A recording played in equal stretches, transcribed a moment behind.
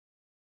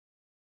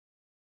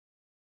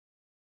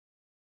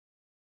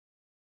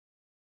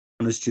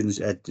honor students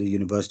at the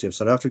University of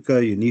South Africa,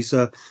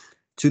 UNISA,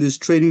 to this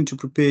training to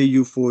prepare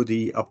you for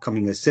the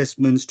upcoming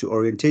assessments, to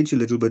orientate you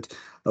a little bit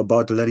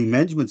about the learning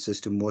management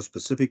system, more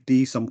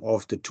specifically, some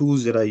of the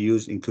tools that I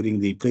use, including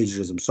the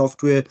plagiarism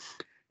software.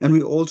 And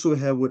we also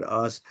have with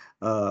us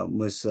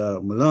Ms.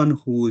 Milan,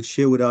 who will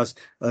share with us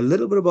a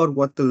little bit about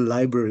what the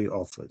library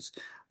offers.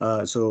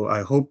 So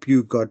I hope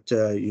you got,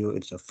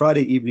 it's a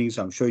Friday evening,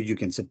 so I'm sure you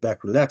can sit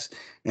back, relax,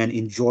 and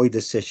enjoy the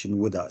session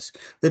with us.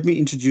 Let me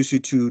introduce you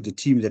to the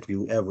team that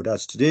we have with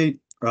us today.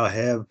 I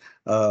have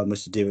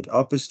Mr. David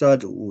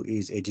Alpestad, who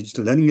is a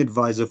digital learning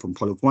advisor from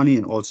Polokwane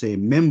and also a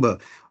member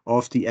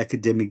of the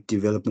Academic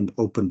Development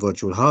Open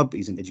Virtual Hub.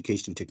 He's an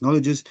educational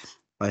technologist.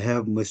 I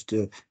have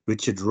Mr.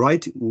 Richard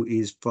Wright, who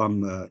is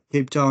from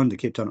Cape Town, the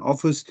Cape Town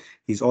office.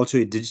 He's also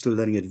a digital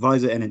learning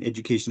advisor and an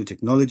educational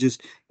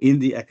technologist in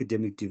the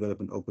Academic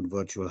Development Open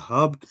Virtual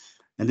Hub.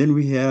 And then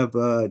we have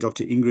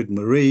Dr. Ingrid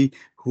Murray,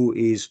 who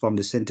is from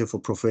the Center for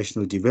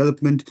Professional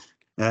Development,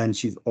 and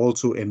she's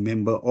also a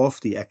member of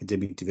the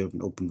Academic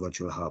Development Open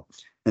Virtual Hub.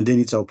 And then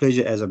it's our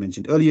pleasure, as I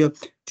mentioned earlier,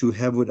 to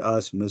have with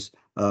us Ms.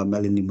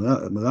 Melanie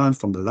Milan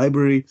from the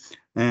library,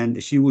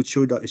 and she will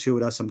share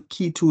with us some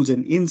key tools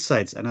and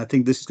insights. And I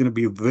think this is going to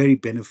be very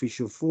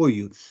beneficial for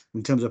you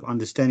in terms of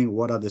understanding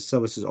what are the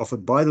services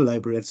offered by the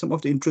library and some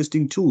of the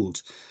interesting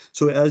tools.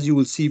 So as you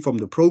will see from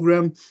the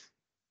program,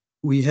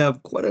 we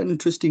have quite an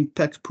interesting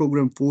packed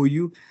program for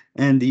you.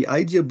 And the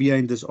idea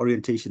behind this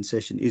orientation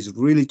session is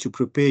really to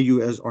prepare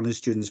you as honor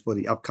students for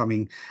the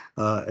upcoming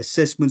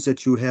assessments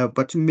that you have,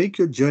 but to make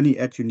your journey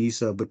at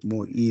UNISA a bit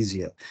more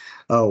easier.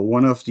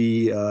 One of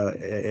the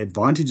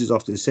advantages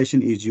of the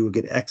session is you will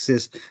get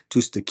access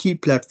to the key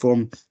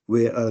platform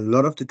where a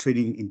lot of the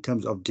training in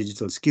terms of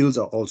digital skills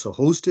are also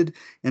hosted.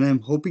 And I'm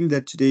hoping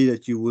that today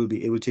that you will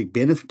be able to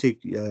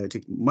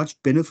take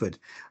much benefit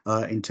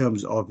in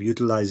terms of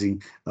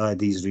utilizing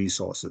these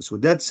resources.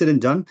 With that said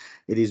and done,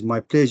 it is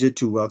my pleasure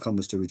to welcome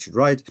Mr. Richard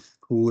Wright,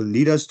 who will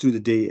lead us through the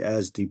day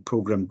as the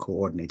program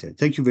coordinator.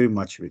 Thank you very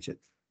much, Richard.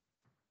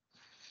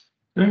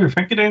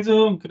 Thank you,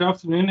 Denzel. Good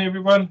afternoon,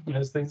 everyone.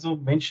 As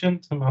Denzel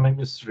mentioned, my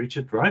name is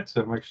Richard Wright.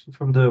 I'm actually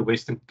from the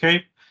Western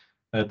Cape,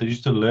 a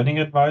digital learning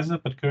advisor,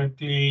 but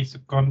currently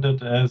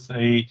seconded as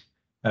a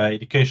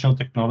educational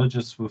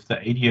technologist with the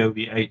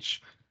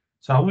ADOVH.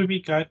 So I will be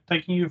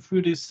taking you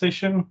through this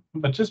session.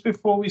 But just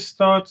before we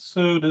start,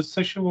 so this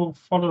session will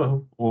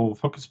follow or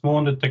focus more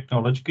on the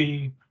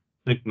technology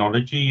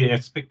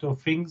aspect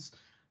of things.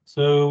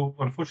 So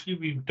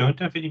unfortunately, we don't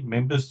have any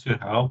members to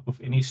help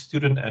with any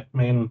student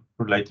admin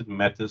related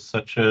matters,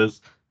 such as,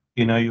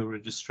 your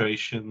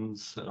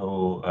registrations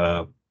or,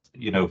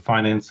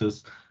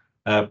 finances.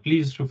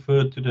 Please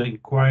refer to the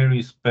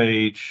inquiries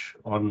page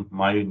on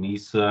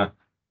myUnisa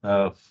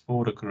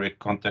for the correct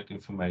contact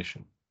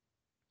information.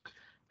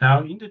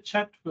 Now, in the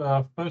chat,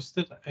 I've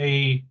posted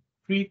a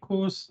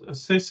pre-course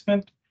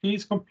assessment.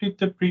 Please complete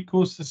the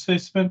pre-course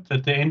assessment.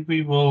 At the end,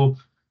 we will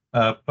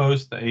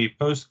post a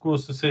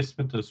post-course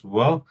assessment as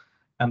well.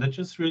 And that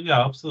just really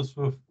helps us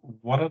with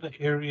what are the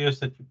areas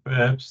that you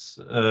perhaps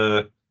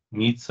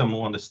need some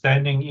more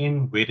understanding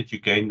in, where did you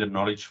gain the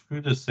knowledge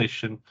through the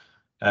session,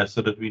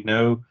 so that we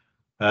know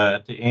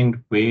at the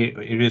end where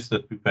areas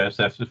that we perhaps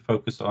have to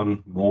focus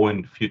on more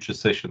in future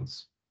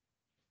sessions.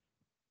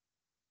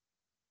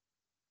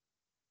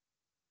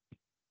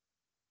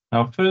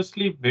 Now,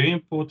 firstly, very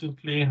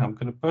importantly, I'm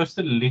going to post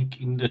a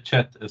link in the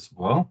chat as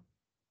well.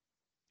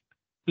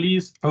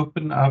 Please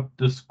open up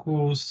this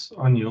course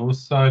on your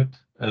side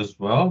as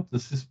well.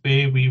 This is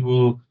where we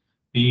will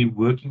be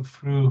working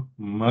through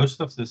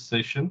most of this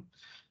session.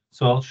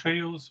 So I'll show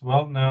you as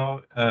well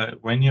now,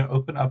 when you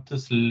open up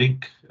this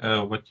link,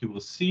 what you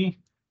will see.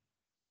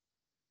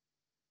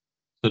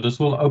 So this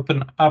will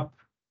open up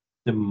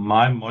the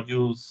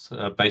myModules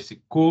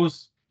basic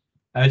course.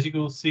 As you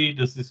will see,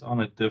 this is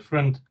on a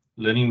different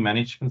learning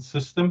management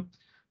system.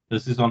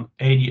 This is on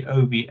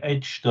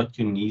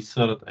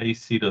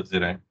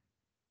adovh.unisa.ac.za.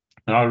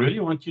 Now, I really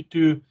want you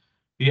to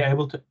be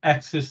able to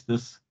access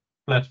this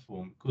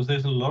platform because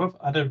there's a lot of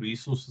other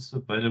resources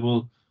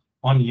available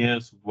on here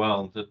as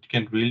well that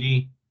can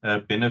really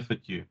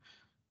benefit you.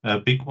 A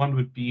big one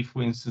would be,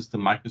 for instance, the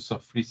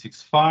Microsoft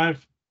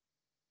 365.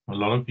 A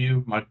lot of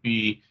you might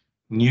be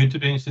new to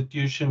the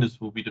institution. This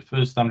will be the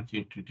first time that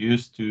you're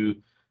introduced to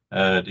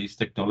these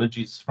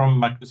technologies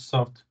from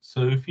Microsoft.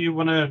 So if you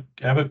want to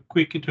have a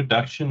quick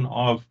introduction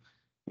of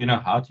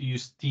how to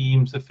use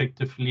Teams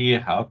effectively,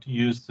 how to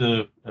use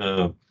the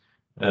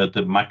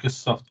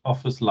Microsoft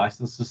Office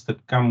licenses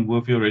that come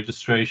with your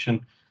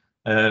registration.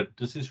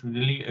 This is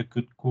really a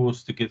good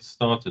course to get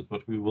started,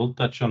 but we will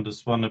touch on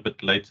this one a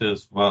bit later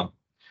as well.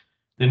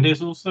 Then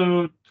there's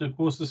also the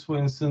courses, for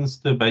instance,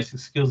 the basic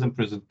skills and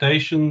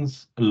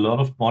presentations. A lot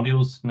of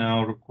modules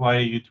now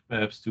require you to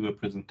perhaps do a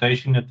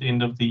presentation at the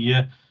end of the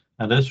year.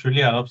 And this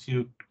really helps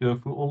you go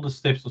through all the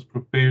steps of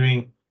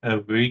preparing a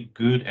very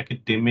good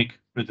academic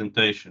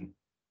presentation.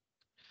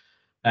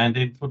 And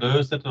then for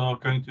those that are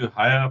going to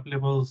higher up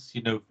levels,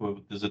 for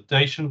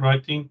dissertation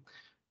writing,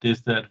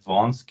 there's the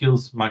advanced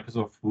skills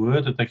Microsoft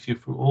Word that takes you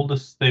through all the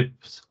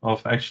steps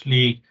of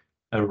actually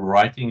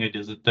writing a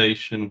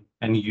dissertation,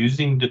 and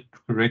using the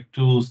correct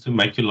tools to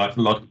make your life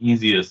a lot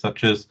easier,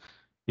 such as,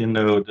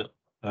 the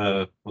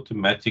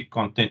automatic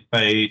content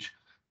page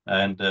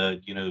and, a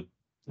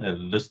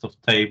list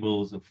of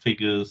tables and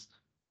figures,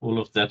 all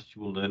of that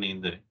you will learn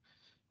in there.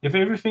 If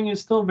everything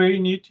is still very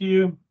new to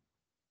you,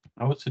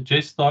 I would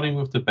suggest starting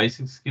with the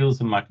basic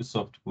skills in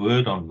Microsoft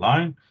Word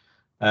online,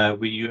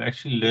 where you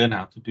actually learn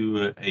how to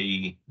do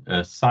a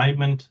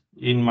assignment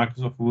in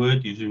Microsoft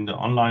Word using the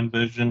online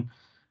version,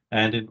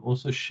 and then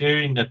also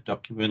sharing that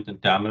document and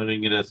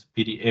downloading it as a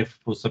PDF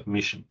for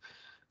submission.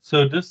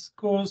 So this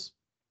course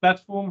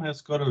platform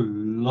has got a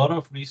lot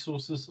of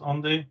resources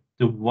on there.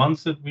 The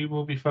ones that we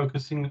will be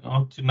focusing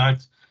on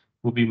tonight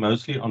will be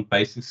mostly on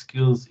basic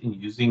skills in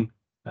using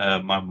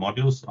my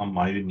modules on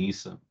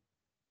myUnisa.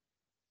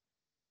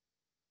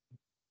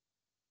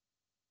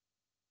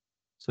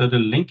 So the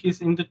link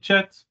is in the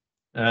chat,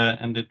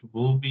 and it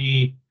will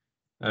be,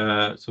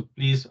 so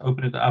please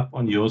open it up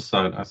on your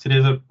side. I see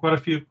there's quite a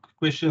few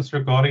questions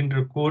regarding the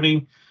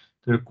recording.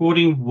 The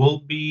recording will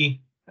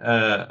be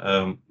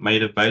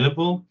made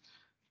available,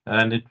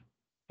 and the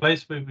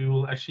place where we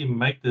will actually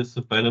make this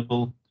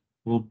available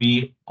will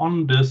be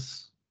on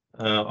this,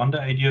 on the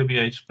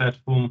ADOBH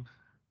platform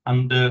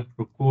under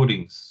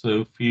recordings.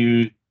 So if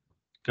you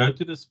go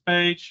to this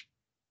page,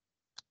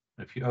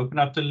 if you open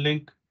up the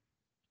link,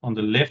 on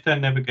the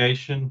left-hand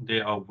navigation,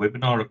 there are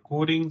webinar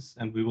recordings,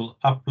 and we will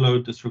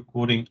upload this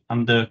recording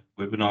under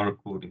webinar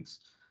recordings.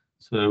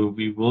 So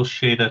we will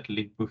share that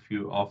link with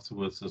you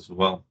afterwards as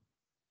well.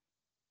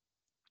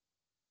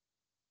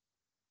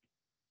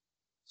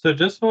 So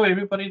just for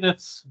everybody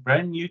that's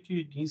brand new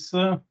to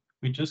UNISA,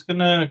 we're just going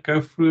to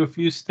go through a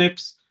few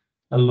steps.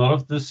 A lot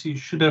of this you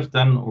should have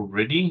done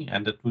already,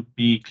 and that would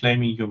be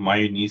claiming your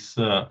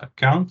myUnisa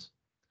account.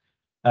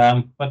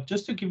 But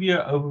just to give you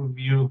an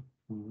overview,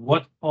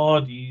 what are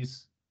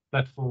these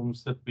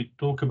platforms that we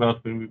talk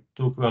about when we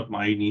talk about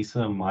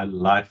myUnisa and my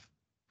life,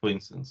 for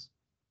instance?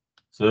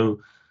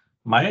 So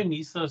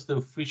myUnisa is the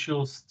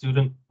official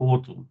student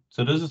portal.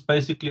 So this is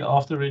basically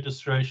after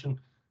registration.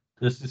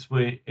 This is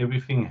where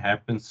everything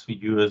happens for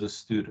you as a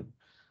student.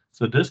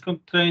 So this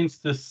contains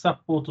the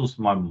subportals,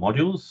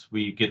 myModules,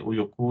 where you get all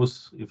your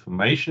course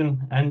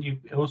information, and you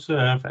also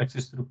have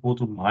access to the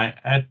portal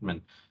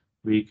myAdmin,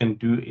 where you can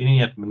do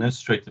any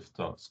administrative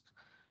tasks.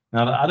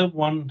 Now, the other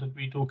one that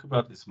we talk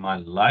about is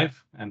myLife,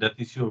 and that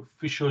is your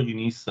official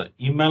UNISA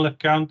email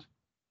account.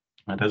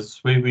 And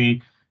that's where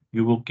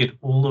you will get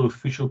all the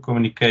official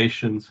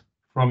communications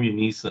from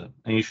UNISA.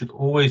 And you should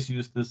always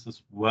use this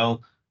as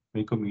well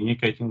when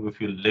communicating with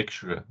your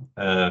lecturer.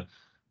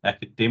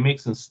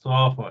 Academics and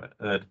staff are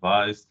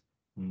advised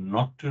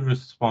not to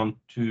respond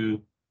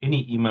to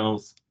any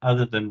emails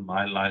other than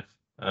myLife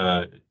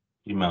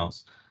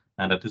emails.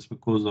 And that is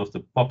because of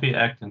the POPI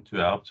Act and to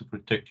help to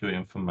protect your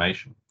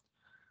information.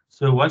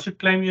 So once you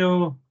claim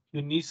your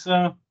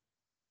UNISA,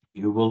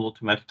 you will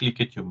automatically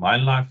get your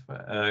myLife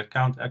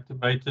account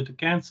activated. It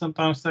can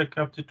sometimes take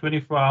up to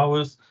 24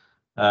 hours,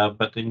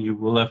 but then you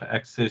will have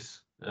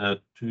access to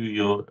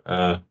your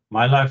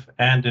myLife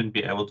and then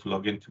be able to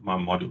log into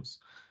myModules.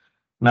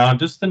 Now,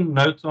 just a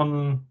note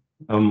on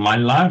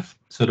myLife.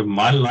 So the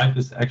myLife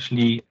is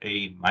actually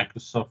a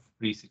Microsoft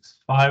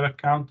 365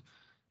 account,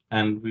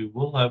 and we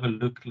will have a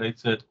look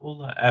later at all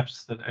the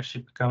apps that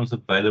actually becomes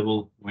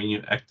available when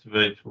you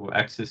activate or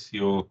access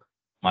your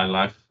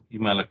myLife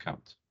email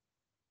account.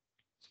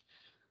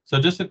 So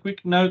just a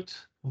quick note.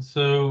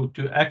 So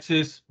to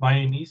access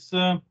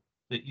myUnisa,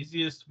 the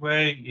easiest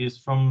way is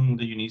from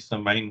the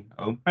UNISA main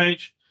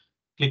homepage.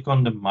 Click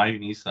on the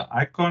myUnisa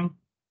icon.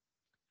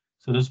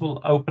 So this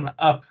will open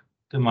up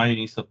the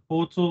myUnisa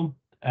portal,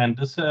 and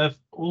this has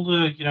all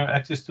the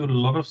access to a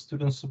lot of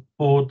student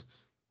support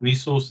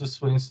resources,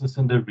 for instance,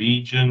 in the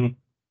region,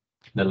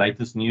 the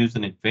latest news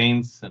and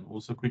events, and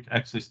also quick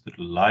access to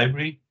the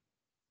library.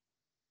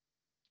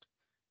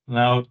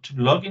 Now, to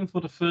log in for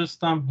the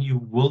first time, you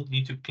will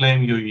need to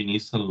claim your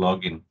UNISA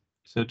login.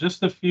 So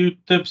just a few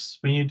tips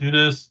when you do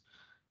this.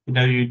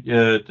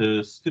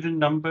 The student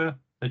number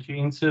that you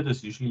insert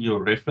is usually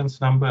your reference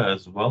number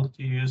as well that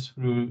you use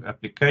through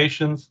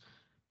applications.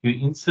 You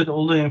insert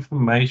all the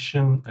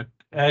information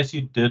as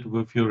you did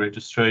with your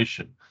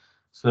registration.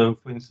 So,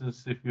 for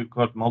instance, if you've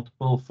got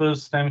multiple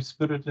first names,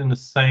 put it in the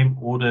same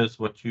order as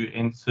what you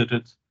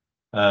inserted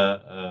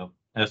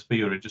as per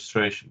your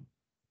registration.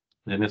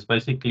 Then it's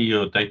basically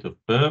your date of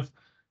birth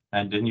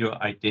and then your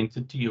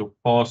identity or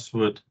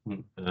password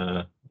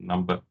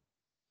number.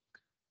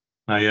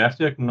 Now you have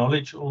to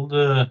acknowledge all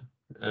the,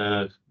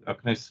 how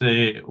can I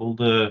say, all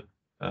the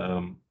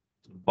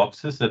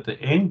boxes at the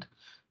end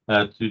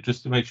to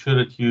just to make sure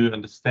that you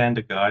understand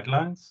the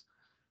guidelines.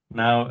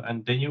 Now,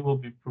 and then you will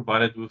be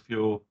provided with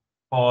your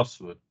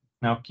password.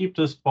 Now keep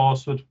this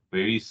password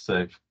very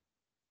safe.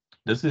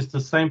 This is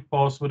the same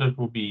password that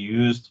will be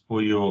used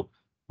for your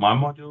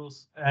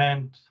myModules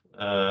and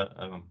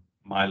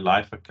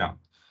myLife account.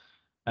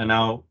 And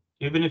now,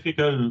 even if you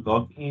go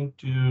log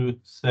into,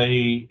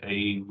 say,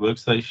 a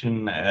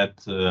workstation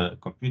at a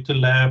computer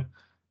lab,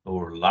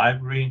 or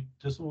library,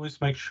 just always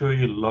make sure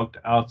you're logged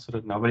out so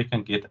that nobody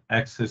can get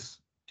access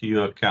to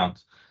your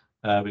account.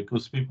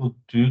 Because people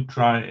do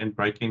try and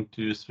break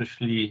into,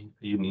 especially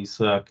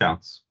UNISA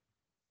accounts.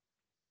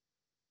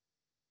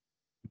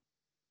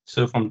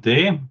 So from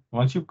there,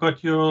 once you've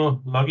got your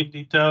login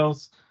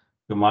details,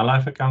 your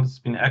MyLife account has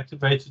been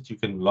activated, you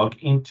can log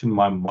into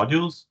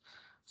myModules.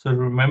 So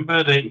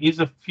remember, there is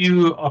a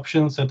few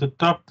options at the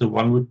top. The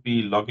one would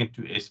be log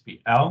into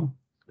SPL,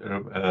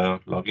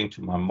 log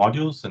into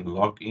myModules, and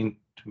log into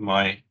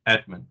my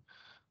admin.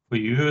 For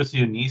you as a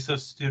UNISA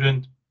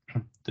student,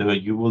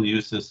 you will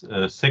use this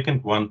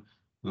second one,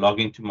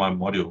 log into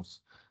myModules.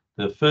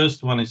 The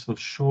first one is for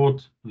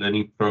short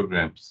learning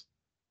programs,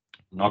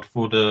 not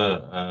for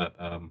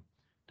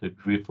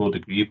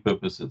degree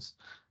purposes.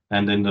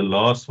 And then the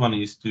last one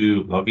is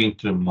to log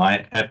into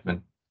my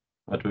admin,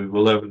 but we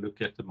will have a look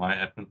at the my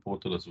admin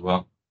portal as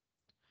well.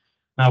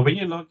 Now, when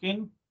you log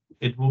in,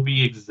 it will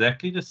be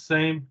exactly the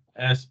same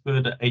as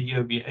per the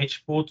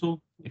ADOBH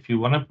portal. If you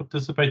want to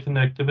participate in the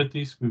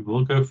activities, we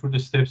will go through the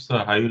steps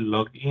of how you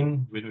log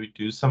in when we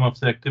do some of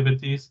the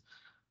activities.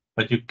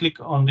 But you click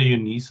on the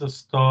UNISA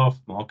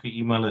staff marker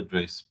email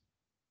address,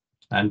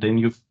 and then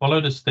you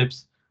follow the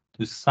steps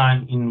to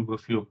sign in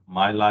with your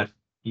MyLife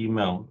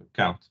email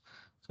account.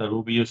 So it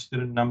will be your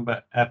student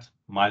number at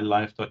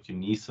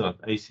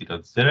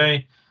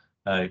mylife.unisa.ac.za.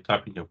 You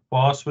type in your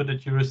password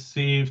that you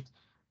received.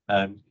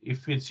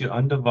 If it's your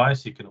own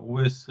device, you can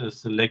always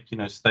select,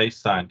 stay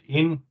signed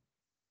in.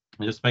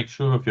 Just make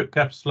sure of your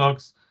caps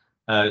locks,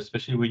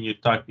 especially when you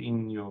type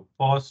in your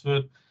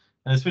password.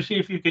 And especially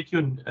if you get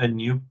a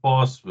new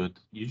password,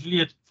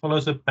 usually it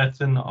follows a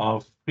pattern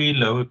of three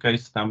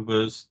lowercase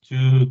numbers,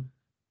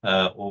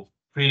 or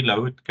three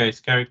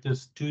lowercase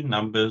characters, two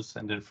numbers,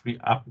 and then three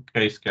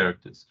uppercase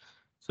characters.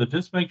 So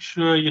just make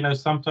sure,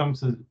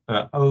 sometimes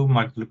O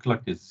might look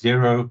like a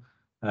zero.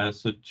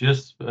 So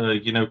just,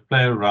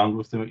 play around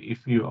with them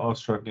if you are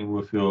struggling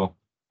with your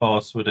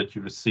password that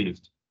you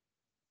received.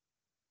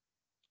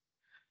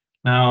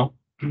 Now,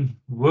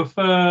 with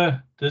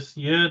this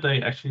year,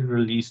 they actually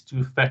released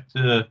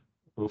two-factor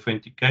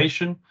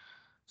authentication.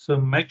 So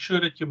make sure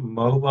that your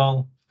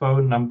mobile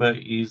phone number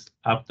is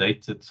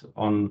updated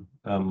on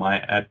my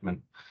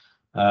admin.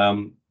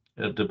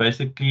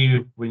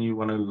 Basically, when you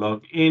want to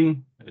log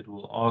in, it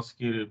will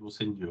ask you, it will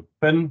send you a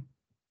PIN.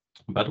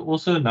 But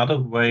also another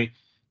way,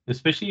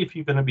 especially if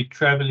you're going to be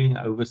traveling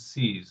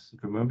overseas,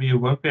 remember you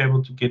won't be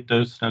able to get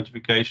those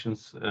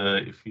notifications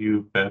if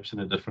you perhaps in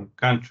a different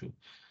country.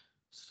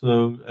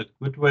 So a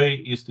good way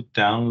is to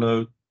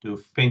download the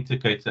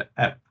Authenticator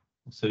app.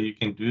 So you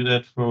can do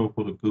that for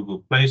the Google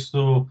Play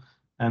Store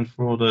and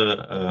for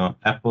the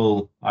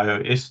Apple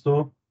iOS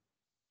Store.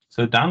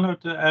 So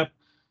download the app,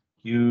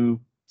 you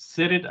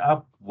set it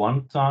up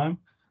one time.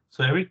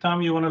 So every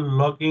time you want to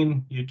log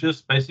in, you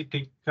just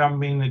basically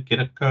come in and get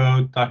a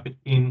code, type it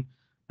in,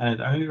 and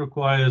it only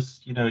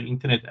requires,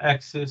 internet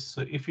access.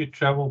 So if you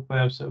travel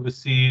perhaps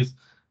overseas,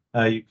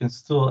 you can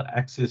still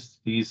access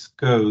these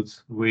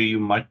codes where you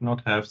might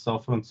not have cell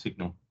phone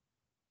signal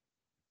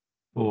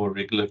for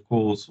regular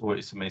calls or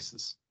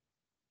SMSs.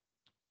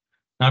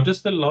 Now,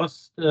 just the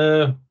last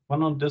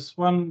one on this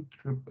one,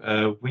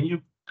 when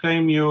you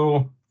claim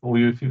or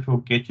if you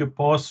forget your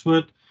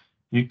password,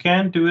 you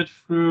can do it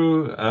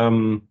through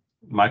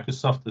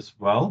Microsoft as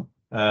well.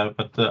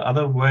 But the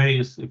other way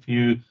is if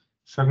you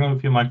struggling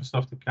with your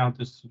Microsoft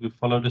account is to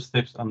follow the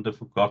steps under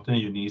forgotten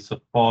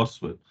UNISA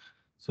password.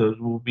 So it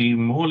will be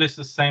more or less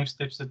the same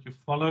steps that you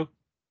follow,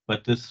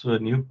 but this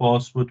new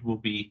password will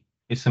be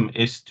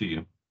SMS to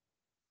you.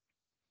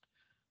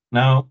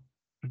 Now,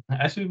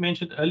 as we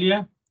mentioned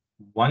earlier,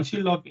 once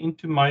you log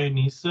into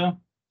myUnisa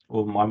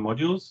or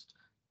myModules,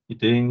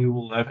 then you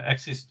will have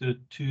access to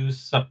two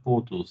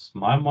subportals,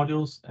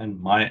 myModules and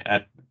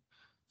myAdmin.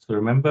 So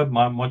remember,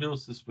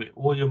 myModules is where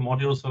all your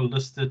modules are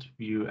listed.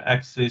 You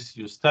access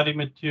your study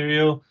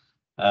material.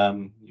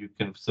 You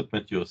can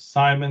submit your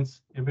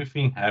assignments.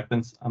 Everything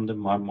happens under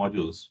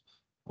myModules.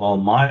 While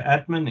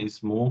myAdmin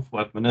is more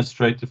for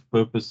administrative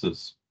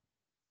purposes.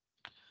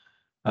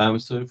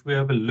 So if we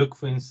have a look,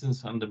 for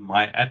instance, under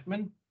My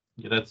Admin,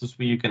 that's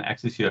where you can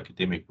access your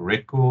academic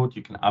record,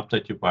 you can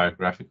update your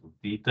biographical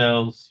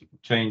details, you can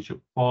change your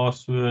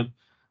password,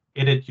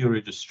 edit your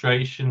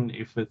registration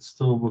if it's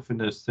still within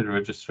the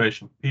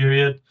registration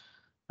period.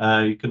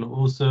 You can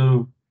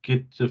also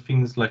get to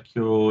things like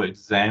your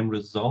exam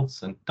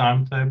results and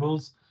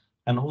timetables,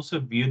 and also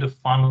view the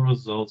final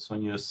results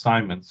on your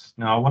assignments.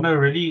 Now, I want to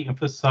really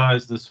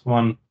emphasize this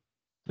one,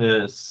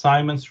 the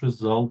assignments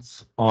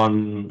results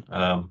on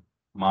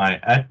my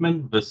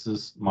admin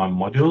versus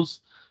myModules.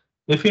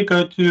 If you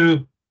go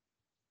to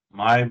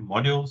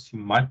myModules, you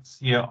might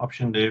see an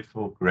option there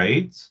for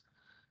grades,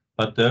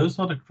 but those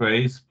are the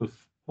grades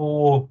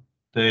before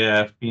they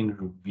have been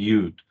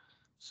reviewed.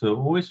 So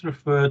always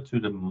refer to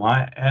the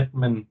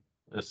myAdmin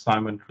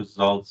assignment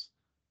results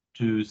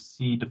to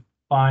see the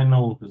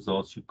final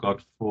results you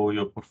got for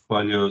your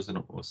portfolios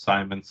and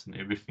assignments and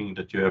everything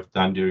that you have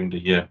done during the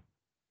year.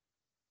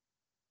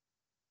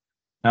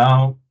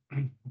 Now,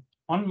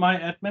 on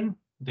myAdmin,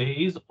 there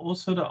is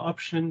also the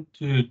option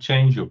to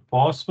change your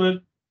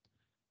password.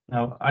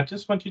 Now, I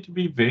just want you to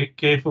be very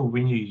careful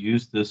when you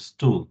use this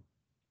tool.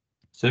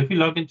 So if you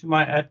log into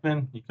my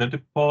admin, you go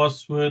to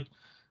password,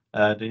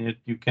 then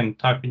you can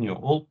type in your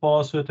old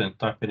password and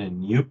type in a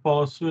new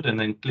password and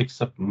then click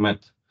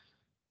submit.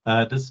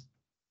 This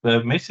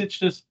message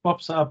just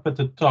pops up at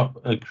the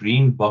top, a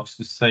green box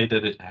to say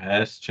that it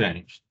has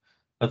changed.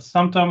 But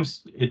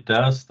sometimes it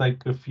does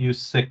take a few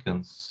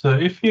seconds. So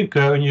if you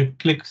go and you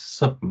click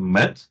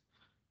submit,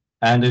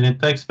 and then it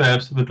takes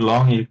perhaps a bit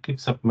long, you click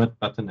submit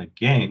button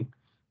again,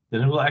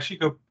 then it will actually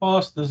go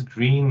past this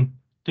green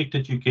tick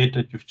that you get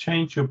that you've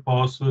changed your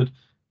password,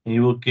 and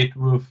you will get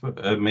with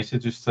a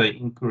message to say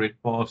incorrect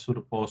password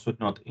or password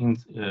not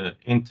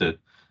entered.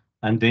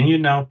 And then you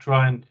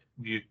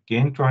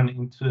again try and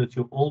insert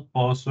your old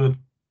password,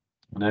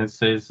 and then it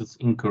says it's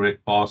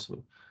incorrect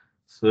password.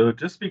 So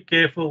just be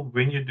careful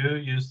when you do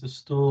use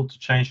this tool to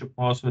change your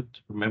password.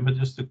 Remember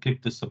just to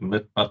click the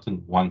submit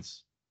button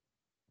once.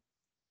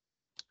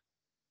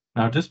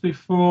 Now, just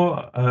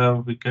before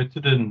we go to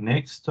the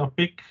next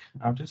topic,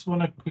 I just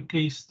want to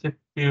quickly step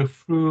you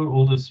through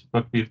all this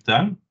what we've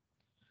done.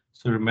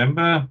 So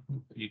remember,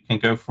 you can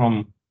go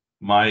from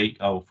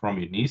from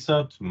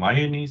UNISA to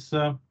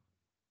myUnisa.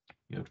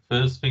 The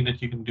first thing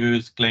that you can do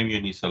is claim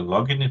UNISA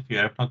login if you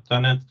have not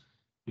done it.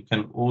 You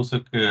can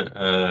also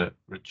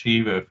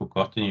retrieve a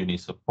forgotten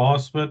UNISA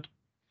password.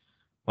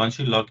 Once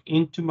you log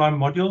into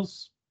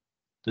myModules,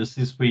 this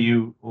is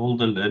where all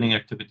the learning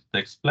activity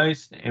takes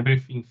place.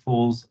 Everything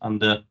falls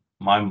under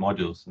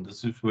myModules, and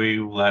this is where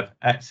you will have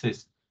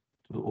access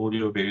to all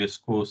your various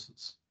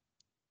courses.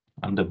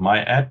 Under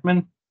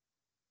myAdmin,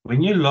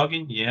 when you log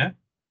in here,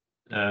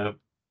 uh,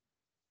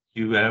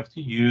 you have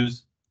to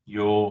use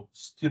your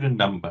student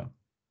number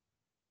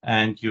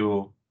and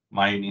your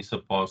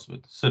myUnisa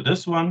password. So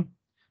this one,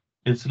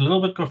 it's a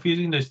little bit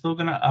confusing. They're still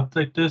going to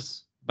update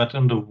this, but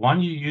on the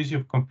one you use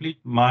your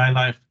complete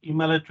MyLife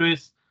email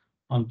address.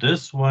 On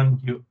this one,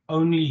 you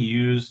only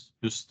use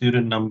your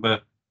student number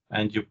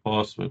and your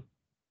password.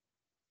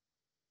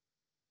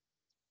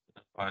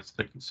 That's why it's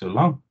taking so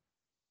long.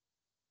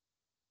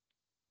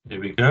 There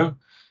we go.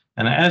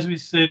 And as we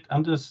said,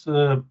 under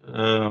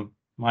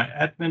my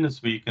admin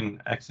is where you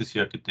can access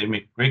your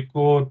academic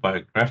record,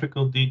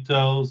 biographical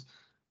details,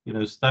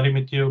 study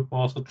material,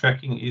 parcel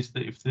tracking is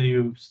if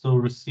they're still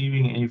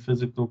receiving any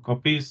physical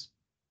copies.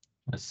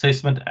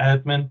 Assessment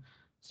admin,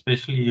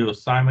 especially your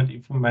assignment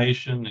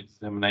information,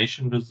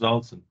 examination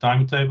results, and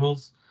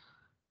timetables.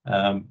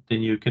 Then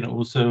you can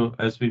also,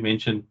 as we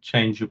mentioned,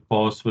 change your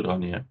password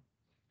on here.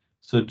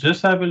 So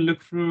just have a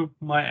look through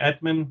my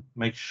admin,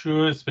 make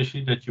sure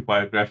especially that your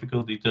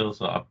biographical details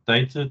are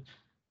updated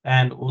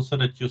and also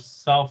that your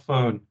cell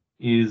phone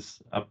is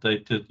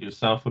updated, your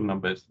cell phone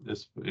number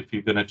is if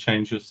you're going to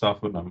change your cell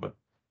phone number.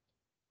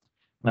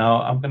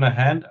 Now I'm going to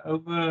hand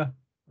over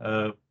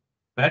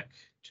back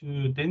to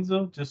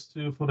Denzel just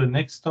for the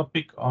next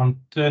topic on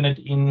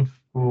Turnitin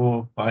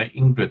by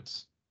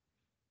Ingrid.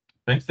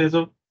 Thanks,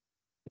 Denzel.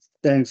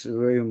 Thanks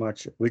very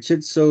much,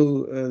 Richard.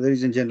 So,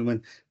 ladies and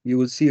gentlemen, you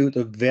will see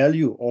the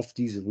value of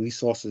these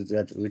resources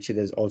that Richard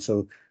has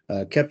also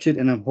captured.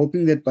 And I'm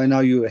hoping that by now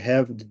you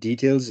have the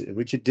details.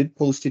 Richard did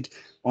post it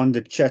on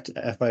the chat,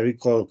 if I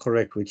recall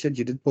correct, Richard.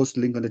 You did post a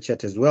link on the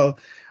chat as well.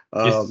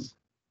 Yes.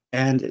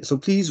 And so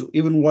please,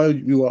 even while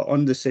you are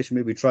on the session,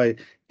 maybe try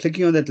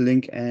clicking on that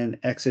link and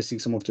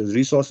accessing some of those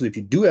resources. If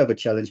you do have a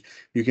challenge,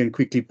 you can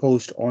quickly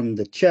post on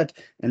the chat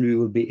and we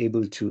will be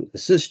able to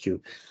assist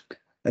you.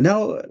 And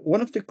now,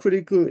 one of the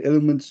critical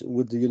elements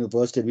with the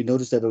university, we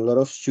noticed that a lot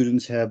of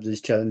students have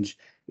this challenge,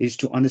 is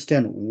to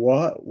understand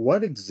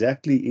what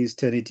exactly is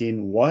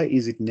Turnitin, why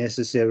is it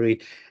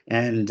necessary,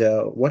 and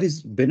what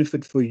is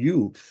benefit for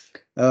you.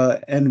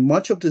 And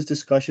much of this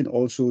discussion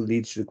also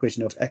leads to the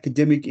question of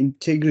academic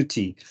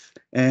integrity.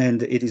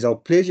 And it is our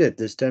pleasure at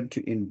this time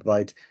to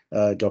invite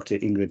Dr.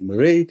 Ingrid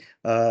Murray,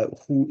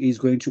 who is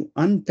going to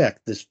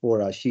unpack this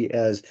for us. She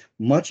has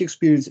much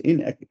experience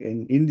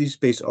in the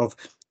space of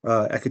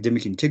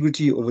academic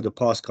integrity over the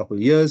past couple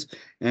of years,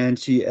 and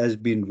she has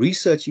been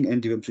researching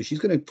and developing. So she's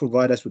going to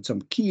provide us with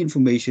some key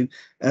information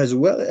as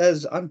well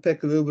as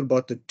unpack a little bit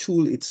about the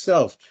tool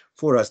itself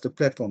for us, the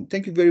platform.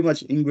 Thank you very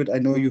much, Ingrid. I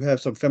know you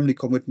have some family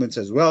commitments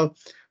as well,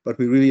 but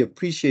we really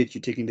appreciate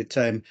you taking the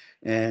time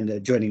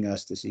and joining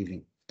us this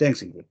evening.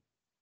 Thanks, Ingrid.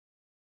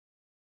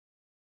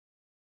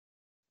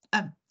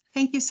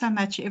 Thank you so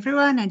much,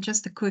 everyone. And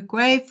just a quick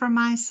wave from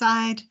my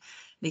side.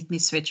 Let me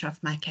switch off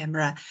my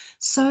camera.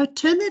 So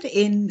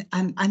Turnitin.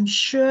 I'm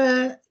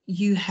sure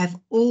you have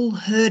all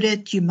heard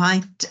it. You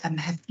might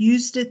have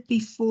used it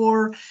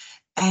before.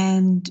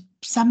 And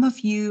some of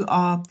you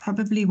are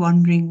probably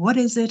wondering, what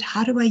is it?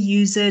 How do I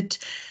use it?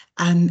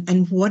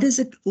 And what does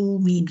it all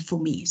mean for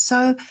me?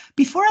 So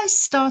before I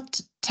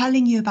start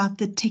telling you about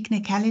the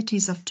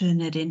technicalities of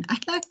Turnitin,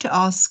 I'd like to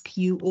ask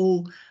you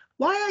all,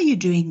 why are you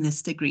doing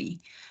this degree?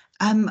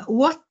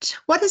 What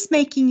is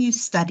making you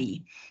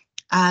study?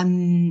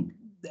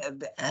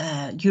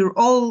 You're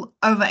all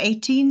over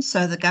 18,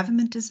 so the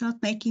government is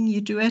not making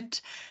you do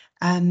it.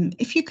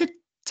 If you could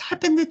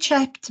type in the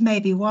chat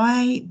maybe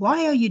why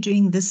are you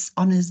doing this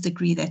honors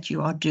degree that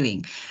you are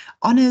doing.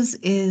 Honors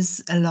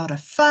is a lot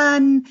of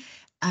fun,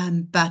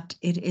 but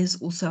it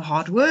is also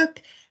hard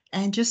work.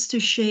 And just to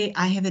share,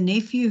 I have a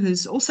nephew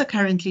who's also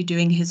currently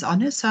doing his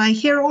honors, so I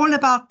hear all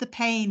about the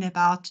pain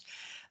about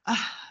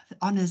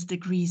honors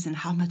degrees and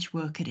how much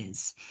work it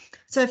is.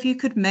 So if you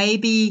could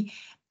maybe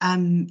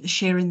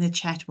share in the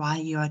chat why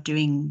you are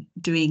doing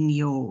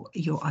your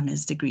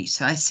honors degree.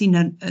 So I see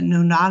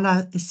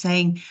Nonala is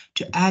saying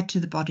to add to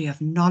the body of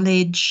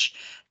knowledge,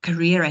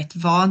 career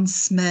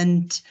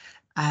advancement,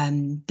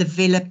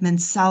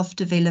 development,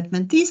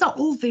 self-development. These are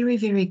all very,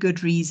 very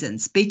good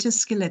reasons. Better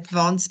skill,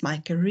 advance my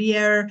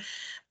career,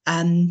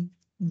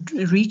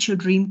 reach your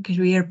dream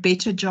career,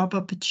 better job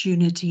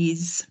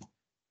opportunities,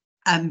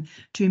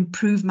 to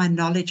improve my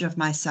knowledge of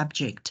my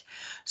subject.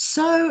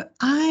 So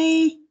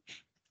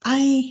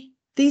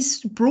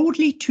there's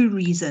broadly two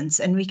reasons,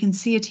 and we can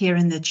see it here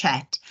in the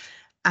chat,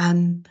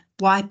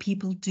 why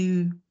people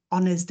do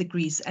honors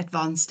degrees,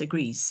 advanced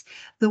degrees.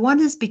 The one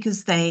is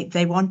because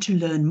they want to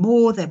learn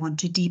more, they want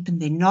to deepen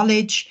their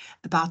knowledge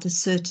about a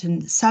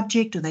certain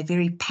subject, or they're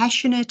very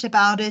passionate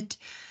about it.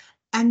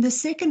 And the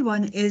second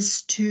one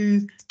is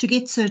to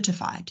get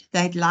certified.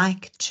 They'd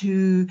like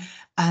to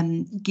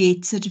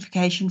get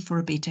certification for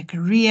a better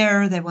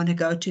career. They want to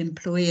go to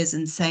employers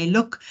and say,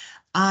 look,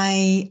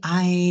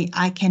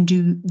 I can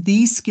do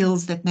these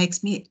skills that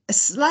makes me a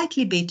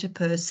slightly better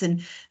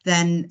person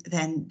than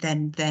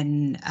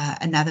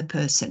another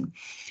person.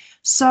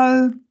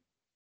 So,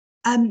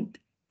 and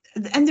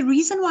the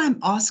reason why I'm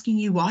asking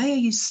you, why are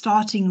you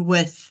studying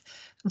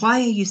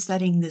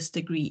this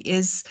degree,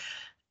 is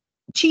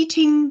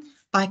cheating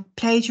by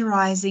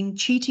plagiarizing,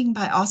 cheating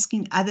by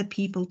asking other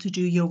people to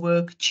do your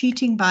work,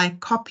 cheating by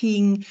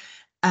copying,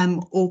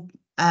 or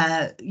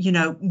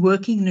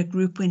working in a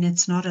group when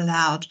it's not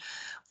allowed.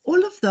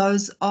 All of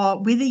those are,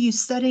 whether you're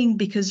studying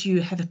because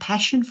you have a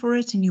passion for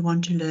it and you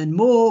want to learn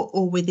more,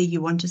 or whether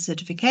you want a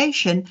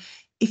certification,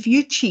 if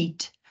you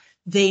cheat,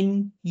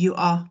 then you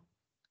are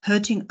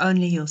hurting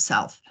only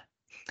yourself.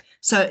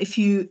 So if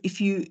you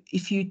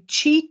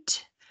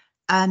cheat,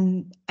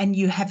 and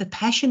you have a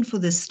passion for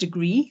this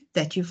degree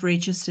that you've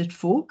registered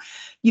for,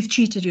 you've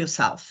cheated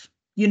yourself.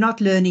 You're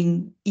not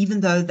learning,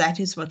 even though that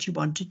is what you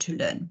wanted to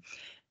learn.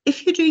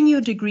 If you're doing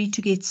your degree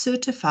to get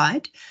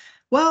certified,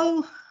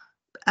 well,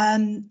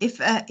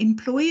 if an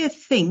employer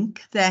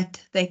think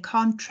that they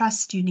can't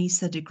trust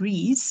UNISA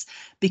degrees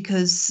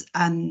because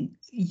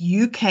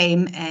you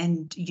came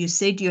and you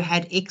said you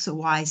had X or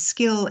Y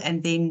skill,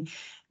 and then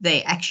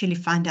they actually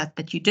find out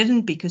that you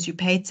didn't because you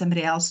paid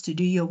somebody else to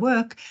do your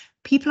work,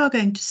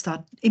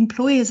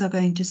 employers are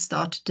going to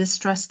start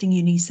distrusting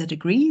UNISA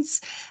degrees,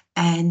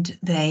 and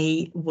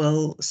they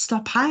will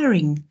stop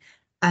hiring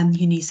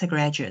UNISA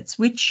graduates,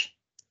 which,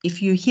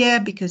 if you're here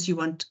because you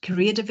want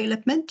career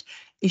development,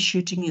 is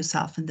shooting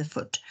yourself in the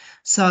foot.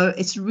 So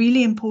it's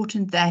really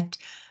important that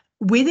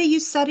whether you're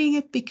studying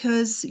it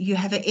because you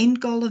have an end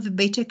goal of a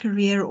better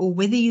career, or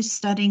whether you're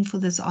studying for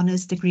this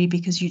honors degree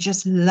because you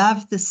just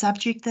love the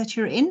subject that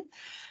you're in,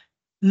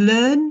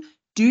 learn,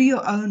 do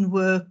your own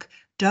work,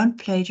 don't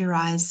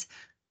plagiarize,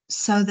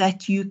 so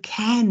that you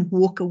can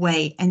walk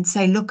away and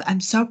say, look, I'm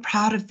so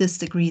proud of this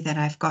degree that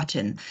I've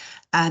gotten.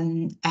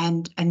 And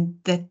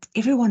that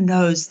everyone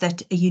knows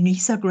that a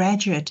UNISA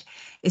graduate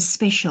is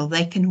special.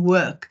 They can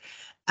work.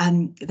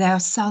 They are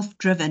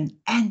self-driven,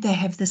 and they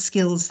have the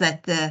skills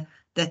that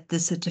the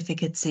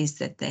certificate says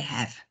that they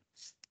have.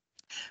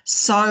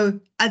 So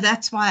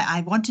that's why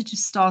I wanted to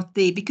start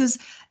there, because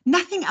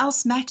nothing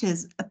else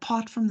matters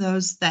apart from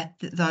those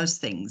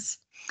things.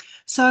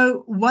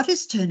 So what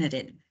is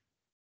Turnitin?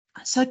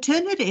 So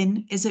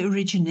Turnitin is an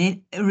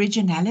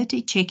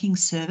originality checking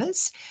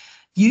service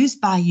used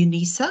by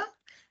UNISA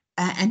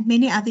and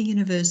many other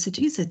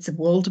universities. It's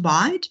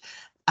worldwide,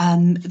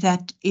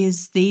 that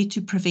is there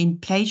to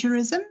prevent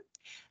plagiarism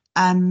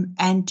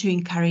and to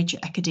encourage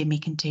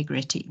academic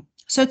integrity.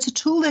 So it's a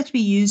tool that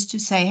we use to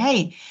say,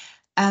 hey,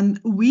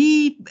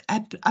 we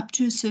up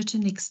to a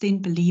certain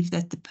extent believe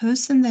that the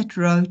person that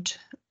wrote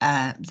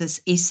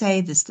this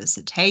essay, this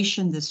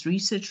dissertation, this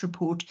research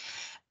report,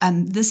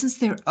 this is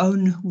their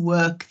own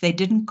work. They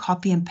didn't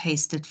copy and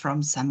paste it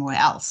from somewhere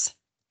else.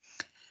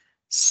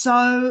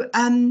 So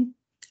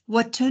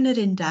what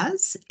Turnitin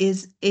does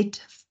is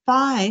it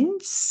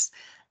finds,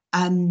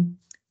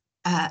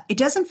 it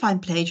doesn't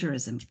find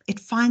plagiarism. It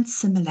finds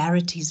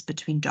similarities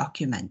between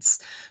documents.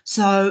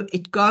 So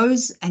it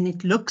goes and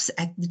it looks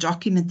at the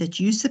document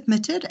that you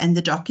submitted and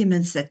the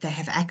documents that they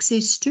have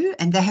access to,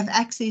 and they have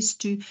access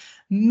to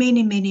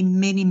many, many,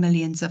 many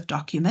millions of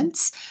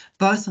documents,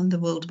 both on the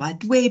World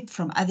Wide Web,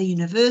 from other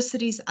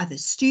universities, other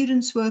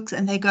students' works,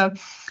 and they go,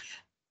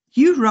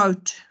 you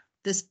wrote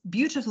this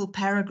beautiful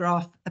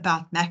paragraph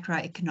about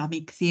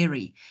macroeconomic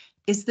theory.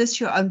 Is this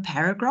your own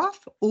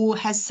paragraph, or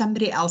has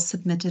somebody else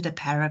submitted a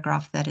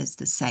paragraph that is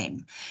the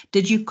same?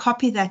 Did you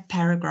copy that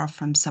paragraph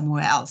from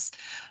somewhere else?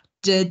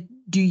 Do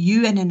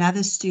you and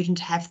another student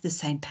have the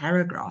same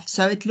paragraph?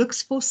 So it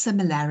looks for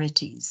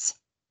similarities.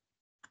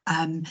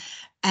 And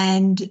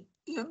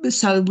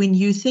so when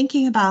you're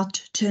thinking about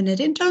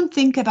Turnitin, don't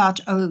think about,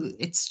 oh,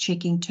 it's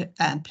checking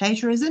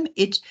plagiarism.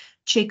 It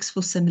checks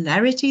for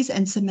similarities,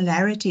 and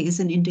similarity is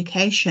an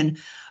indication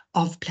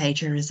of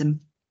plagiarism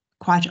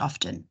quite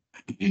often.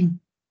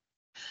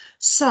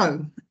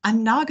 So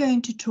I'm now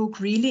going to talk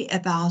really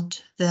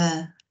about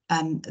the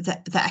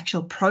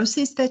actual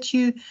process that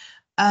you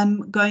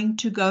going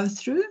to go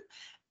through.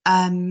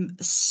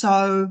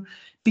 So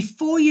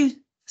before you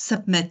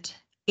submit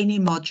any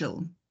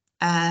module,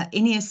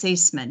 any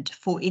assessment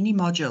for any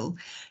module,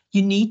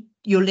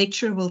 your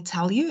lecturer will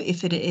tell you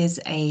if it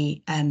is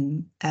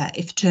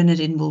if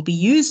Turnitin will be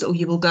used, or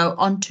you will go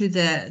onto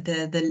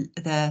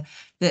the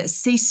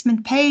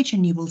assessment page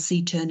and you will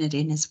see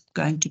Turnitin is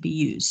going to be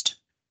used.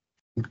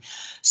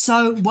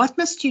 So what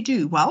must you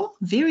do? Well,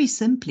 very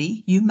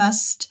simply, you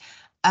must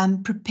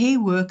prepare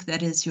work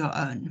that is your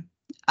own.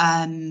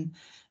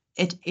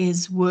 It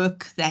is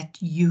work that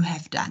you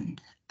have done.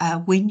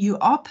 When you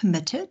are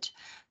permitted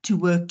to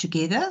work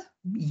together,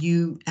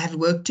 you have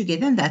worked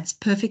together, and that's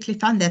perfectly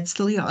fine. That's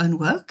still your own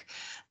work.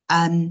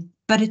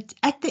 But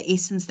at the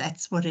essence,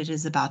 that's what it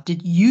is about.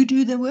 Did you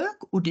do the work,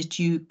 or did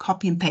you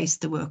copy and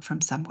paste the work from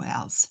somewhere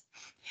else?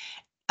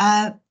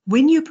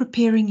 When you're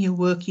preparing your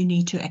work, you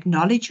need to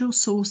acknowledge your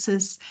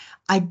sources,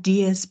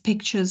 ideas,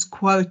 pictures,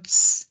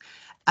 quotes,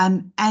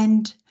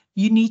 and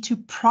you need to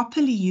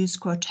properly use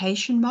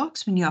quotation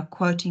marks when you are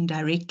quoting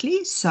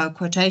directly. So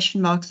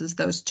quotation marks is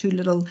those two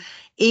little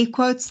air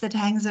quotes that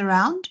hangs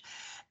around.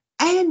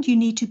 And you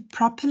need to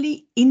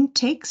properly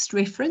in-text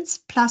reference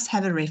plus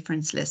have a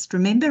reference list.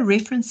 Remember,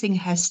 referencing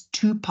has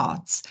two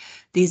parts.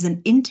 There's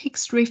an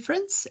in-text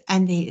reference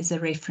and there is a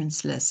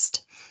reference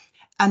list.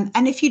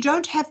 And if you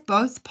don't have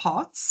both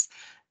parts,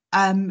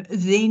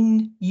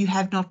 then you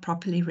have not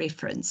properly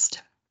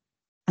referenced.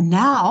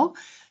 Now,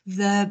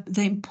 the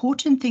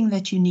important thing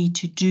that you need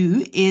to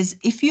do is,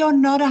 if you're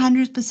not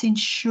 100%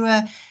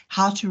 sure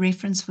how to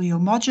reference for your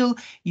module,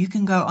 you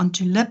can go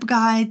onto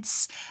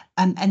LibGuides,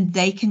 and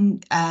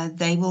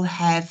they will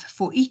have,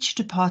 for each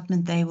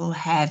department, they will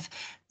have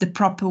the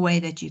proper way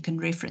that you can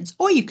reference.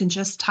 Or you can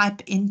just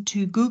type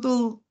into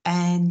Google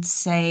and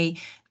say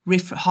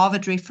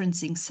Harvard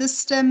referencing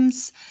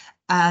systems,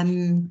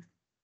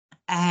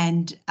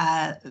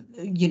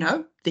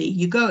 there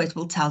you go. It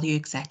will tell you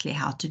exactly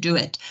how to do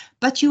it.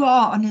 But you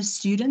are honest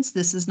students.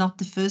 This is not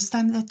the first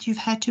time that you've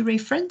had to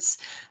reference.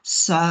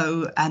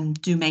 So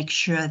do make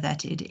sure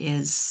that it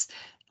is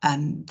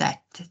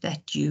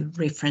that you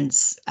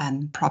reference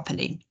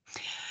properly.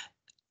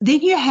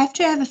 Then you have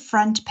to have a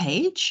front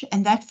page,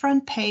 and that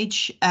front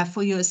page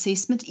for your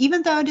assessment,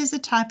 even though it is a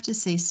typed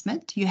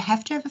assessment, you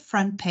have to have a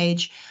front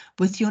page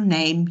with your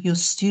name, your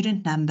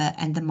student number,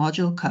 and the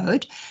module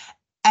code,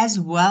 as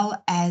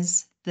well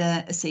as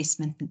the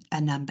assessment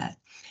number.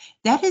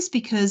 That is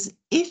because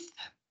if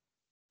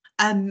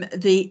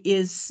there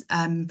is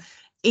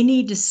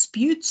any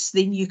disputes,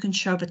 then you can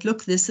show, but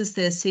look, this is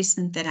the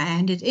assessment that I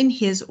handed in.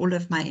 Here's all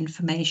of my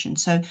information.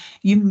 So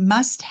you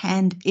must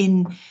hand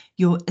in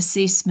your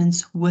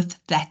assessments with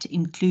that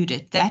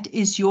included. That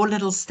is your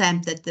little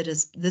stamp that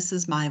this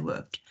is my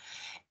work.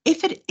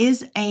 If it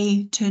is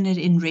a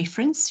Turnitin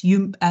reference,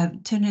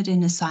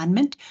 Turnitin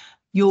assignment,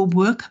 your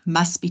work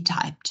must be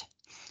typed.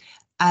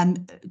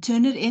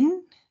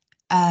 Turnitin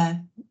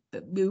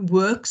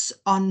works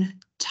on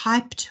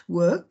typed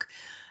work,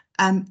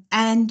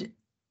 and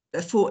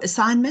for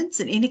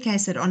assignments, in any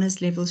case at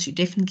honors levels, you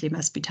definitely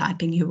must be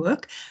typing your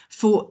work.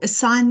 For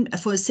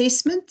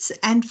assessments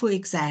and for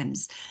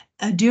exams,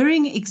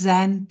 during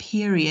exam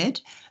period,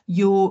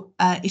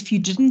 if you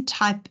didn't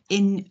type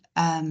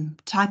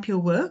your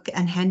work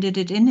and handed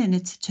it in, and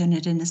it's a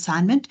Turnitin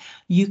assignment,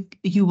 you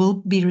will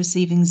be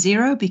receiving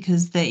 0,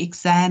 because the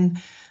exam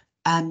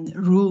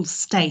rule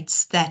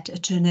states that a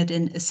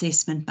Turnitin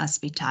assessment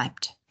must be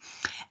typed.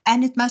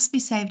 And it must be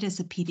saved as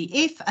a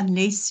PDF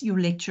unless your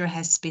lecturer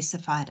has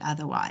specified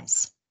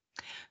otherwise.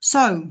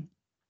 So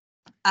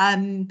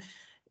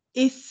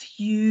if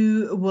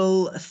you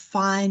will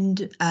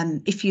find,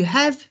 if you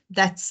have,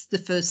 that's the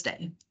first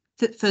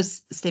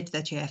step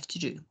that you have to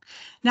do.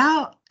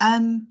 Now,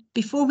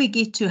 before we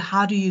get to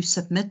how do you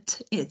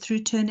submit it through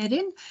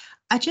Turnitin,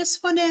 I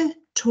just want to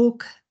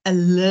talk a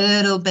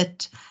little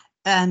bit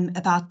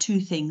about two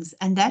things,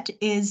 and that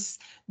is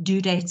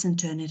due dates and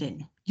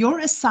Turnitin. Your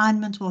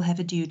assignment will have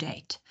a due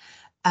date.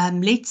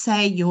 Let's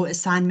say your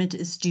assignment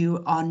is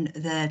due on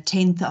the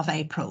 10th of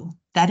April.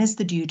 That is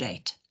the due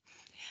date.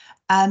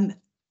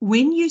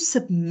 When you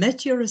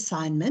submit your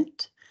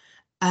assignment,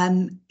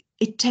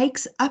 it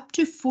takes up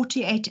to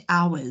 48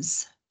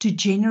 hours to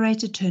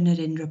generate a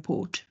Turnitin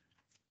report.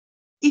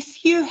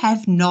 If you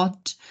have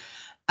not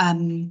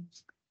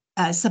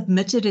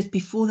submitted it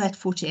before that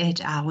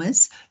 48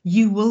 hours,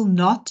 you will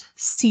not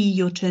see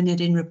your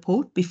Turnitin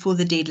report before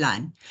the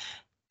deadline.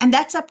 And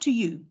that's up to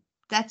you.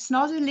 That's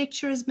not a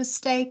lecturer's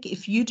mistake.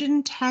 If you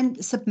didn't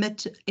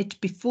submit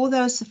it before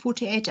those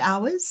 48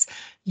 hours,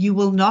 you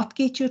will not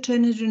get your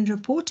Turnitin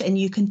report, and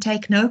you can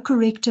take no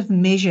corrective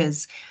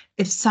measures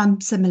if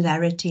some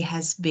similarity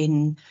has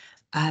been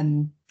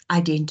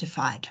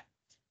identified.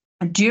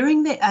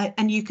 During the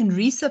and you can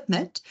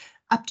resubmit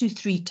up to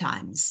 3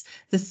 times.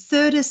 The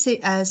third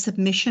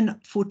submission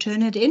for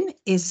Turnitin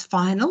is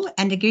final.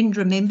 And again,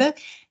 remember,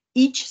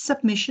 each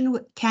submission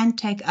can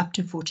take up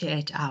to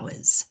 48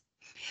 hours.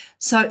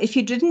 So if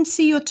you didn't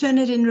see your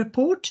Turnitin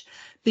report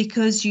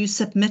because you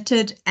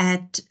submitted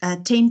at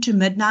 10 to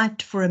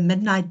midnight for a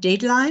midnight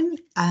deadline,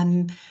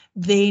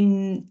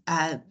 then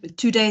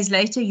 2 days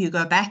later you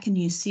go back and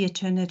you see a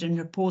Turnitin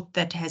report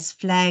that has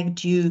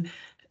flagged you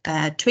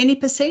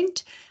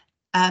 20%.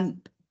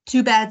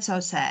 Too bad, so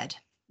sad.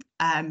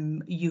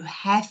 You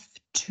have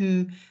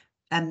to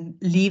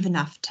leave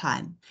enough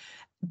time.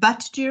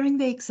 But during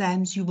the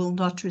exams, you will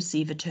not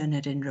receive a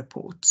Turnitin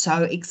report.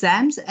 So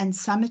exams and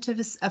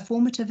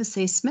formative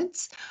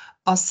assessments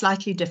are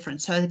slightly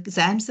different. So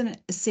exams and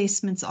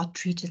assessments are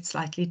treated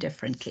slightly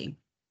differently.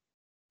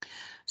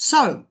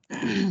 So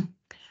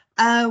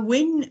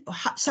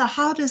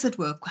how does it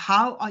work?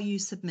 How are you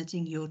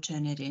submitting your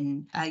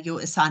Turnitin,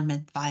 your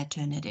assignment via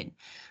Turnitin?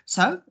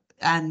 So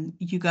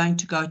you're going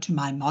to go to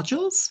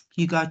myModules.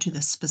 You go to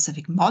the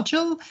specific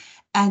module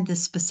and the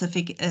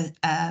specific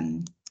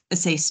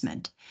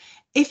assessment.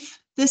 If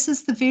this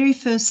is the very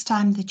first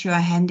time that you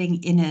are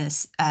handing in a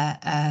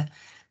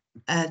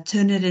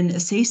Turnitin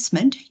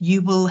assessment,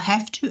 you will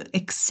have to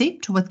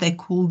accept what they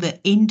call the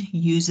End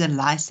User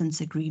License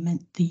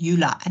Agreement, the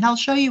EULA, and I'll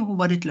show you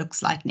what it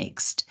looks like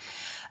next.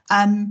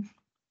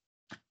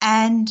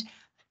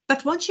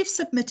 But once you've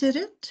submitted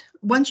it,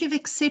 once you've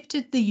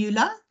accepted the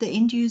EULA, the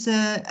End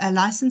User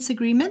License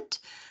Agreement,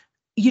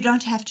 you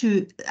don't have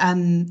to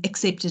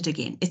accept it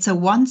again. It's a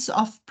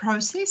once-off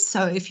process.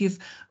 So if you've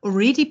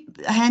already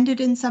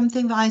handed in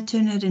something via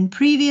Turnitin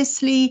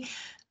previously,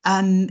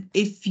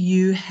 if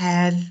you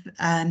have,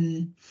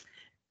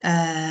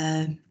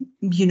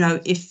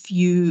 if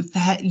you've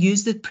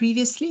used it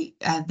previously,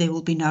 there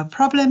will be no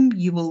problem.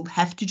 You will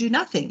have to do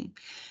nothing.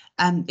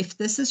 If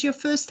this is your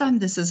first time,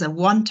 this is a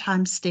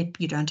one-time step.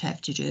 You don't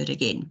have to do it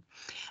again.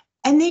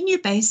 And then you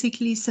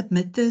basically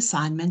submit the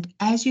assignment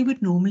as you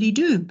would normally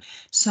do.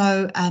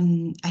 So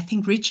I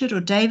think Richard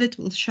or David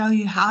will show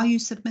you how you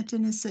submit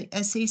an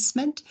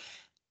assessment.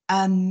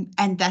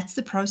 And that's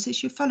the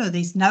process you follow.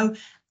 There's no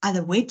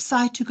other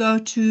website to go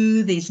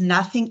to. There's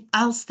nothing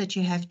else that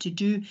you have to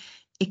do,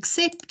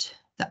 except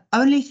the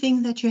only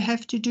thing that you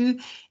have to do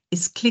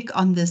is click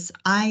on this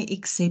I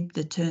accept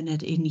the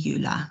Turnitin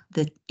EULA,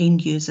 the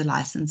End User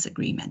License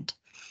Agreement.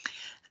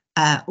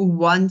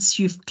 Once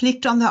you've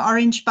clicked on the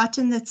orange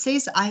button that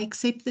says I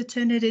accept the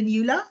Turnitin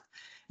EULA,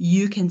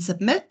 you can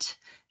submit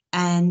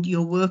and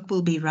your work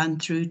will be run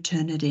through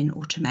Turnitin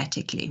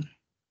automatically.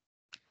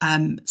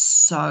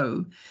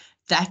 So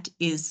that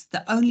is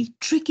the only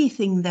tricky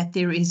thing that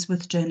there is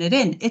with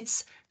Turnitin.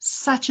 It's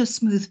such a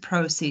smooth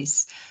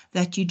process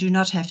that you do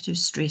not have to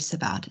stress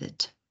about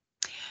it.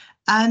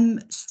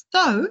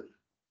 So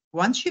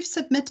once you've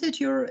submitted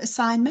your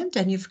assignment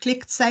and you've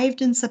clicked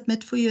Saved and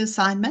Submit for your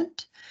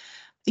assignment,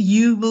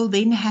 you will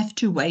then have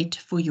to wait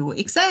for your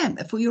exam,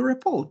 for your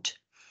report.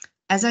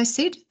 As I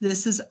said,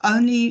 this is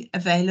only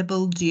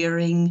available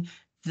during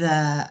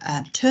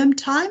the term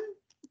time.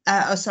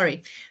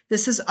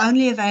 This is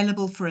only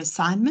available for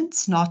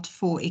assignments, not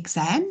for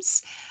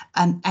exams.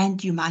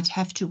 And you might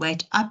have to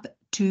wait up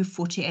to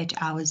 48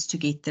 hours to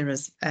get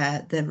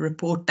the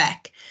report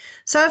back.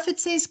 So if it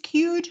says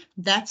queued,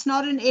 that's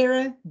not an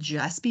error.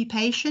 Just be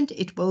patient.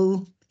 It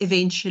will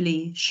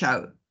eventually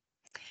show.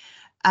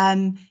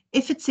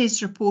 If it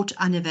says report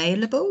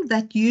unavailable,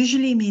 that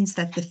usually means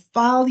that the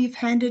file you've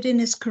handed in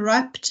is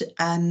corrupt,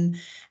 and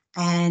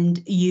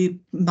you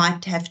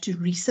might have to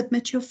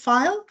resubmit your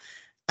file.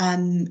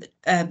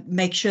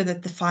 Make sure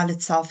that the file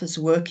itself is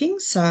working.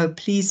 So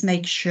please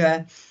make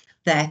sure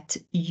that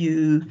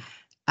you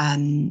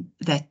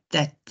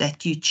that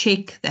you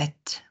check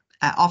that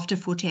after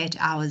 48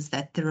 hours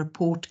that the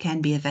report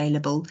can be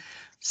available,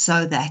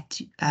 so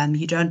that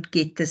you don't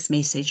get this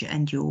message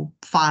and your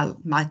file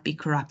might be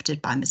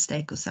corrupted by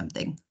mistake or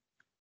something.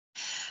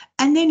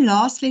 And then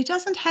lastly, it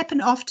doesn't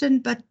happen often,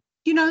 but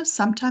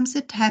sometimes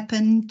it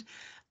happened.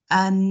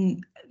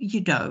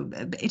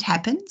 It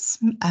happens.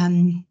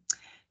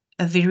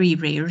 Very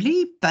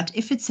rarely, but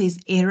if it says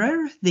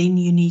error, then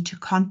you need to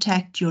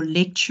contact your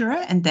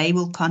lecturer and they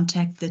will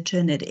contact the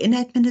Turnitin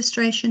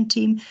administration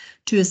team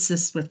to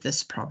assist with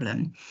this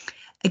problem.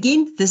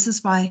 Again, this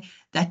is why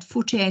that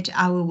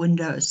 48-hour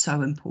window is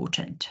so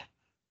important.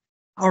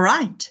 All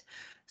right,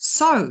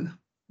 so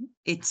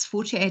it's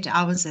 48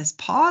 hours has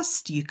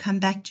passed. You come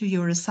back to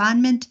your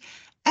assignment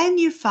and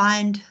you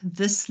find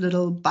this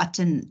little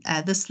button,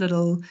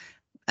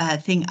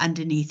 thing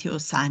underneath your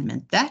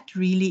assignment. That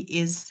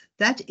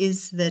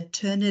is the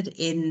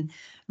Turnitin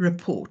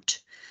report.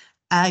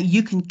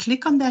 You can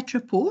click on that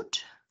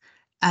report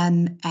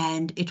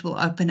and it will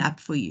open up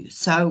for you.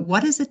 So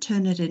what is a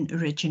Turnitin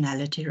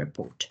originality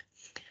report?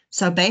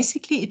 So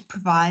basically it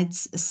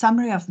provides a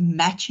summary of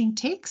matching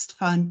text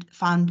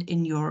found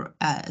in your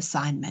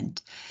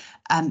assignment.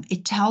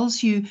 It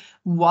tells you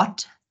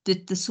what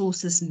did the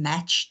sources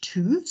match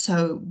to.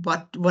 So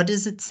what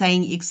is it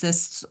saying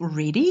exists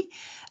already?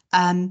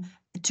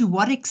 to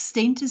what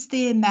extent is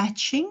there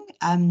matching?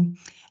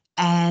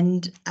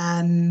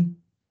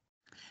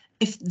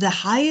 If the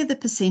higher the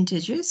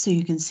percentages, so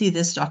you can see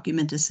this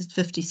document is at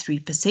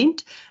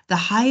 53%, the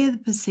higher the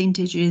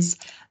percentages,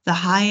 the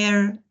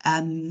higher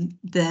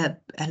the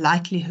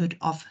likelihood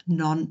of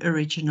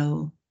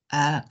non-original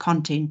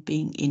content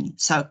being in.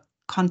 So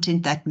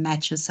content that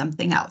matches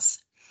something else.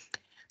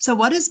 So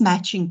what is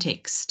matching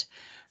text?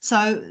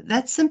 So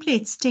that's simply,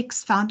 it's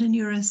text found in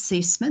your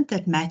assessment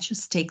that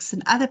matches text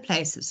in other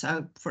places.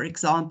 So for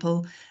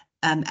example,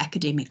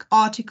 academic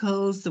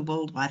articles, the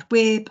World Wide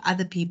Web,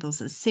 other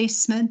people's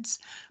assessments,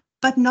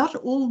 but not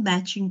all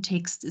matching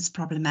text is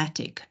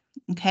problematic,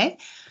 okay?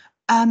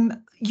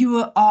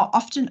 You are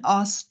often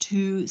asked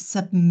to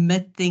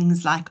submit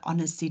things like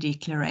honesty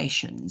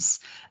declarations.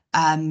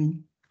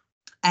 And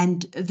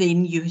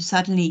then you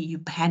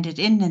hand it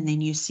in, and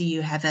then you see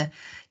you have a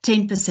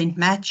 10%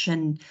 match,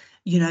 and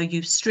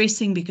you're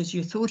stressing because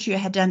you thought you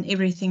had done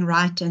everything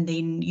right, and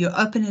then you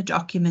open a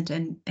document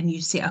and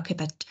you see, okay,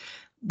 but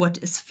what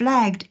is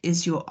flagged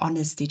is your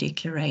honesty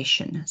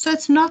declaration. So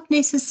it's not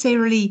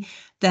necessarily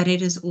that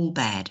it is all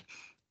bad,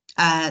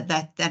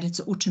 that it's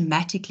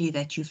automatically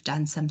that you've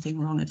done something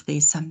wrong if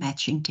there's some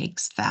matching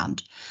text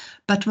found.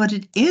 But what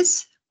it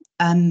is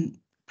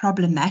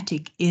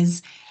problematic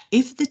is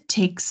if the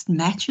text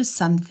matches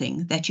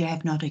something that you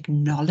have not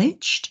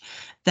acknowledged,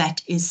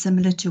 that is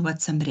similar to what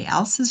somebody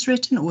else has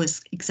written or is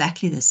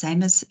exactly the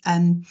same as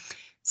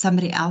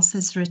somebody else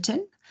has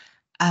written.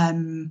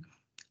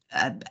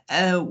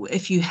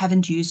 If you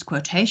haven't used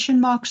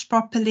quotation marks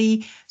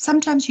properly,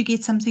 sometimes you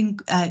get something,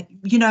 I'm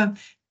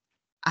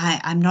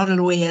not a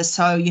lawyer,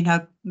 so,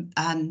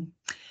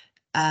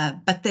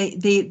 but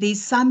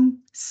there's some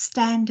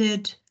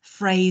standard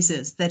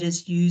phrases that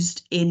is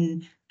used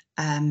in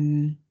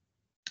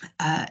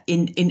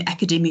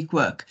academic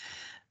work.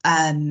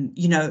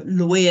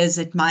 Lawyers,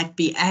 it might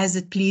be as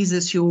it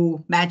pleases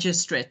your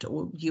magistrate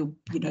or your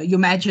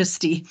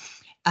majesty.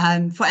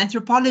 For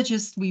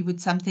anthropologists, we would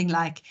something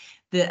like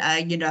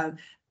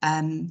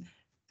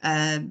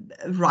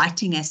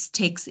writing as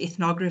text,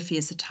 ethnography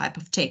as a type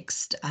of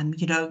text.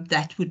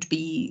 That would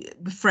be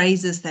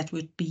phrases that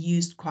would be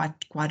used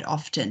quite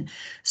often.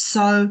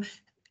 So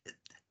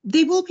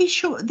there will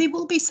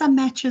be some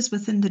matches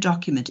within the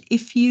document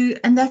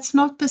and that's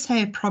not per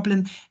se a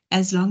problem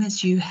as long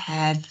as you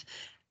have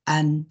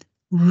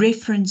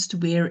referenced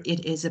where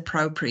it is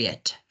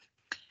appropriate.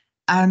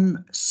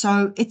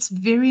 So it's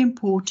very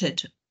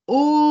important.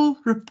 All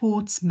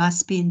reports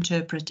must be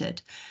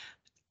interpreted.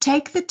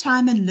 Take the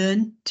time and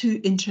learn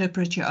to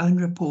interpret your own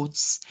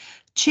reports.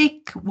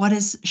 Check what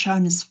is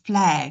shown as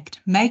flagged.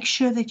 Make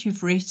sure that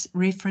you've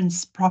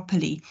referenced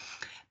properly.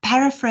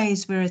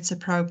 Paraphrase where it's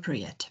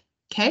appropriate.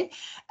 Okay,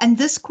 and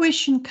this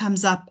question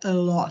comes up a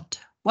lot.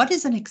 What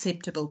is an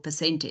acceptable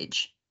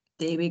percentage?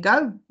 There we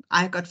go.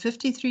 I got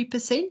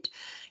 53%.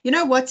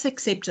 What's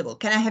acceptable?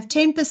 Can I have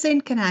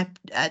 10%? Can I have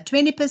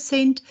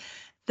 20%?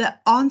 The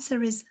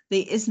answer is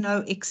there is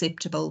no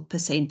acceptable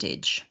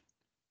percentage.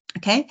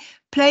 Okay,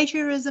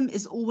 plagiarism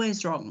is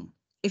always wrong.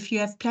 If you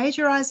have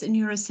plagiarized in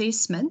your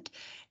assessment,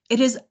 it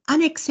is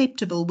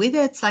unacceptable,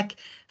 whether it's like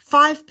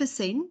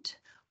 5%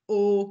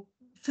 or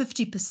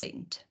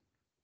 50%.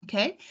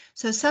 Okay,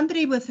 so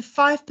somebody with a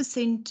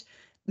 5%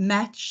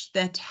 match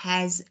that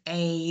has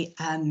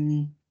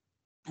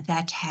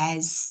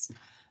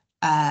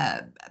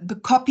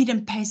copied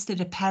and pasted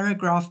a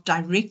paragraph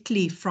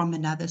directly from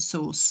another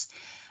source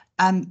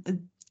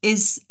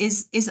is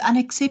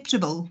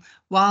unacceptable,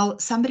 while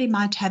somebody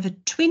might have a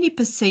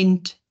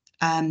 20%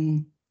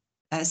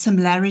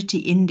 similarity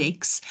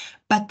index,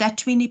 but that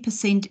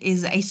 20%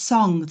 is a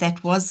song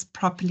that was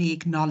properly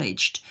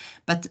acknowledged,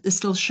 but is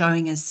still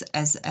showing as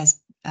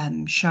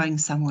showing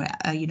somewhere,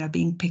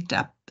 being picked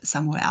up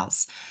somewhere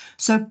else.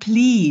 So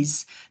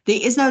please,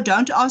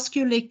 don't ask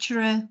your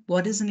lecturer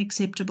what is an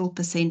acceptable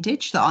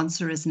percentage. The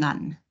answer is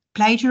none.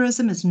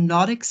 Plagiarism is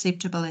not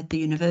acceptable at the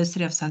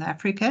University of South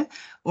Africa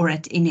or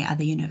at any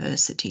other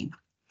university.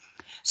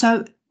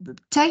 So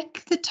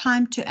take the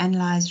time to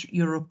analyze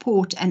your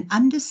report and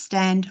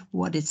understand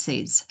what it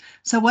says.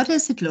 So what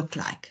does it look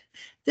like?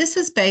 This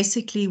is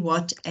basically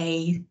what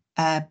a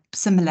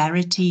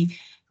similarity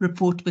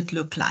report would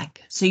look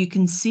like. So you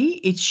can see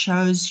it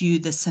shows you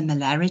the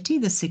similarity,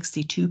 the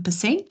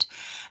 62%,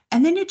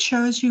 and then it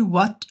shows you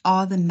what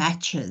are the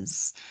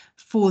matches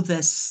for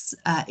this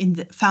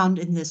found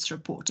in this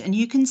report. And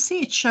you can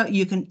see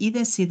you can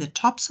either see the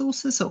top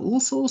sources or all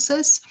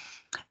sources,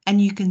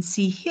 and you can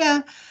see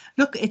here,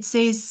 look, it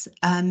says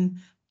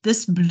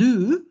this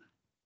blue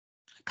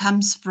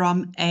comes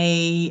from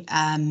a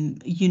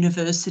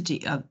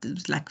university of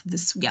like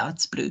this. Yeah,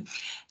 it's blue.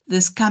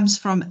 This comes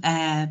from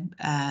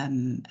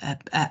an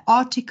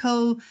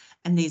article,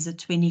 and there's a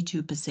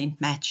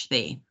 22% match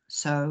there.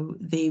 So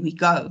there we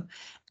go.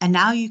 And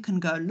now you can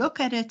go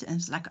look at it and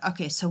it's like,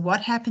 okay, so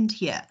what happened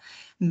here?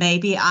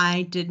 Maybe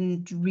I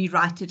didn't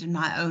rewrite it in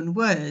my own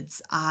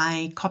words.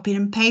 I copied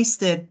and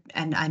pasted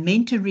and I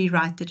meant to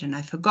rewrite it and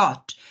I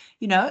forgot,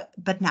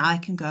 but now I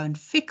can go and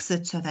fix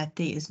it so that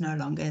there is no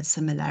longer a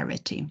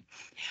similarity.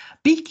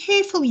 Be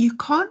careful. You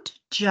can't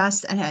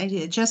just, and I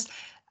just,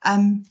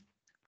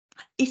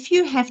 if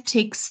you have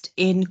text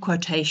in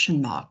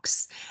quotation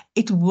marks,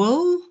 it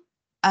will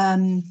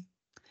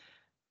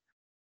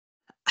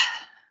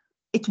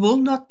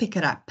not pick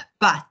it up,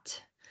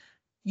 but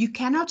you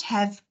cannot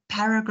have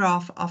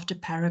paragraph after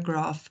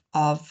paragraph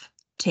of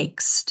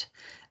text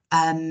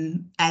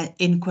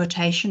in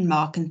quotation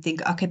mark and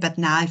think, okay, but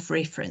now I've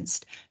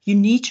referenced. You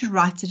need to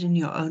write it in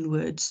your own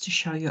words to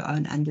show your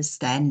own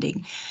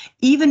understanding.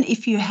 Even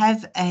if you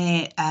have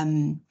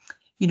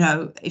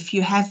if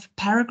you have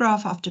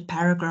paragraph after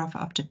paragraph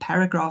after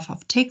paragraph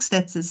of text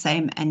that's the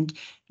same, and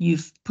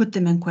you've put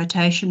them in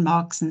quotation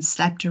marks and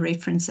slapped a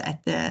reference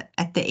at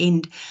the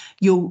end,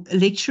 your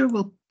lecturer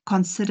will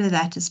consider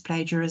that as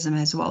plagiarism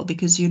as well,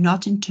 because you're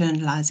not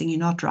internalizing, you're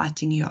not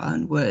writing your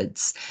own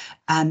words.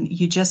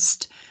 You're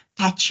just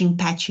patch,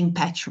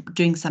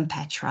 doing some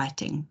patch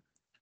writing.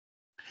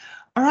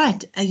 All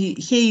right,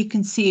 here you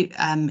can see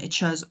it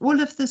shows all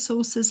of the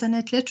sources, and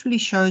it literally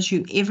shows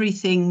you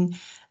everything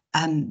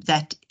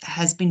that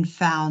has been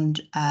found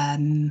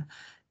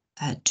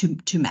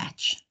to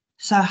match.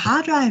 So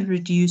how do I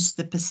reduce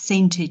the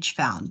percentage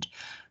found?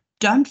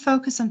 Don't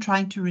focus on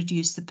trying to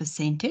reduce the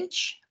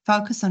percentage.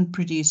 Focus on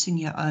producing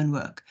your own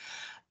work.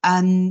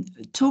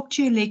 Talk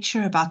to your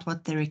lecturer about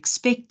what they're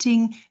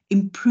expecting.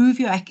 Improve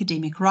your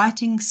academic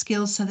writing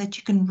skills so that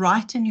you can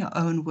write in your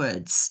own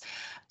words.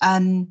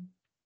 And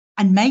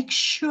make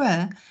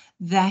sure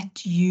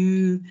that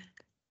you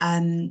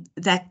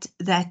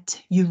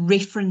that you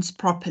reference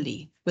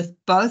properly with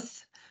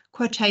both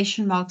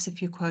quotation marks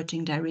if you're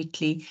quoting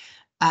directly,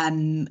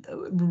 that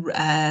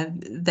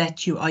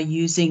you are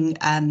using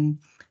a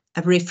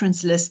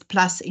reference list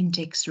plus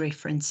in-text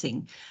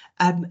referencing.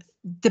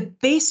 The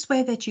best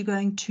way that you're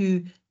going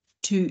to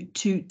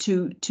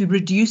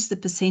reduce the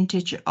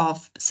percentage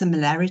of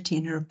similarity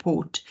in a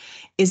report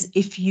is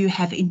if you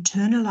have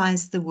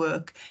internalized the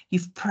work,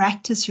 you've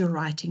practiced your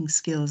writing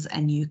skills,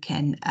 and you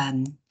can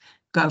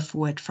go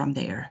forward from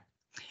there.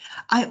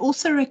 I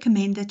also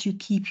recommend that you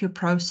keep your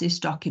process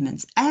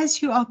documents as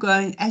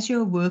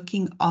you're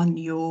working on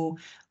your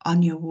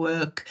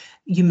work,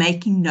 you're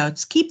making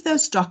notes. Keep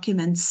those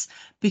documents,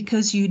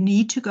 because you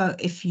need to go,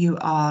 if you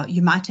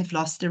might have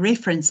lost a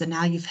reference, and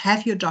now you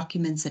have your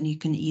documents and you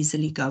can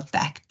easily go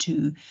back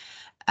to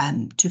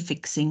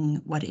fixing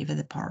whatever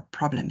the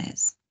problem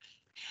is.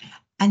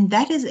 And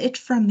that is it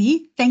from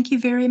me. Thank you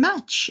very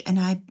much. And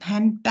I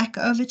hand back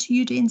over to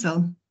you,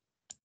 Denzel.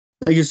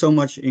 Thank you so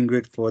much,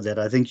 Ingrid, for that.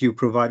 I think you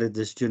provided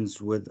the students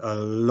with a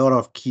lot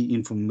of key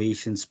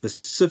information,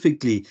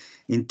 specifically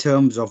in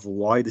terms of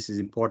why this is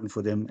important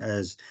for them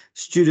as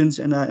students.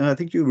 And I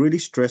think you really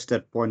stressed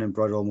that point and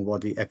brought home about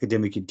the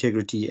academic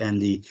integrity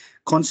and the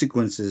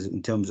consequences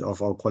in terms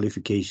of our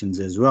qualifications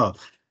as well.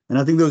 And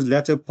I think those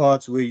latter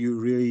parts where you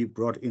really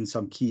brought in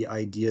some key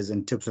ideas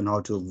and tips on how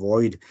to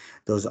avoid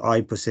those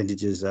I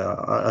percentages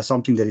are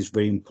something that is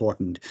very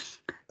important.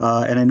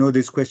 And I know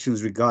there's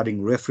questions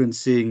regarding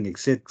referencing,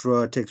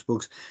 etc.,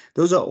 textbooks.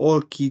 Those are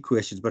all key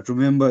questions. But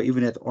remember,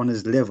 even at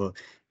honors level,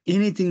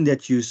 anything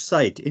that you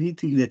cite,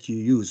 anything that you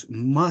use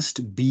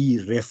must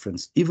be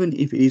referenced, even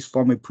if it is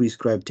from a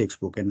prescribed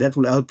textbook. And that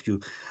will help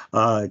you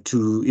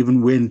to,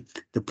 even when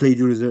the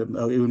plagiarism,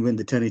 even when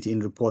the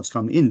Turnitin reports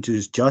come in,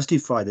 to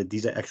justify that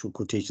these are actual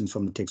quotations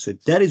from the text. So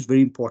that is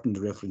very important,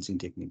 the referencing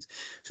techniques.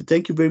 So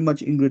thank you very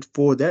much, Ingrid,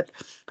 for that.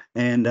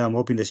 And I'm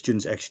hoping the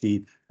students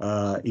actually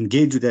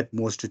engage with that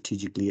more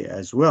strategically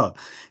as well.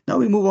 Now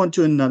we move on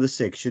to another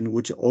section,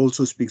 which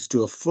also speaks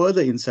to a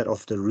further insight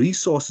of the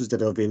resources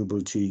that are available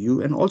to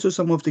you, and also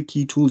some of the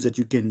key tools that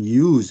you can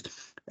use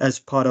as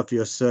part of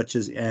your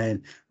searches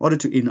in order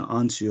to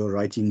enhance your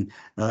writing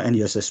and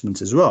your assessments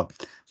as well.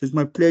 So it's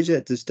my pleasure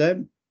at this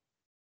time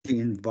to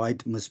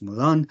invite Ms.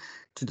 Milan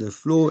to the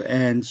floor,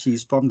 and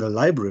she's from the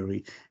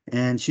library,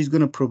 and she's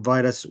going to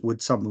provide us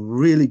with some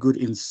really good,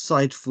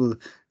 insightful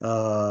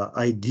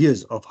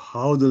ideas of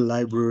how the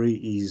library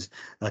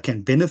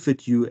can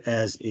benefit you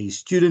as a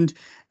student.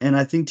 And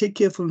I think take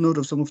careful note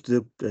of some of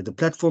the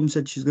platforms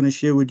that she's going to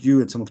share with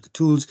you and some of the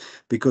tools,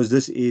 because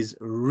this is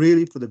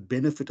really for the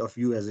benefit of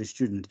you as a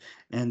student.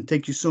 And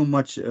thank you so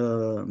much,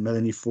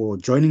 Melanie, for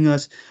joining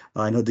us.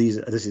 I know this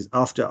is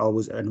after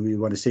hours, and we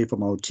want to say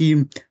from our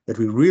team that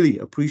we really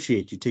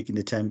appreciate you taking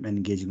the time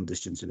and engaging with the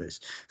students today. So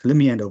let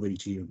me hand over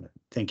to you.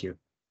 Thank you.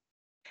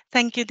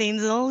 Thank you,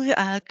 Denzel.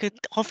 Good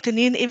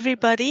afternoon,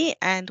 everybody,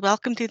 and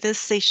welcome to this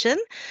session.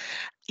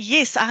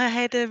 Yes, I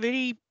had a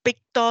very big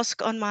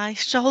task on my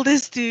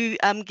shoulders to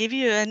give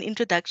you an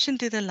introduction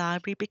to the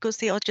library because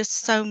there are just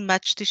so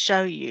much to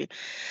show you.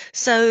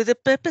 So the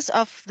purpose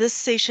of this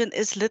session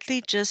is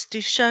literally just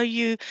to show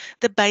you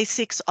the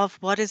basics of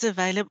what is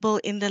available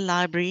in the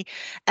library,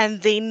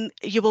 and then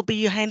you will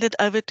be handed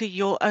over to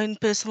your own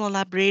personal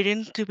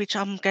librarian, to which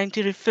I'm going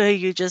to refer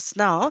you just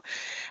now,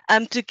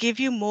 to give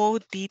you more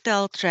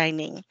detailed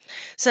training.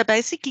 So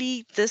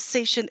basically, this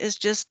session is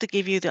just to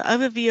give you the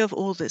overview of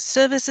all the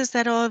services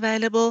that are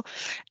available,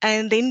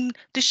 and then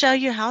to show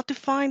you how to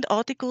find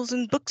articles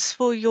and books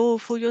for your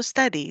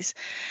studies.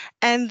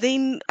 And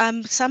then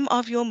some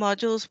of your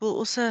modules will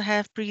also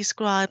have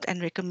prescribed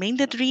and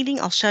recommended reading.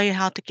 I'll show you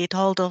how to get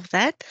hold of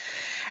that.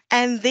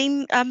 And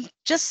then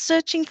just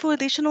searching for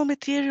additional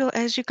material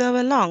as you go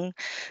along.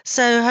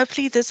 So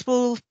hopefully this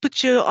will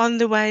put you on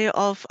the way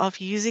of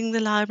using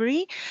the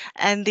library,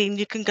 and then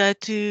you can go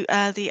to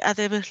the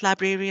other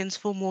librarians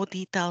for more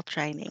detailed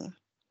training.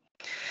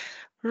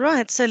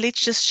 Right, so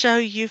let's just show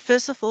you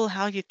first of all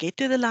how you get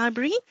to the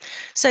library.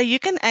 So you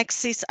can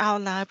access our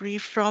library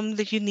from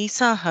the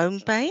UNISA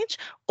homepage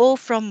or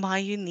from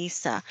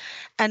myUnisa.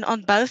 And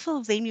on both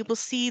of them, you will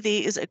see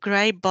there is a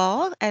grey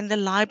bar and the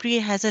library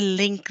has a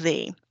link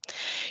there.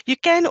 You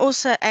can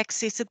also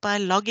access it by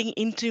logging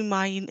into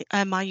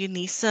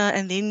myUnisa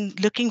and then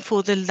looking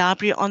for the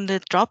library on the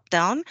drop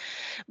down,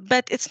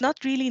 but it's not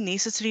really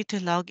necessary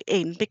to log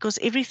in because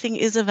everything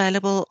is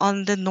available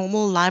on the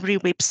normal library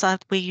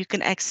website where you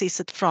can access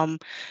it from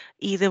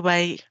either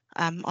way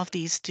of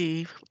these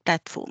two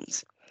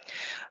platforms.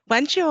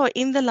 Once you are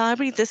in the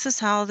library, this is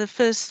how the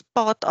first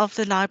part of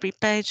the library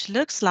page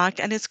looks like,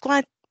 and it's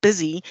quite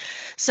busy.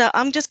 So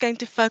I'm just going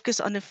to focus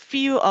on a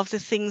few of the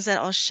things that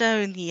are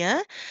shown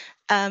here,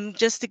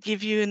 just to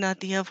give you an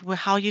idea of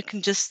how you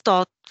can just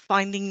start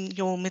finding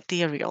your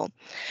material.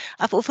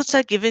 I've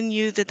also given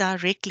you the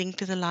direct link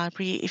to the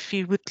library if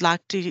you would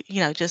like to,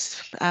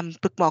 just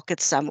bookmark it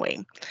somewhere.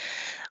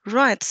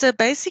 Right, so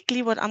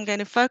basically what I'm going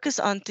to focus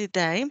on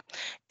today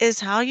is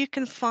how you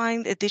can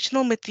find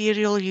additional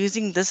material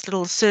using this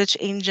little search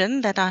engine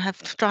that I have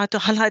tried to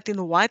highlight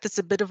in white. It's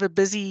a bit of a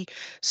busy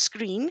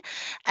screen.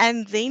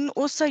 And then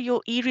also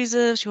your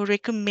e-reserves, your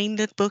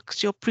recommended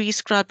books, your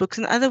prescribed books.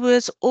 In other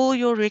words, all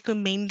your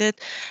recommended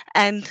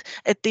and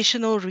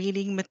additional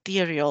reading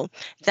material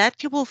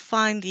that you will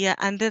find here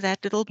under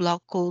that little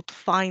block called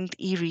Find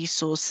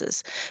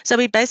e-resources. So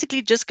we're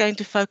basically just going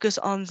to focus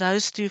on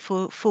those two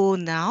for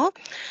now,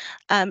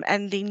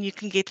 and then you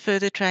can get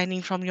further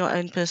training from your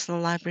own personal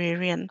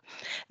librarian.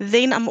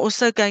 Then I'm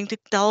also going to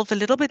delve a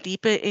little bit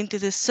deeper into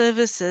the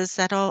services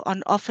that are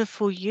on offer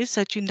for you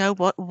so that you know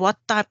what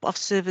type of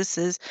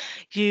services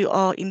you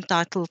are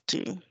entitled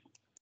to.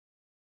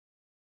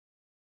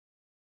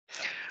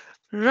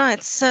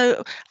 Right.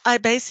 So I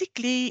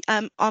basically,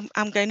 I'm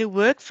going to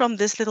work from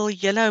this little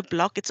yellow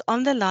block. It's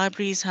on the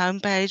library's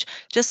homepage,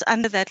 just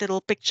under that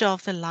little picture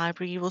of the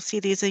library. You will see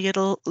these are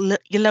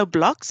yellow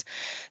blocks.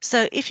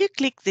 So if you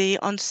click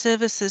there on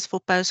services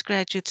for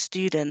postgraduate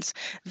students,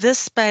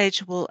 this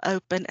page will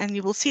open and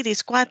you will see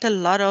there's quite a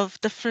lot of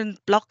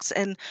different blocks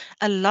and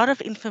a lot of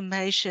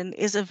information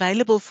is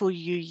available for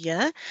you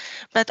here.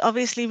 But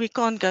obviously we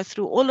can't go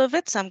through all of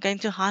it. So I'm going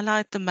to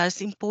highlight the most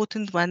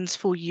important ones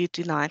for you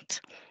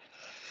tonight.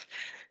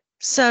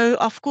 So,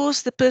 of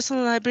course, the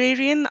personal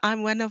librarian,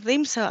 I'm one of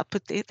them, so I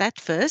put that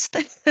first.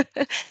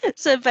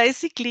 So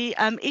basically,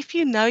 if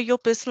you know your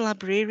personal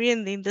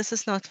librarian, then this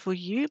is not for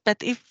you. But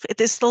if it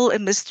is still a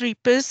mystery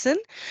person,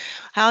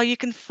 how you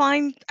can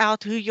find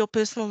out who your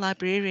personal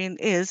librarian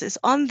is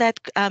on that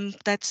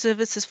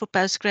services for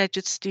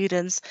postgraduate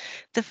students.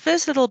 The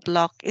first little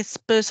block is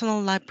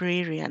personal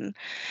librarian.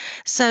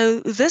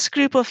 So this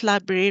group of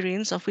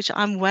librarians, of which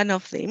I'm one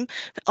of them,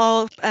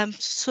 are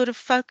sort of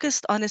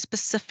focused on a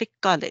specific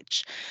college.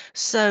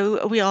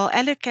 So we are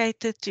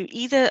allocated to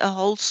either a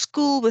whole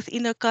school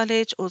within a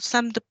college or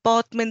some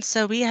departments.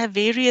 So we have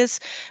various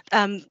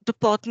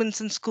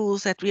departments and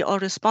schools that we are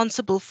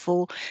responsible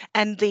for,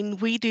 and then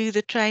we do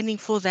the training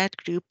for that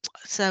group.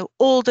 So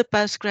all the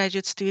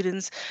postgraduate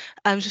students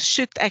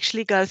should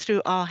actually go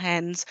through our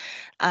hands,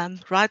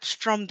 right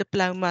from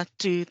diploma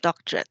to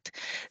doctorate.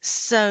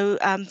 So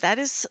that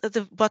is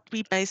what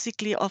we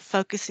basically are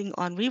focusing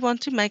on. We want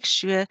to make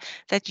sure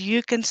that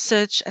you can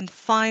search and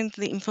find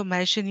the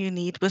information you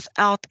need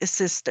without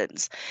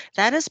assistance.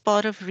 That is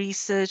part of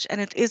research, and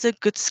it is a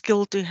good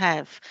skill to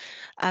have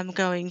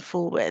going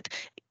forward.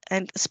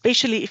 And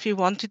especially if you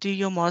want to do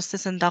your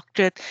master's and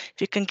doctorate,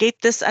 if you can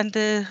get this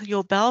under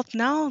your belt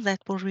now, that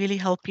will really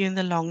help you in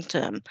the long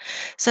term.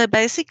 So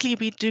basically,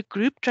 we do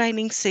group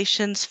training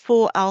sessions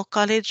for our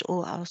college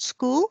or our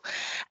school,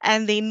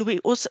 and then we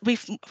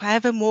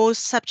have a more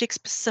subject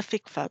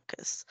specific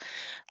focus.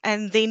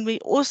 And then we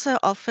also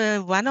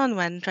offer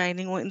one-on-one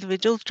training or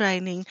individual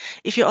training.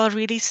 If you are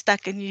really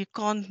stuck and you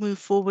can't move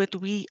forward,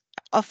 we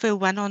offer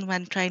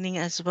one-on-one training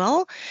as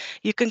well.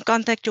 You can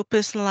contact your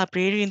personal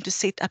librarian to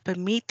set up a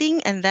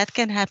meeting, and that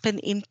can happen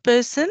in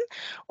person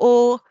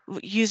or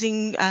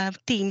using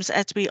Teams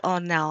as we are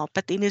now.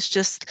 But then it's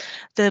just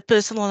the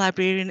personal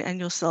librarian and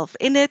yourself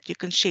in it. You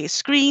can share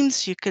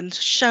screens, you can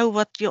show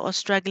what you are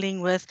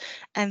struggling with,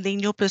 and then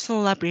your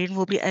personal librarian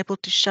will be able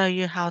to show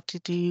you how to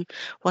do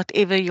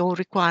whatever your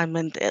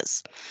requirement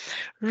is.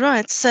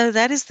 Right, so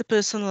that is the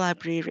personal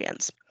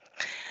librarians.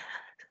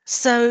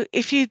 So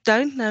if you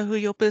don't know who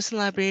your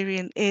personal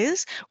librarian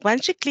is,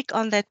 once you click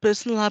on that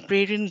personal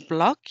librarian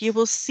block, you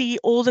will see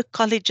all the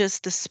colleges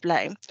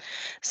display.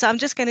 So I'm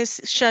just going to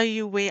show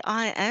you where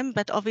I am,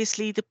 but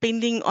obviously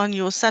depending on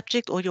your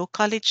subject or your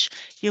college,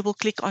 you will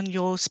click on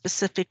your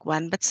specific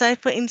one. But say,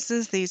 for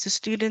instance, there's a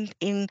student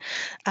in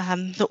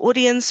the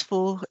audience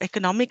for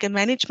economic and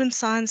management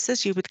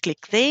sciences, you would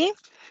click there.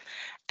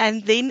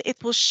 And then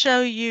it will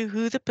show you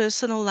who the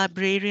personal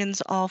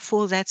librarians are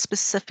for that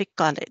specific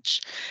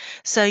college.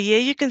 So here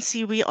you can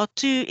see we are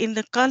 2 in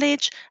the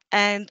college,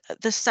 and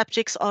the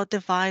subjects are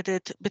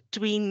divided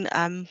between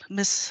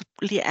Miss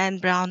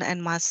Leanne Brown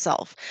and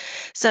myself.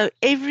 So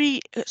every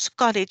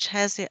college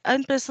has their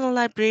own personal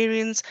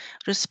librarians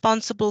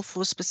responsible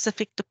for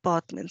specific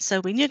departments.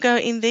 So when you go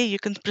in there, you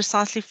can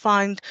precisely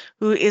find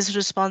who is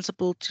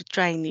responsible to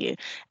train you,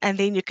 and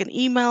then you can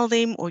email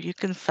them or you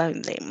can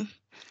phone them.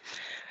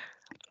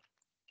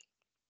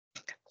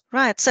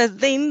 Right, so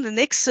then the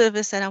next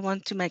service that I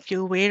want to make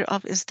you aware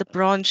of is the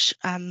branch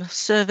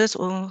service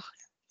or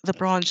the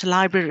branch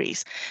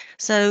libraries.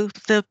 So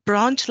the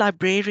branch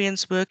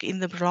librarians work in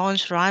the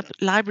branch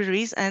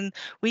libraries, and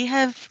we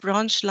have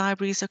branch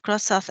libraries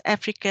across South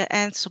Africa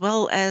as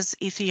well as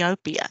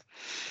Ethiopia.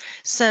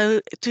 So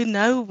to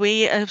know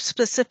where a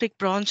specific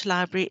branch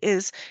library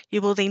is,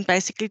 you will then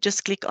basically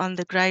just click on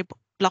the grey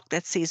block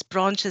that says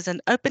branches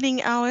and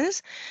opening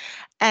hours,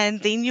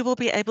 and then you will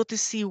be able to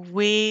see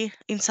where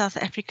in South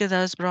Africa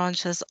those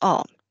branches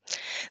are.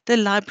 The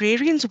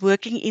librarians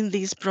working in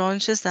these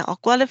branches, they are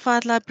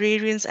qualified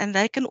librarians, and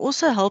they can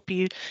also help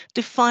you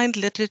to find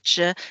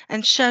literature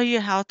and show you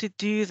how to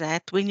do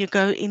that when you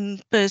go in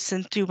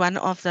person to one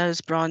of those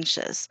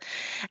branches.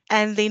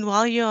 And then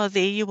while you are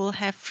there, you will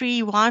have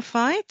free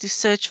Wi-Fi to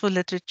search for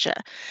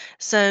literature.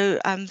 So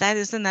that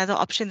is another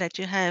option that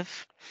you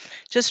have.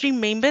 Just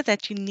remember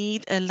that you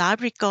need a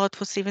library card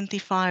for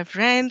 75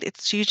 Rand.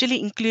 It's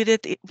usually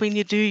included when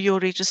you do your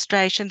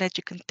registration that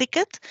you can tick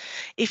it.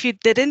 If you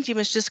didn't, you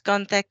must just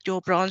contact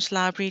your branch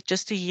library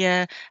just to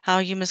hear how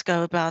you must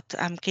go about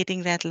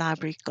getting that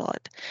library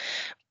card.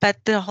 But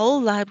the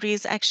whole library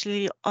is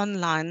actually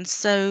online.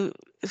 So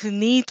the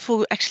need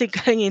for actually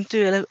going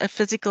into a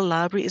physical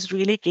library is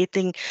really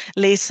getting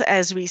less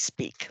as we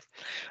speak.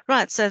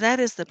 Right, so that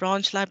is the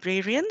branch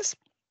librarians.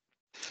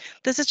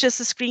 This is just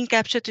a screen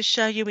capture to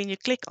show you when you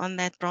click on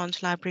that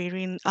branch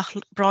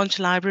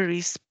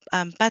libraries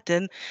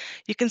button,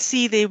 you can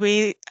see there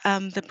where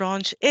the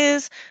branch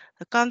is,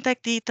 the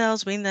contact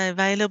details, when they're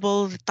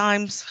available, the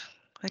times.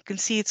 I can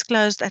see it's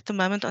closed at the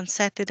moment on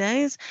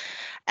Saturdays,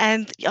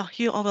 and yeah,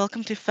 you are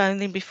welcome to phone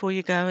them before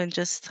you go and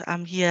just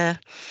hear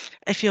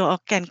if you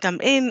can come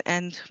in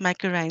and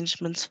make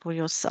arrangements for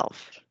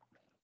yourself.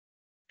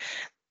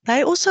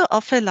 They also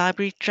offer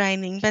library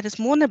training, but it's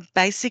more on a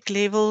basic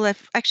level. They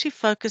actually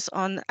focus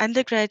on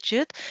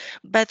undergraduate,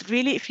 but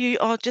really if you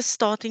are just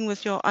starting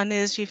with your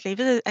honours, you've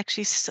never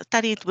actually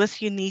studied with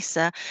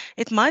UNISA,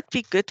 it might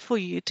be good for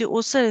you to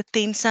also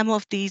attend some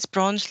of these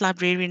branch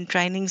librarian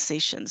training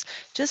sessions,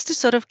 just to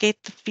sort of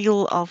get the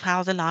feel of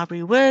how the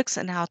library works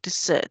and how to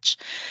search.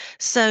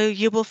 So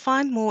you will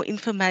find more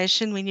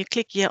information when you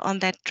click here on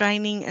that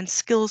training and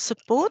skill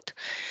support.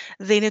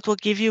 Then it will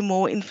give you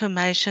more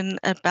information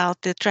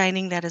about the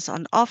training that is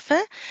on offer.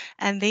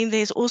 And then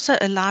there's also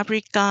a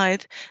library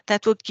guide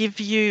that will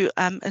give you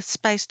a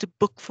space to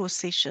book for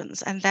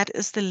sessions. And that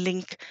is the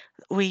link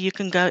where you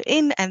can go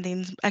in and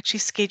then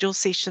actually schedule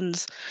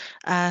sessions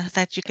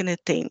that you can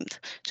attend,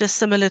 just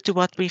similar to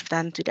what we've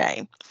done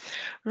today.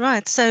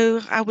 Right,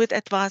 so I would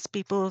advise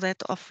people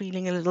that are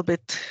feeling a little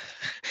bit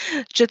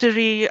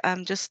jittery,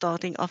 just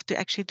starting off, to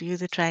actually do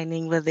the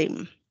training with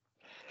them.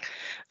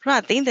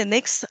 Right, then the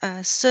next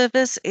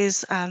service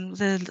is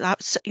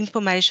the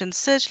information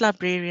search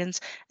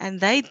librarians, and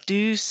they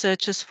do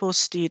searches for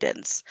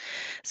students.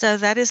 So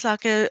that is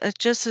like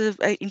just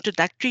a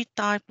introductory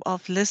type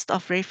of list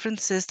of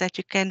references that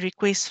you can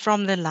request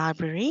from the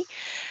library.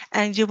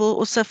 And you will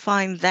also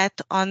find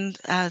that on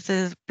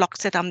the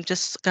blocks that I'm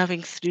just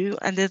going through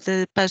under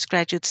the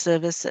postgraduate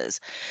services.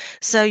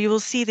 So you will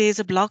see there's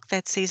a block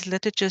that says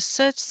literature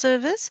search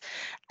service,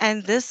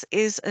 and this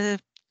is a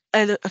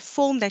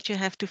form that you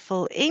have to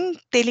fill in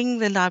telling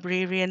the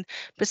librarian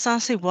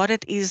precisely what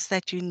it is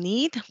that you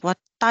need, what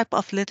type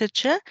of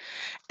literature,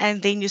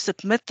 and then you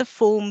submit the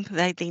form.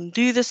 They then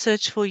do the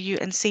search for you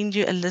and send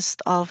you a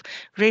list of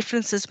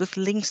references with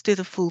links to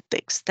the full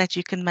text that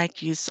you can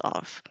make use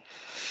of.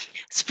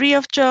 It's free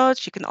of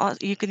charge.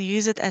 You can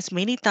use it as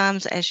many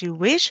times as you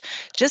wish.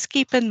 Just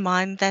keep in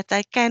mind that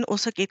they can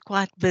also get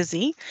quite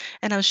busy,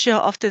 and I'm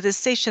sure after this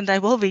session they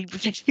will be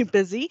very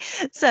busy.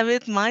 So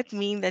it might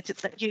mean that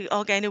you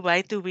are going to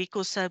wait a week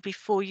or so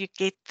before you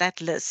get that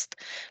list,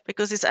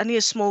 because it's only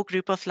a small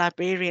group of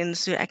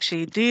librarians who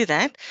actually do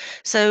that.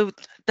 So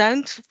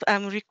don't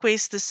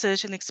request the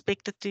search and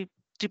expect it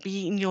to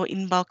be in your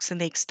inbox the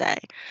next day.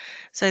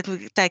 So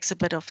it takes a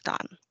bit of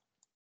time.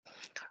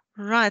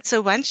 Right,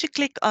 so once you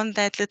click on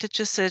that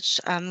literature search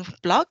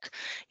block,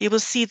 you will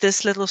see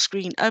this little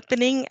screen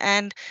opening.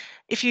 And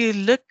if you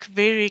look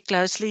very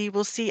closely, you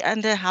will see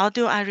under how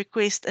do I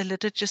request a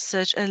literature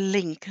search, a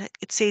link.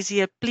 It says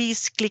here,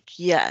 please click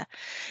here.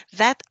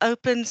 That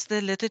opens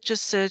the literature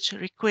search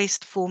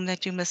request form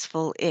that you must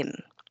fill in.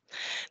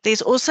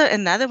 There's also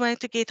another way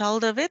to get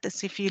hold of it.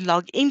 Is if you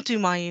log into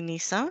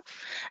myUnisa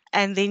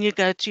and then you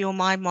go to your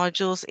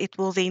myModules, it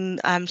will then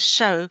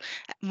show,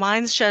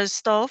 mine shows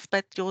staff,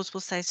 but yours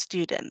will say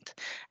student.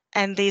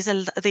 And there's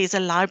a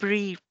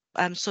library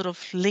sort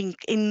of link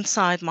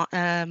inside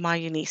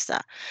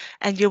myUnisa,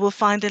 and you will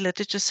find a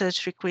literature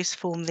search request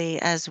form there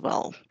as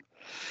well.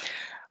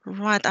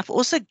 Right, I've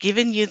also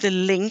given you the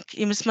link.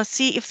 You must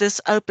see if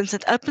this opens.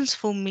 It opens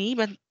for me,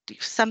 but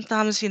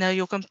sometimes,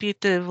 your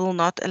computer will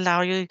not allow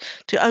you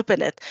to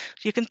open it.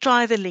 You can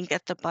try the link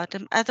at the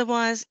bottom.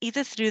 Otherwise,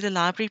 either through the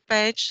library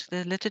page,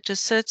 the literature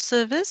search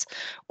service,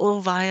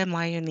 or via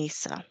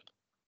myUnisa.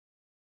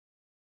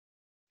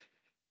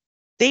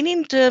 Then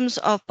in terms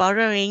of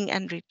borrowing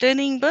and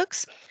returning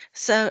books,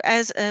 so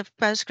as a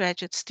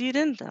postgraduate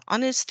student, an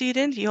honors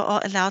student, you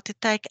are allowed to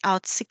take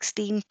out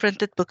 16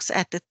 printed books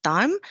at a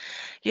time.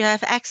 You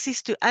have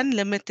access to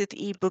unlimited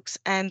ebooks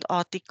and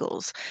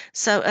articles.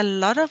 So a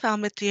lot of our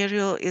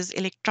material is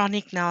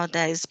electronic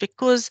nowadays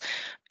because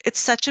it's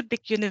such a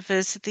big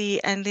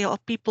university and there are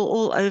people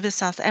all over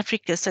South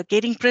Africa. So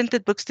getting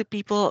printed books to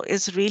people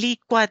is really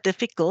quite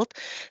difficult.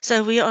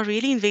 So we are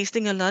really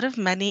investing a lot of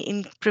money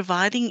in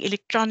providing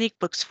electronic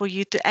books for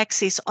you to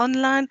access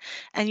online,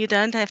 and you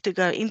don't have to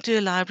go into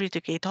a library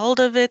to get hold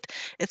of it.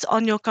 It's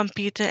on your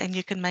computer and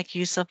you can make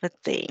use of it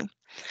there.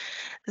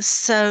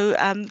 So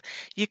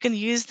you can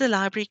use the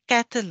library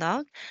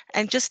catalog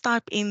and just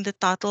type in the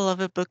title of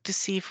a book to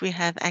see if we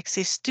have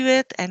access to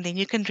it, and then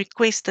you can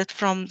request it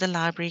from the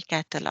library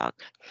catalog.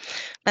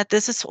 But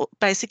this is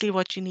basically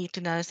what you need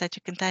to know, is that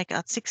you can take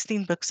out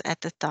 16 books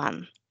at a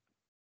time.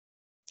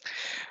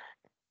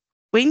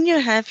 When you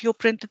have your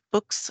printed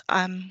books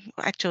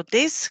at your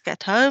desk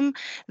at home,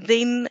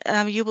 then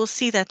you will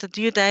see that the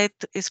due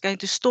date is going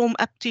to storm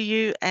up to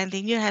you, and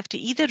then you have to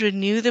either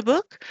renew the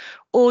book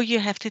or you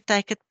have to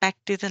take it back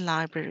to the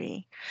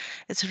library.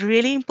 It's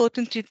really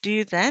important to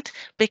do that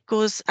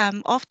because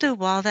after a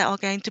while they are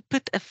going to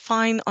put a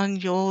fine on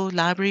your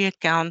library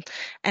account,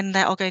 and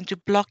they are going to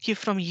block you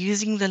from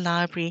using the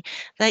library.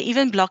 They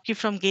even block you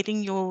from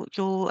getting you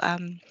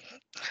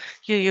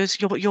use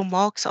your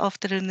marks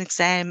after an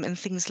exam and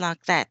things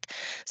like that.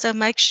 So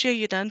make sure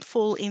you don't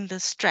fall in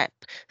this trap.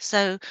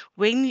 So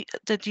when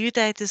the due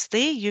date is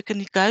there, you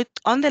can go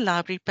on the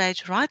library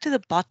page, right to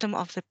the bottom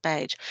of the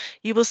page.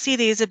 You will see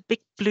there's a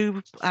big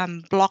blue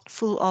block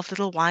full of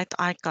little white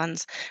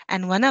icons,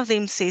 and one of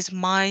them says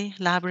My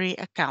Library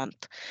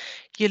Account.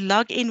 You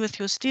log in with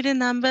your student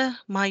number,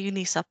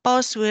 myUnisa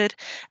password,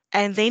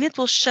 and then it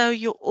will show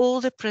you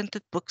all the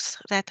printed books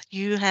that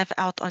you have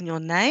out on your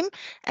name,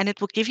 and it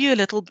will give you a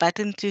little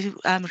button to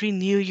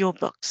renew your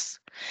books.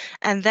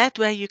 And that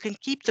way you can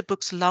keep the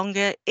books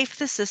longer if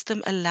the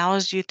system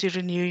allows you to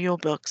renew your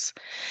books.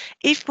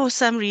 If for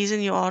some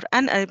reason you are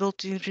unable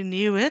to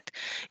renew it,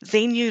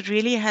 then you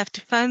really have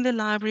to phone the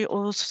library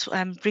or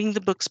bring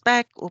the books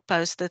back or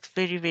post it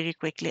very, very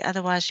quickly.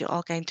 Otherwise, you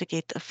are going to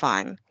get a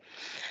fine.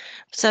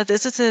 So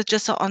this is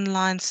just an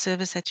online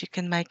service that you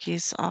can make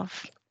use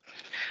of.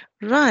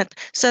 Right.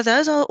 So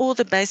those are all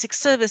the basic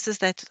services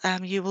that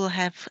you will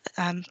have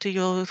to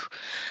your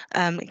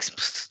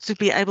to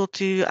be able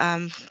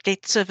to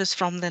get service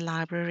from the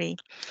library.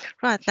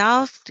 Right,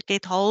 now to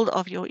get hold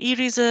of your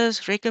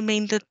e-reserves,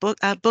 recommended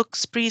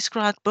books,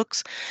 prescribed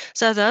books.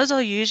 So those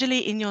are usually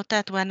in your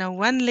TAT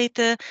 101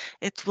 letter.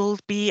 It will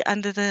be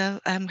under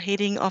the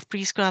heading of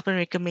prescribed and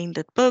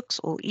recommended books,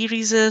 or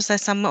e-reserves,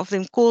 as some of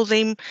them call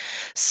them.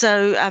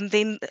 So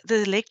then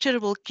the lecturer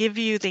will give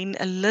you then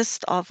a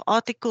list of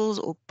articles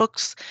or books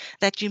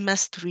that you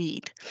must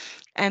read,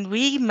 and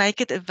we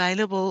make it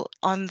available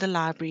on the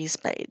library's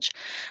page.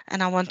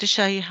 And I want to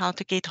show you how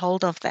to get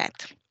hold of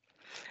that.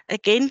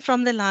 Again,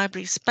 from the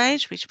library's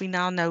page, which we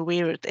now know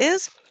where it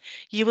is,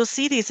 you will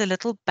see there's a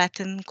little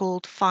button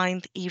called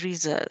Find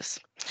e-reserves.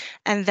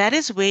 And that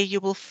is where you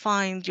will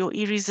find your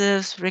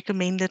e-reserves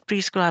recommended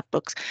prescribed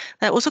books.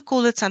 They also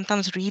call it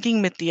sometimes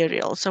reading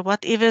material. So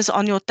whatever is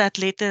on your TAT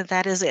letter,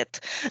 that is it.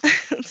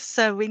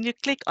 So when you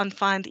click on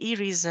find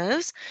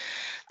e-reserves,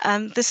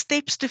 the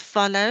steps to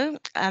follow,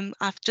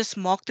 I've just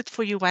marked it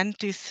for you, 1,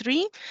 2,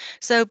 3.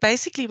 So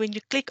basically when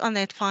you click on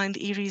that find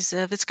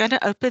e-reserve, it's going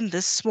to open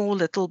this small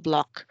little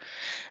block.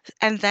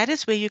 And that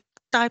is where you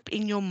type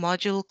in your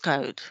module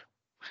code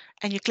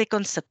and you click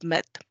on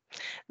submit.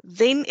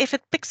 Then if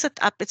it picks it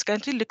up, it's going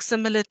to look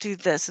similar to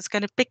this. It's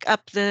going to pick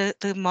up the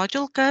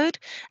module code,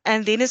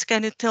 and then it's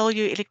going to tell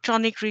you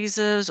electronic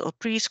reserves or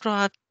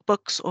prescribed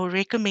books or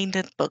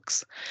recommended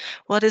books.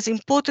 What is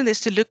important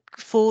is to look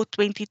for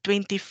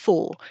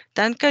 2024.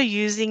 Don't go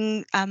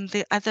using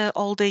the other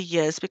older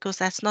years because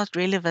that's not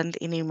relevant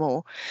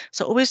anymore.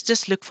 So always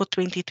just look for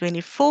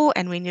 2024,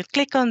 and when you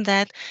click on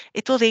that,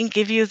 it will then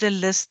give you the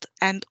list,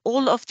 and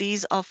all of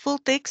these are full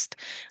text.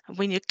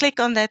 When you click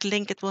on that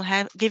link, it will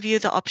give you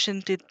the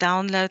option to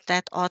download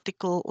that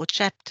article or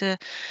chapter.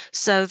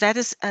 So that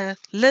is a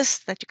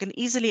list that you can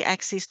easily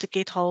access to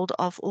get hold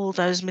of all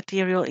those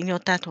material in your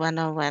TAT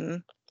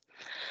 101.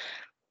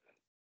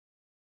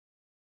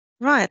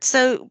 Right,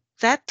 so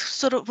that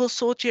sort of will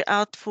sort you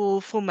out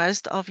for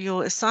most of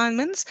your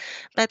assignments,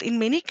 but in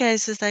many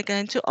cases they're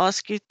going to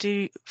ask you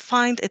to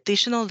find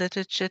additional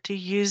literature to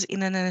use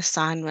in an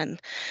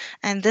assignment.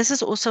 And this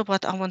is also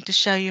what I want to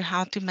show you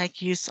how to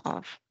make use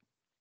of.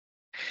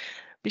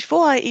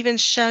 Before I even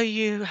show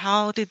you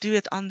how to do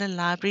it on the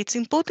library, it's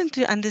important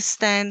to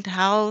understand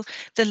how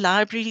the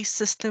library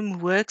system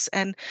works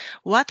and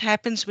what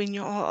happens when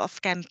you are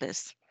off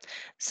campus.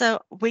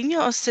 So when you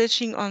are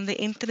searching on the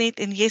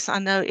internet, and yes, I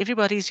know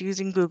everybody's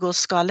using Google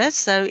Scholar.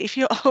 So if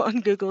you are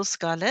on Google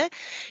Scholar,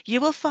 you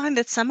will find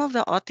that some of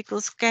the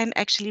articles can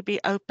actually be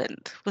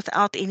opened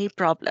without any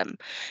problem.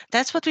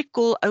 That's what we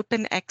call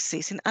open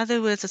access. In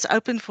other words, it's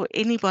open for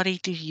anybody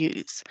to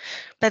use.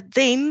 But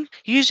then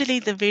usually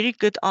the very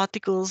good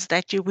articles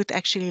that you would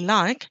actually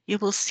like, you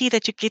will see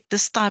that you get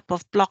this type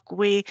of block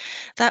where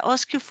they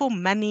ask you for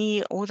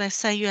money, or they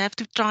say you have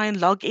to try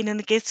and log in,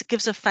 and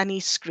gives a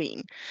funny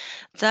screen.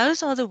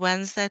 Those are the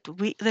ones that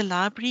the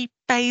library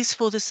pays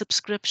for the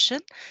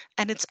subscription,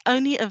 and it's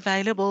only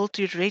available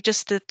to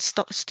registered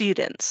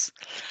students.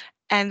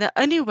 And the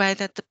only way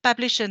that the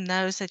publisher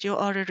knows that you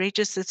are a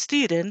registered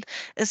student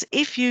is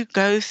if you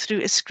go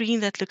through a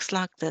screen that looks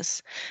like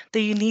this,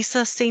 the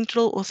UNISA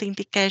Central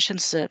Authentication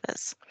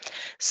Service.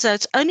 So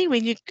it's only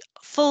when you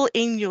fill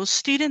in your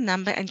student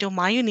number and your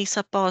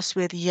myUnisa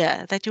password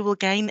here that you will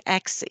gain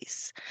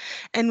access.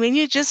 And when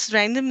you're just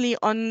randomly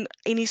on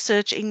any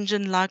search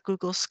engine like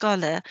Google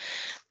Scholar,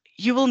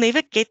 you will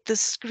never get the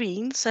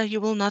screen, so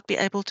you will not be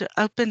able to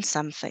open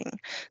something.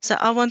 So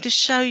I want to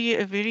show you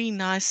a very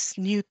nice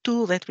new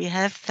tool that we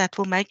have that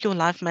will make your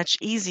life much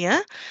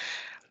easier.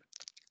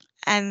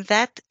 And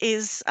that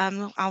is,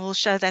 I will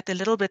show that a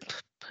little bit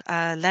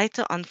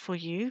later on for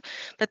you.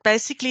 But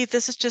basically,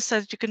 this is just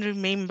so that you can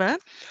remember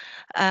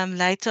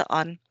later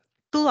on.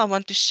 Tool I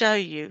want to show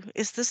you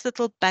is this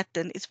little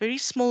button. It's very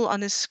small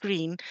on a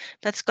screen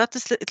that's got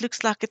this, it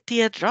looks like a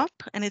teardrop,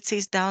 and it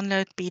says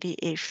download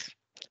PDF.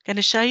 I'm going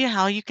to show you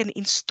how you can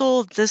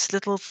install this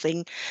little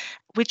thing,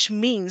 which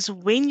means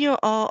when you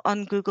are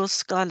on Google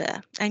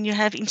Scholar and you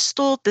have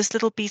installed this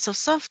little piece of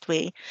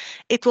software,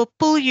 it will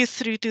pull you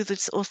through to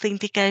this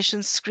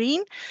authentication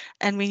screen.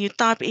 And when you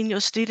type in your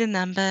student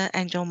number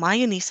and your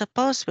myUnisa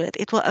password,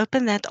 it will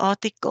open that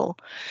article.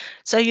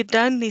 So you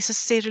don't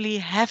necessarily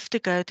have to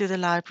go to the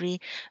library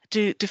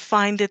to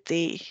find it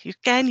there. You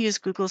can use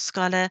Google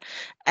Scholar,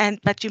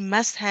 but you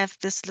must have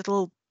this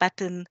little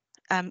button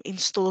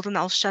installed, and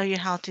I'll show you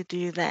how to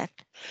do that.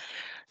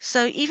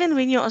 So even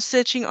when you are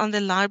searching on the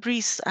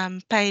library's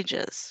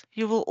pages,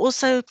 you will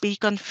also be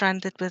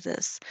confronted with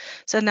this.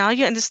 So now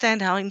you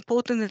understand how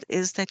important it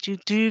is that you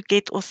do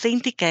get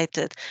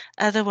authenticated.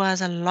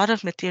 Otherwise, a lot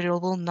of material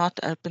will not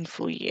open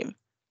for you.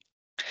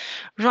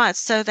 Right,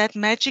 so that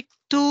magic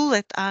tool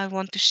that I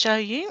want to show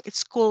you,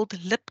 it's called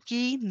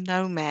LibKey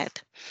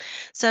Nomad.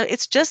 So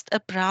it's just a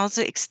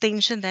browser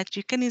extension that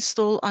you can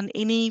install on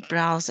any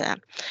browser.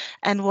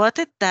 And what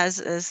it does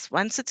is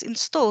once it's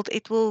installed,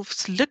 it will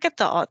look at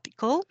the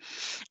article,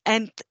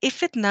 and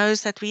if it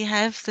knows that we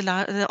have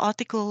the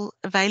article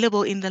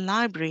available in the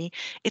library,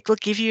 it will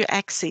give you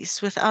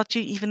access without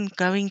you even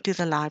going to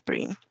the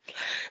library.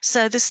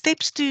 So the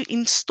steps to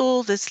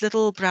install this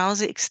little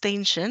browser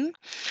extension,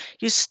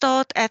 you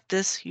start at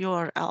this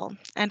URL,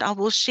 and I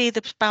will share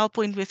the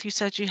PowerPoint with you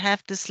so that you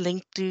have this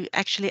link to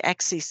actually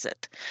access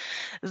it.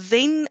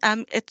 Then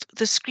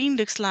the screen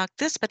looks like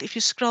this, but if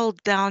you scroll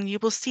down, you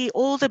will see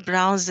all the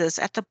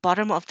browsers at the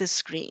bottom of the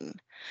screen.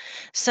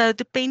 So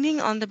depending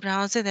on the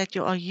browser that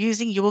you are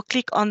using, you will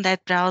click on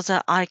that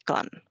browser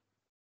icon.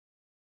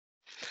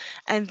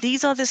 And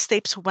these are the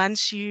steps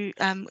once you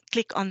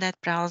click on that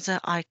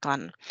browser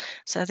icon.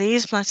 So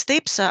there's my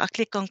steps. So I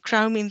click on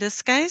Chrome in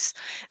this case.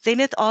 Then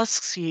it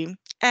asks you,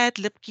 add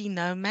LibKey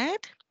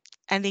Nomad.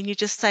 And then you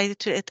just say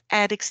to it,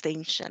 add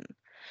extension.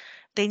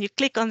 Then you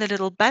click on the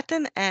little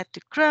button, add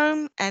to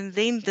Chrome, and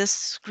then this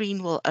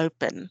screen will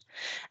open.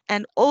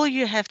 And all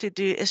you have to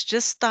do is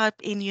just type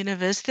in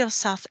University of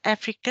South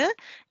Africa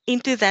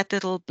into that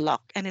little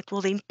block, and it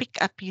will then pick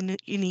up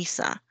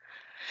UNISA.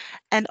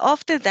 And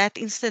after that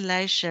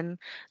installation,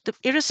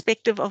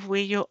 irrespective of where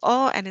you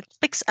are, and it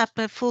picks up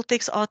a full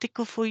text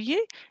article for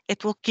you,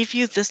 it will give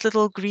you this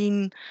little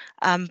green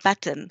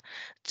button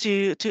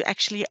to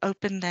actually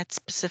open that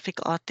specific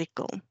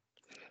article.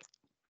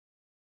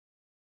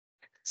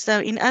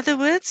 So in other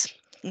words,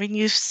 when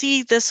you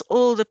see this,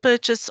 all the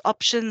purchase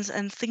options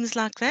and things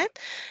like that,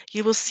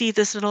 you will see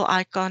this little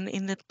icon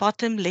in the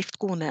bottom left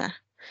corner.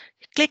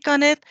 You click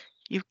on it,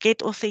 you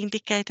get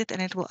authenticated,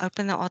 and it will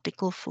open the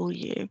article for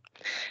you.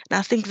 And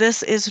I think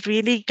this is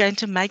really going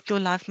to make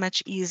your life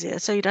much easier.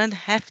 So you don't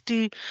have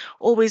to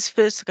always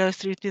first go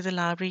through to the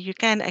library. You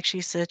can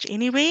actually search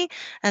anywhere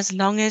as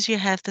long as you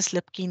have the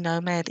SlipKey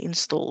Nomad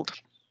installed.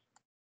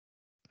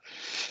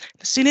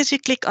 As soon as you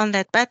click on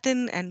that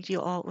button and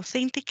you are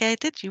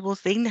authenticated, you will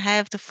then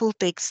have the full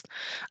text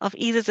of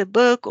either the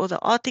book or the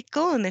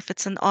article. And if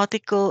it's an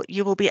article,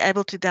 you will be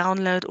able to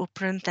download or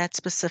print that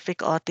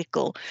specific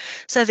article.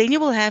 So then you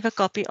will have a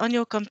copy on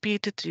your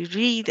computer to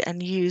read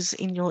and use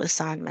in your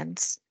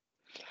assignments.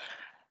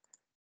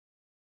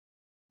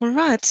 All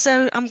right,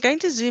 so I'm going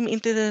to zoom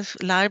into the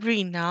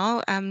library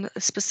now,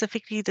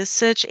 specifically the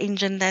search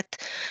engine that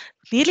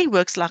nearly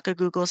works like a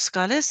Google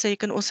Scholar, so you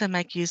can also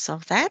make use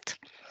of that.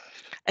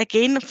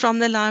 Again, from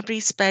the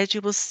libraries page,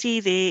 you will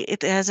see there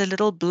it has a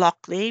little block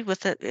there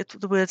with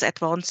the words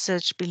advanced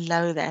search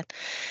below that.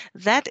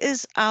 That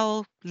is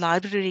our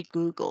library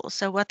Google.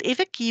 So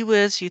whatever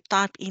keywords you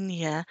type in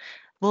here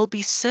will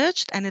be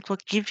searched and it will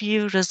give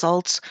you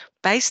results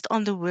based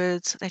on the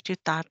words that you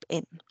type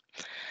in.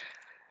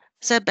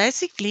 So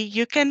basically,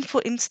 you can,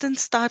 for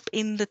instance, type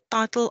in the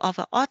title of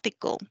an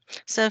article.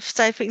 So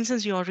say, for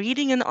instance, you are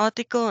reading an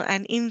article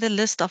and in the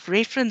list of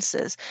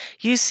references,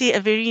 you see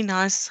a very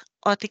nice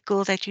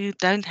article that you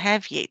don't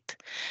have yet.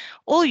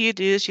 All you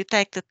do is you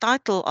take the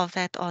title of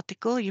that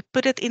article, you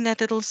put it in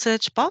that little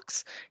search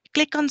box,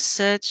 click on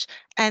search,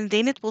 and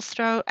then it will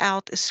throw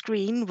out a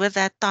screen with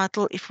that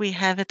title if we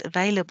have it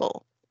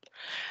available.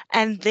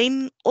 And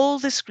then all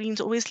the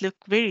screens always look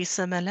very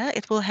similar.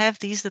 It will have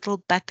these little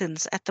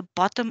buttons at the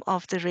bottom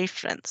of the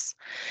reference.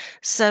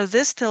 So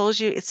this tells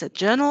you it's a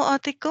journal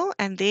article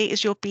and there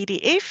is your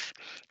PDF.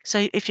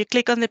 So if you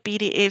click on the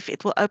PDF,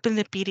 it will open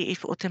the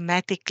PDF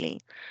automatically.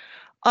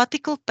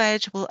 Article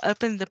page will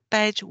open the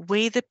page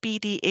where the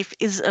PDF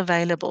is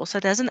available. So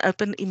it doesn't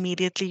open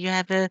immediately. You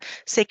have a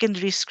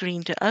secondary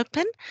screen to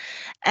open.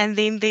 And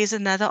then there's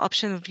another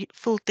option of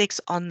full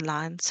text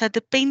online. So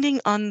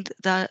depending on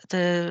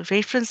the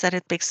reference that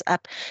it picks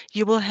up,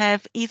 you will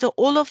have either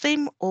all of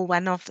them or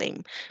one of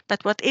them.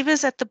 But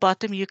whatever's at the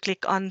bottom, you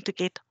click on to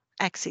get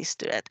access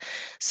to it.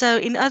 So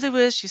in other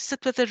words, you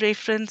sit with the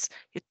reference,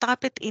 you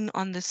type it in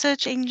on the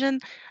search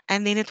engine,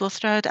 and then it will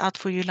throw it out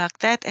for you like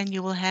that, and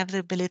you will have the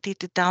ability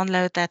to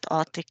download that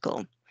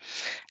article.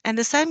 And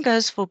the same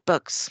goes for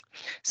books.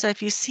 So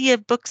if you see a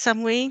book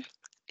somewhere,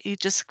 you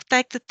just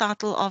take the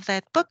title of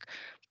that book,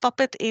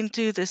 pop it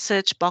into the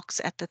search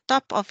box at the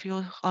top of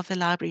the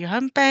library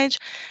homepage,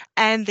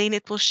 and then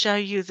it will show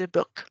you the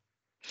book.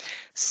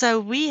 So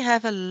we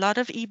have a lot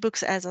of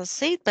ebooks, as I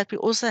said, but we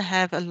also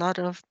have a lot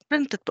of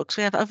printed books.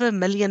 We have over 1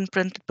 million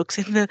printed books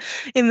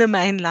in the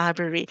main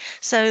library.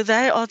 So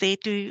they are there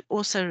to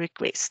also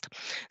request.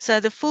 So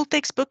the full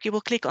text book, you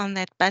will click on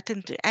that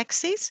button to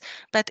access.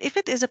 But if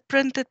it is a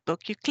printed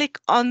book, you click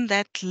on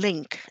that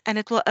link and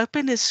it will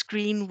open a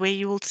screen where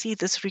you will see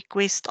this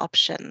request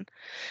option.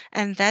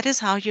 And that is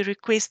how you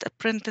request a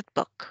printed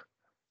book.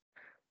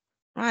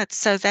 Right,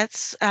 so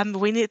that's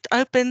when it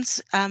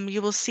opens,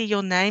 you will see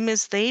your name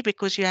is there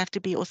because you have to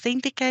be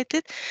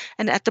authenticated.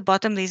 And at the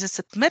bottom, there's a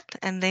submit,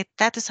 and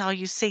that is how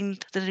you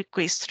send the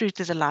request through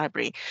to the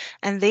library.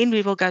 And then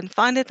we will go and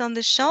find it on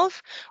the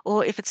shelf,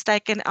 or if it's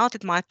taken out,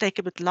 it might take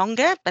a bit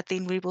longer, but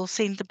then we will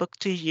send the book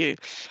to you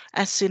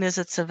as soon as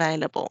it's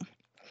available.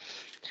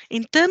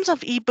 In terms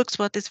of ebooks,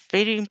 what is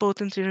very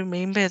important to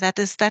remember that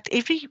is that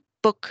every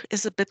book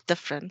is a bit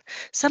different.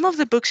 Some of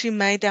the books you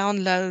may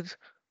download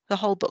the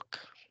whole book,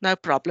 no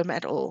problem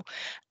at all.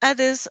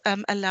 Others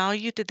allow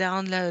you to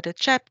download a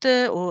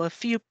chapter or a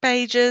few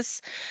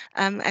pages,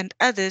 and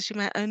others you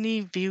may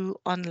only view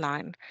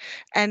online.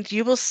 And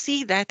you will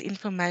see that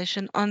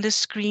information on the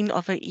screen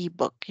of an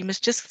ebook. You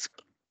must just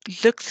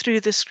look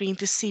through the screen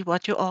to see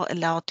what you are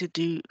allowed to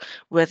do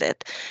with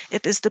it.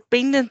 It is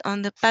dependent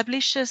on the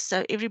publisher,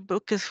 so every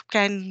book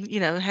can,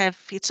 have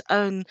its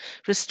own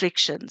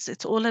restrictions.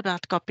 It's all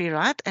about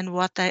copyright and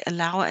what they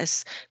allow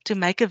us to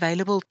make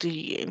available to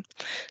you.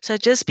 So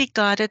just be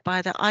guided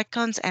by the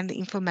icons and the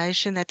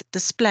information that it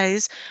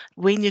displays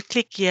when you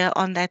click here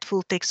on that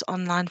full text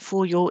online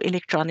for your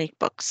electronic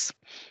books.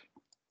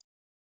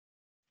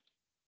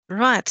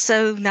 Right,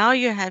 so now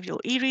you have your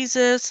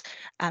e-reserves.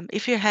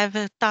 If you have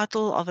a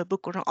title of a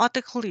book or an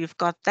article, you've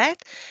got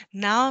that.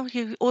 Now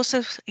you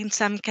also, in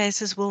some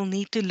cases, will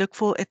need to look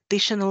for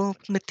additional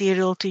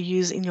material to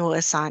use in your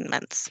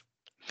assignments.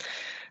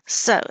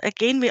 So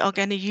again, we are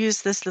going to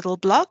use this little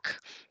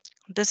block.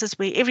 This is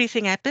where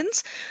everything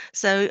happens.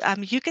 So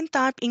you can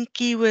type in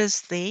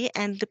keywords there,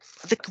 and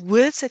the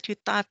words that you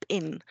type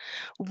in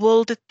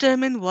will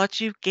determine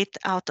what you get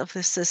out of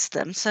the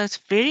system. So it's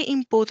very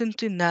important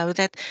to know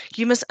that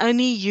you must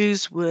only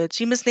use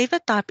words. You must never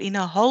type in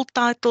a whole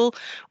title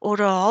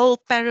or a whole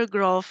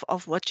paragraph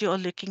of what you are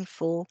looking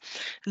for.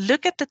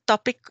 Look at the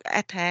topic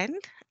at hand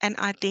and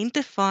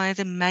identify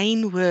the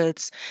main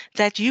words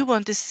that you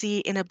want to see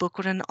in a book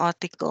or an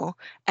article.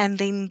 And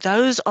then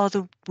those are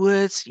the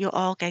words you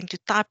are going to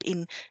type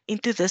in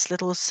into this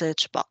little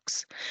search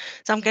box.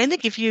 So I'm going to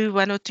give you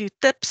one or two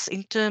tips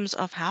in terms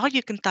of how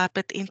you can type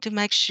it in to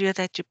make sure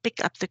that you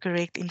pick up the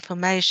correct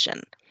information,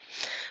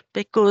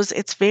 because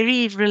it's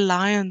very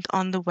reliant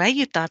on the way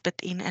you type it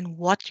in and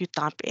what you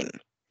type in.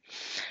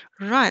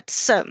 Right,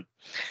 so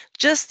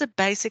just the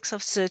basics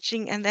of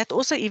searching, and that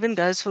also even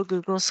goes for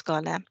Google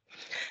Scholar.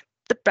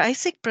 The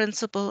basic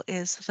principle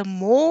is the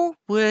more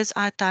words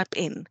I type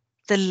in,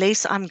 the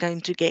less I'm going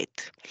to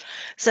get.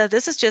 So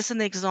this is just an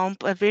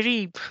example, a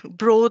very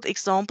broad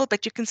example,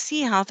 but you can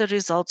see how the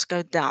results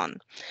go down.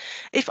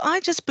 If I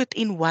just put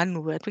in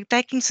one word, we're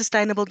taking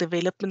sustainable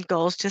development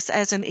goals just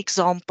as an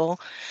example.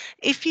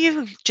 If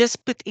you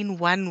just put in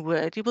one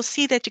word, you will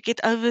see that you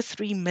get over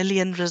 3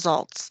 million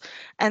results.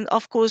 And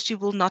of course, you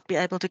will not be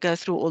able to go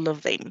through all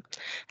of them.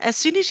 As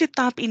soon as you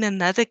type in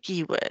another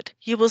keyword,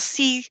 you will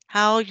see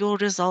how your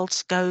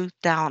results go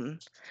down.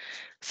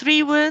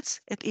 3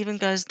 words, it even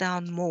goes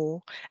down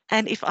more.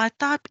 And if I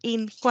type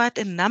in quite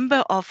a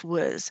number of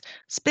words,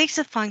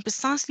 specifying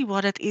precisely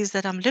what it is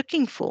that I'm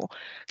looking for,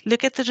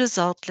 look at the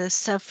result list.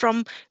 So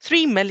from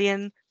 3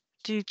 million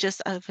to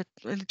just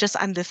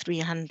under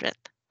 300.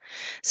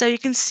 So you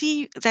can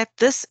see that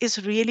this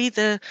is really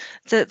the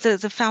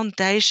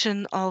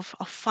foundation of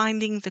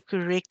finding the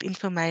correct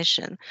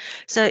information.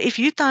 So if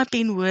you type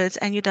in words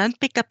and you don't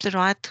pick up the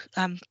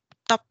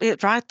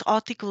right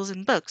articles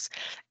and books,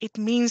 it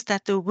means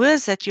that the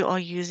words that you are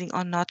using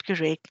are not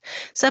correct.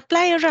 So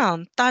play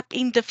around, type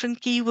in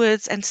different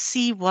keywords and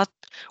see what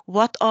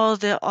are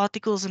the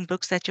articles and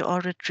books that you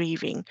are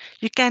retrieving.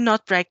 You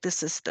cannot break the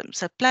system.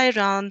 So play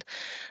around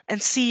and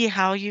see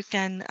how you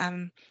can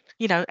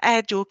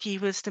add your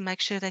keywords to make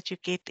sure that you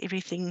get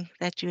everything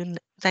that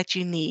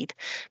you need.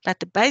 But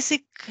the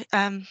basic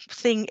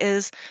thing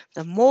is,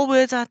 the more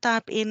words I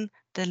type in,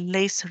 the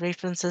less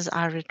references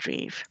I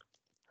retrieve.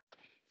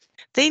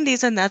 Then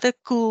there's another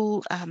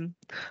cool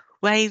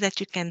way that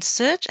you can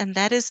search, and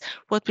that is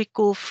what we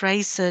call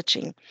phrase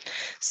searching.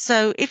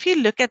 So if you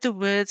look at the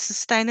word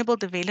sustainable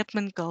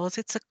development goals,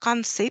 it's a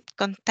concept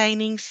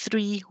containing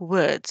 3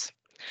 words.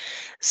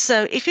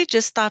 So if you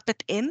just type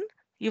it in,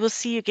 you will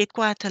see you get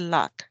quite a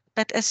lot.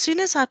 But as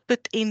soon as I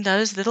put in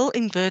those little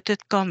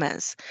inverted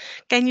commas,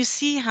 can you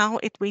see how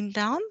it went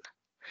down?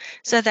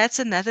 So that's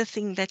another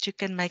thing that you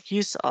can make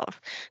use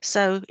of.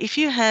 So if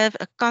you have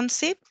a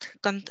concept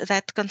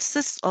that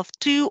consists of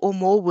 2 or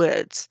more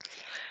words,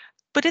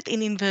 put it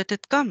in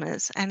inverted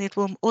commas, and it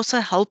will also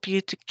help you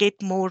to get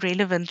more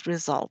relevant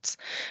results.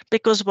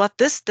 Because what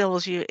this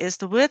tells you is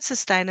the word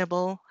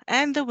sustainable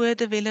and the word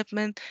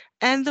development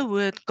and the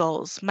word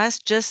goals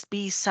must just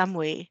be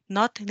somewhere,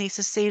 not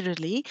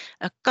necessarily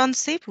a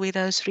concept where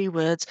those 3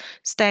 words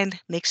stand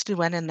next to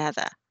one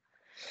another.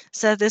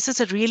 So this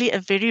is really a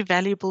very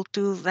valuable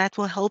tool that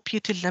will help you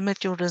to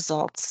limit your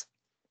results.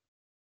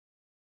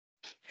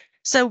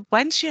 So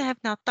once you have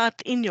now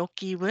typed in your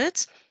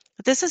keywords,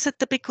 this is a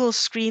typical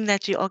screen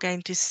that you are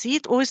going to see.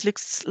 It always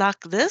looks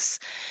like this.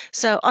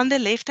 So on the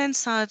left-hand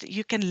side,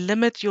 you can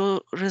limit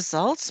your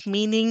results,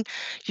 meaning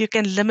you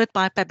can limit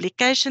by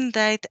publication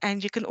date,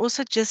 and you can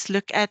also just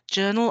look at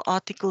journal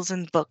articles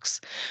and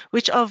books,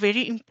 which are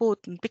very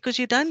important because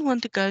you don't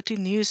want to go to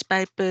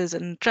newspapers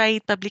and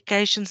trade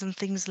publications and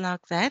things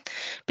like that,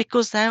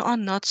 because they are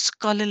not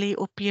scholarly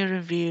or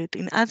peer-reviewed.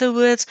 In other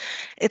words,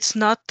 it's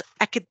not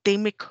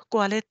academic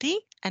quality,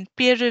 and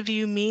peer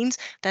review means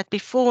that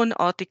before an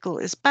article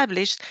is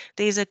published,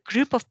 there's a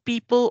group of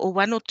people or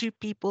 1 or 2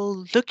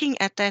 people looking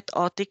at that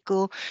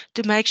article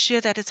to make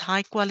sure that it's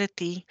high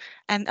quality,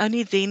 and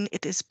only then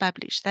it is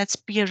published. That's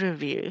peer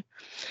review.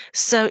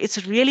 So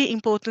it's really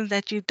important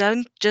that you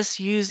don't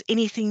just use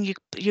anything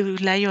you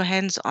lay your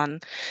hands on.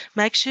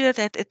 Make sure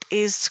that it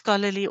is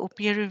scholarly or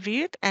peer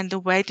reviewed, and the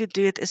way to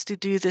do it is to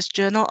do this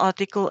journal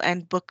article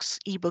and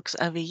ebooks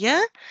over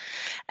here,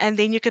 and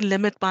then you can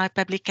limit by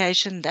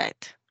publication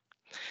date.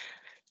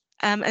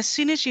 As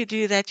soon as you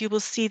do that, you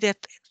will see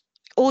that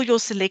all your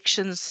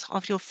selections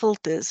of your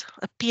filters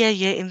appear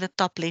here in the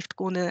top left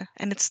corner,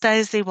 and it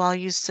stays there while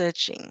you're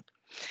searching.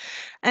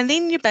 And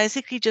then you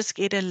basically just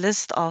get a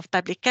list of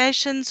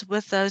publications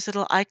with those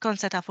little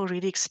icons that I've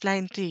already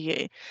explained to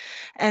you.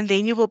 And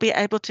then you will be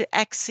able to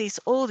access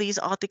all these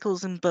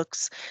articles and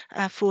books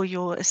for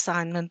your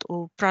assignment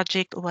or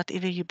project or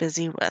whatever you're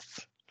busy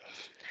with.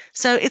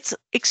 So it's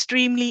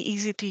extremely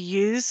easy to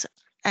use,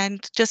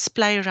 and just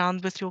play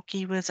around with your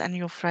keywords and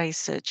your phrase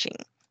searching.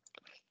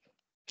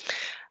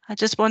 I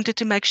just wanted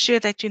to make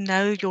sure that you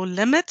know your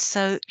limits.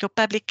 So your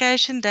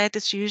publication date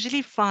is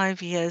usually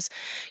 5 years.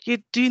 You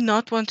do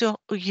not want to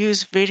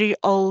use very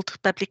old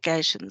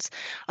publications.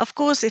 Of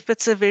course, if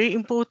it's a very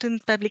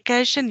important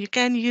publication, you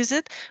can use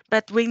it.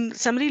 But when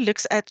somebody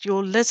looks at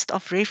your list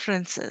of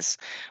references,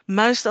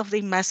 most of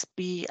them must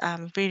be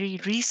very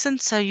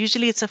recent. So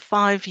usually it's a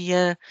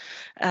 5-year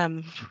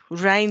um,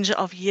 range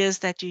of years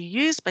that you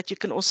use, but you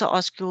can also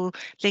ask your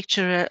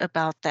lecturer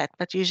about that.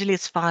 But usually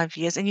it's 5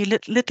 years, and you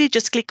literally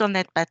just click on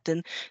that button,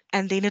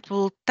 and then it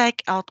will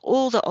take out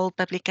all the old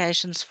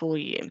publications for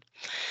you.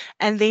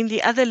 And then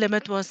the other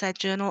limit was that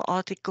journal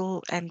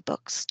article and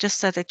books, just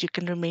so that you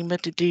can remember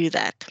to do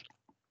that.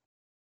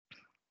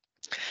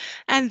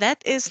 And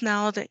that is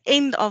now the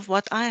end of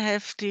what I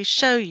have to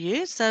show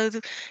you. So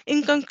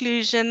in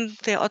conclusion,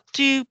 there are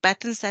 2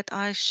 buttons that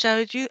I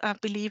showed you. I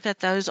believe that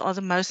those are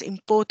the most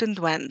important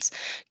ones,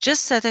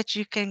 just so that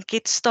you can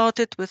get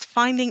started with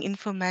finding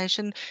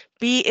information,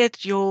 be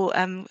it your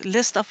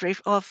list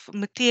of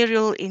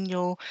material in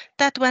your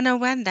TAT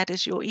 101, that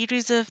is your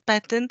e-reserve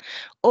button,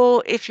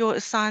 or if your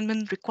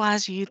assignment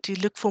requires you to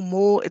look for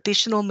more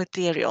additional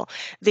material,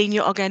 then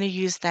you are going to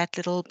use that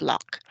little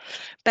block.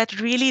 But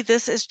really,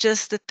 this is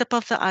just the tip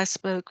of the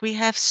iceberg. We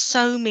have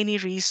so many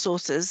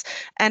resources,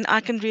 and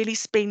I can really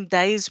spend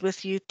days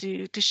with you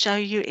to show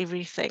you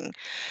everything.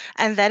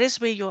 And that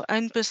is where your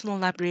own personal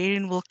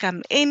librarian will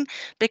come in,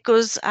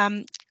 because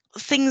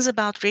things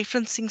about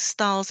referencing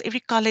styles, every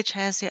college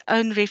has their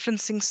own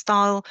referencing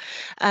style.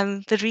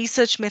 The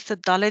research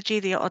methodology,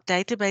 there are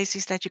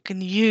databases that you can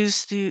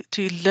use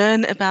to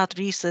learn about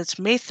research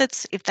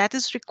methods if that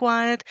is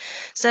required.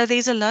 So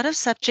there's a lot of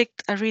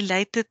subject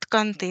related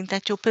content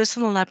that your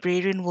personal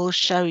librarian will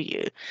show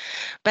you.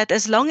 But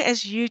as long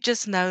as you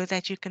just know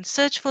that you can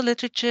search for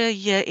literature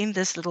here in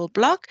this little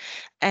block,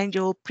 and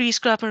your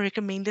prescribed and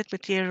recommended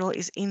material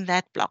is in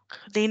that block,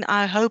 then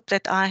I hope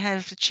that I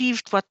have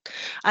achieved what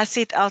I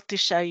set out to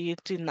show you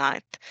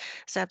tonight.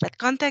 So, but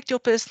contact your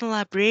personal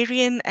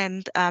librarian,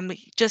 and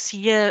just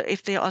hear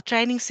if there are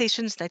training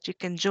sessions that you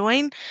can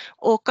join,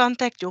 or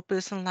contact your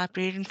personal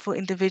librarian for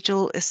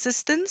individual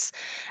assistance.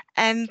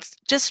 And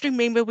just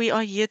remember, we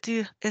are here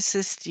to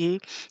assist you.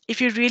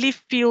 If you really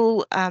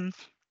feel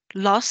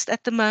lost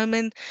at the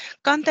moment,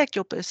 contact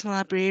your personal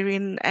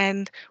librarian,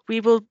 and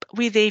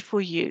we're there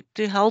for you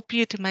to help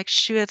you to make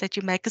sure that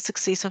you make a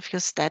success of your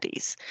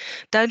studies.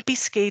 Don't be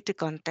scared to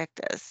contact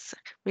us.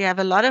 We have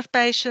a lot of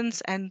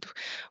patience, and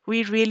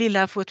we really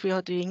love what we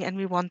are doing, and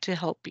we want to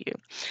help you.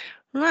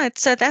 Right,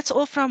 so that's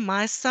all from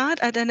my side.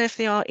 I don't know if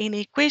there are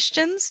any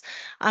questions.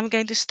 I'm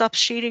going to stop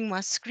sharing my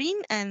screen,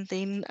 and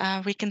then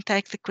we can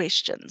take the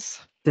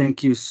questions.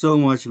 Thank you so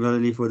much,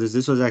 Melanie, for this.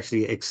 This was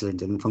actually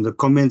excellent. And from the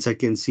comments, I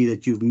can see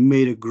that you've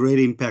made a great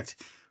impact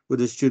with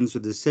the students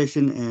with this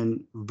session,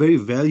 and very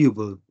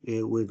valuable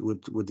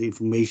with the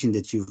information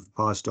that you've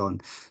passed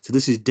on. So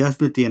this is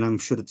definitely, and I'm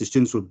sure that the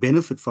students will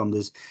benefit from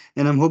this.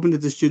 And I'm hoping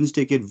that the students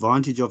take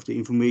advantage of the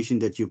information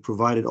that you've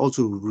provided.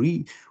 Also,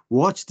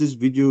 watch this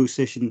video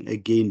session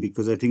again,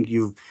 because I think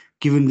you've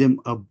given them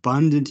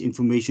abundant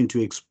information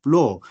to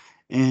explore.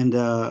 And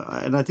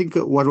I think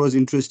what was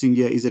interesting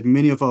here is that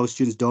many of our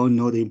students don't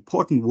know the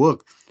important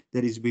work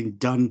that is being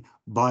done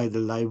by the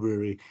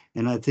library.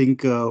 And I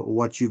think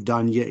what you've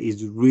done here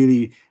is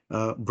really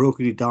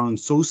broken it down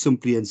so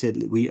simply and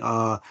said, we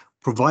are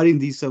providing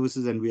these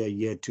services and we are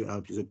here to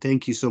help you. So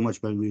thank you so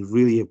much, man. We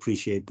really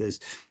appreciate this.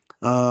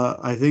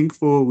 I think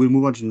we'll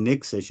move on to the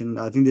next session.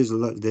 I think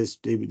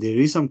there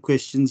is some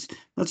questions,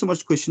 not so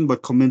much questions,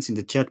 but comments in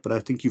the chat, but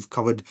I think you've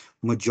covered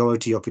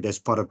majority of it as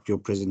part of your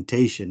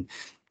presentation.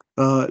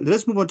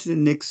 Let's move on to the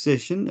next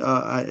session.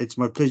 It's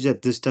my pleasure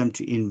at this time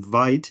to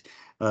invite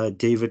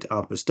David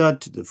Arpestad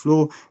to the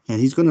floor, and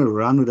he's going to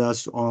run with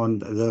us on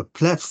the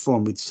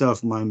platform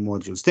itself,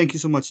 myModules. Thank you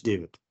so much,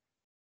 David.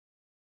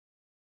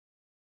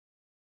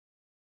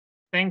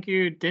 Thank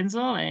you,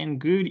 Denzel, and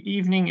good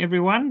evening,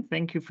 everyone.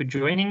 Thank you for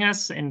joining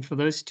us. And for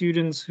those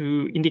students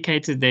who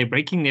indicated they're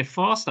breaking their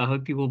fast, I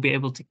hope you will be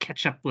able to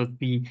catch up with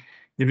the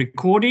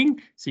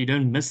recording so you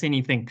don't miss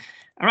anything.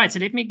 All right, so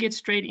let me get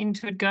straight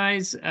into it,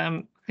 guys.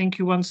 Thank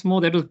you once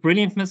more. That was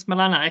brilliant, Miss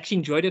Milan. I actually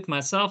enjoyed it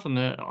myself. I'm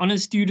an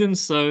honors student,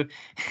 so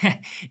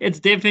it's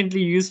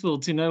definitely useful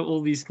to know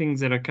all these things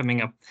that are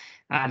coming up.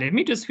 Let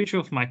me just switch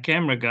off my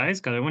camera, guys,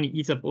 because I don't want to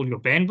eat up all your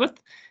bandwidth.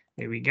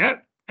 There we go.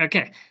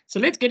 Okay, so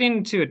let's get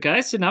into it,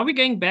 guys. So now we're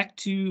going back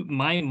to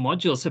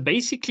myModules. So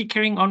basically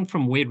carrying on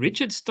from where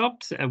Richard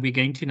stopped, we're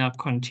going to now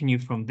continue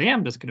from there.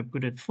 I'm just going to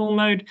put it full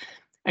mode.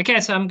 Okay,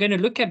 so I'm going to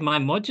look at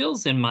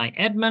myModules and my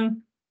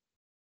admin.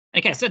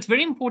 Okay, so it's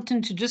very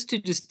important to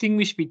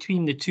distinguish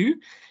between the two,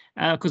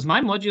 because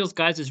myModules,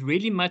 guys, is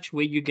really much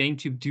where you're going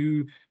to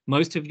do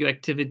most of your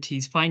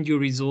activities, find your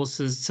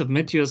resources,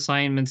 submit your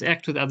assignments,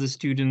 act with other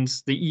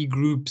students, the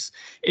e-groups.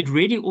 It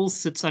really all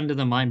sits under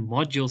the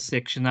myModules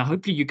section. Now,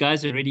 hopefully you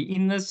guys are already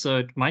in this, so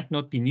it might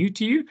not be new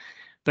to you.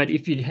 But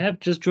if you have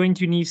just joined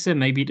UNISA,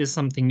 maybe it is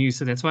something new.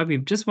 So that's why we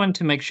just want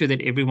to make sure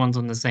that everyone's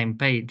on the same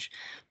page.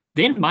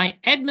 Then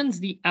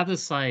myAdmin's the other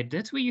side.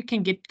 That's where you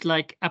can get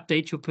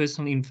update your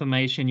personal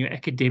information, your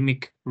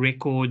academic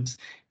records,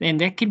 and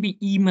that can be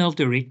emailed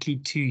directly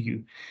to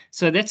you.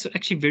 So that's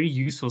actually very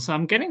useful. So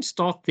I'm going to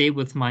start there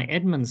with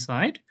myAdmin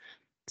side.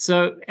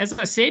 So as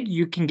I said,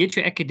 you can get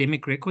your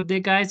academic record there,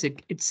 guys.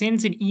 It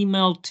sends an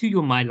email to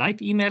your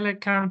MyLife email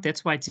account.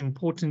 That's why it's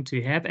important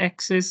to have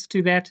access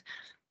to that,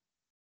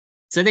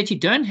 so that you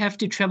don't have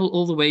to travel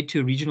all the way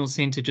to a regional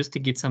center just to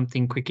get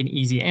something quick and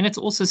easy. And it's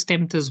also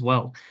stamped as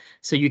well,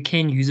 so you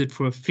can use it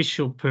for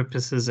official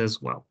purposes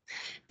as well.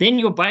 Then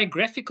your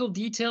biographical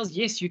details,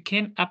 yes, you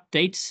can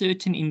update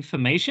certain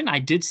information. I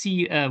did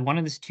see one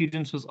of the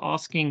students was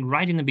asking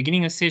right in the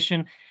beginning of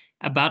session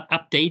about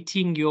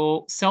updating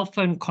your cell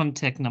phone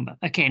contact number.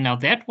 Okay, now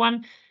that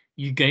one,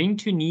 you're going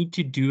to need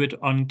to do it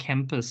on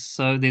campus.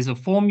 So there's a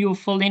form you'll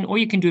fill in, or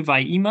you can do it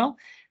via email,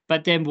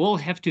 but then we'll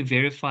have to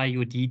verify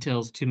your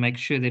details to make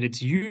sure that it's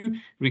you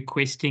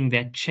requesting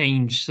that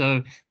change.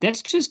 So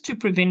that's just to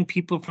prevent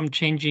people from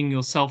changing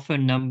your cell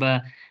phone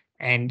number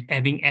and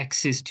having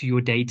access to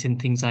your data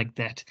and things like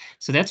that.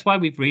 So that's why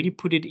we've really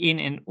put it in.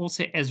 And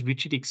also, as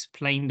Richard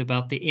explained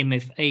about the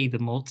MFA, the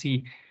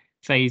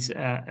multi-phase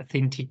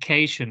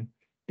authentication,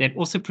 that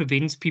also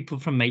prevents people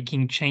from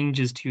making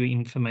changes to your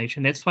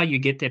information. That's why you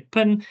get that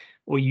PIN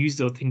or use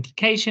the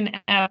authentication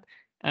app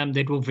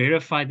that will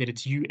verify that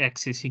it's you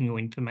accessing your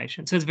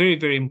information. So it's very,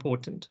 very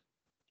important.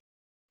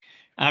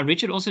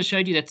 Richard also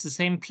showed you that's the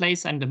same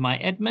place under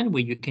myAdmin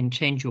where you can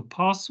change your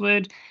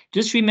password.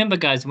 Just remember,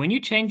 guys, when you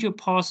change your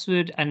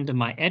password under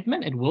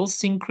myAdmin, it will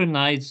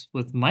synchronize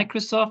with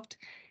Microsoft,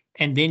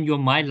 and then your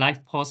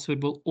MyLife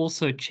password will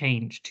also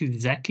change to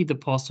exactly the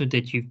password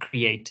that you've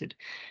created.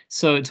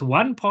 So it's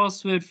one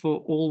password for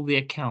all the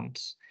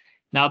accounts.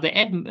 Now, the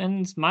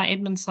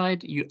myAdmin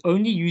side, you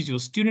only use your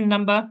student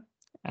number,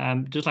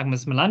 just like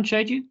Ms. Milan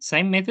showed you,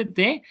 same method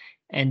there,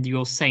 and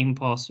your same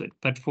password.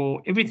 But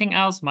for everything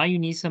else,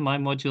 myUnisa,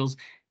 myModules,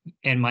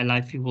 and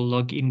myLife, you will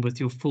log in with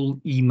your full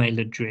email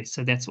address.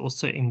 So that's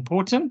also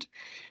important.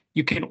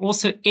 You can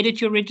also edit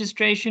your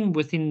registration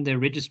within the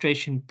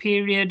registration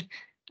period,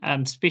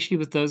 especially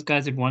with those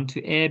guys that want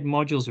to add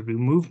modules or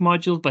remove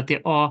modules, but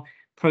there are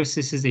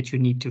processes that you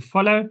need to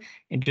follow,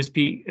 and just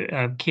be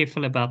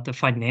careful about the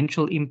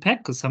financial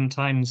impact, because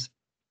sometimes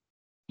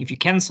if you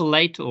cancel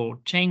late or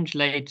change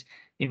late,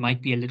 there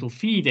might be a little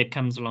fee that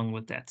comes along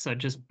with that. So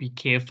just be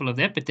careful of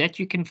that, but that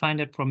you can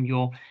find it from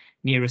your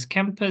nearest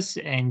campus,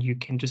 and you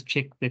can just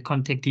check the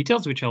contact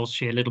details, which I'll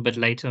share a little bit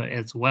later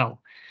as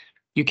well.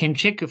 You can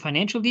check your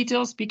financial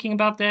details, speaking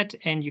about that,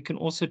 and you can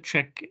also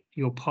track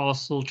your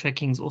parcel.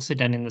 Tracking is also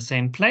done in the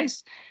same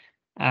place.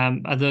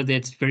 Although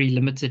that's very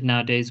limited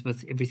nowadays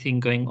with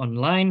everything going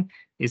online,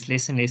 there's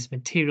less and less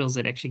materials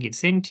that actually get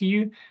sent to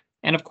you.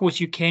 And of course,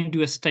 you can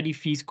do a study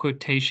fees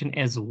quotation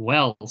as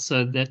well.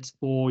 So that's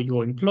for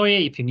your employer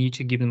if you need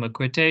to give them a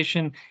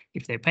quotation,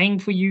 if they're paying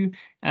for you.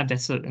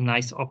 That's a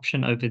nice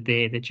option over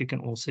there that you can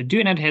also do.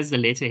 And it has the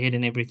letterhead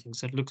and everything,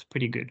 so it looks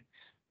pretty good.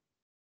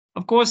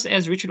 Of course,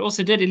 as Richard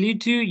also did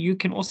allude to, you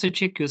can also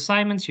check your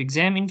assignments, your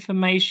exam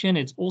information.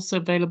 It's also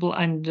available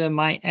under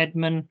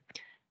myAdmin.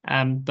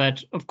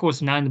 But of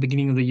course, now in the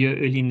beginning of the year,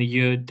 early in the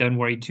year, don't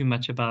worry too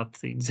much about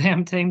the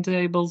exam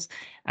timetables.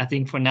 I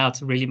think for now,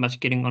 it's really much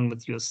getting on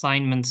with your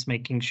assignments,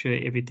 making sure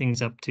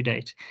everything's up to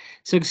date.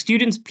 So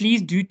students,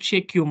 please do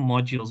check your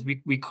modules.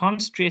 We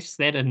can't stress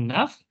that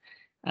enough,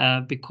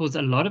 because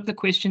a lot of the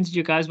questions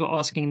you guys were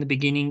asking in the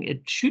beginning,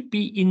 it should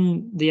be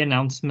in the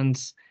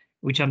announcements,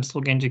 which I'm still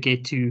going to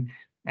get to,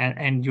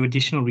 and your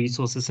additional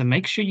resources. So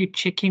make sure you're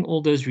checking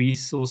all those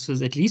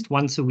resources at least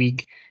once a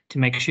week to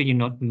make sure you're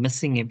not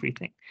missing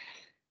everything.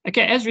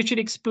 Okay, as Richard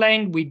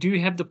explained, we do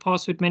have the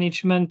password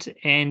management,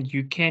 and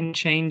you can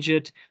change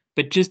it,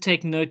 but just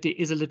take note, there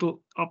is a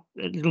little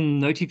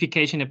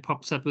notification that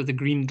pops up with a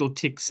green little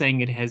tick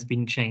saying it has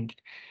been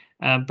changed.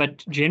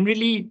 But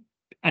generally,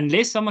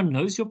 unless someone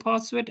knows your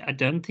password, I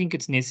don't think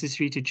it's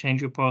necessary to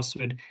change your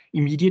password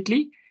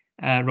immediately.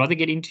 Rather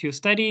get into your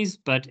studies,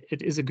 but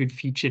it is a good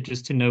feature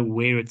just to know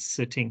where it's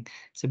sitting.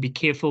 So be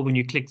careful when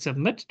you click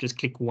submit, just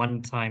click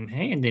one time,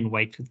 hey, and then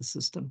wait for the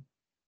system.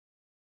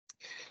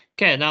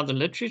 Okay, now the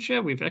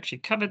literature, we've actually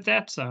covered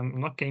that, so I'm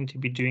not going to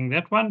be doing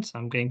that one. So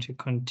I'm going to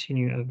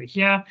continue over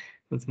here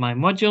with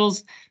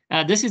myModules.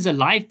 This is a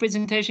live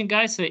presentation,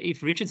 guys. So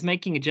if Richard's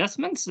making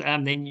adjustments,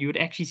 then you would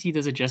actually see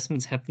those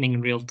adjustments happening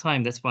in real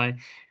time. That's why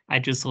I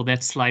just saw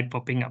that slide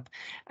popping up.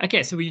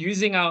 Okay, so we're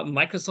using our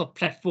Microsoft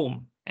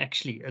platform,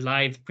 actually, a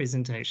live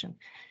presentation.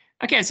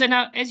 Okay, so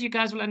now, as you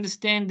guys will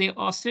understand, there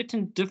are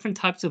certain different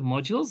types of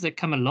modules that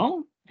come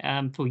along.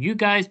 For you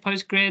guys,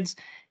 postgrads,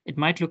 it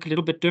might look a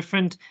little bit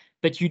different,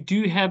 but you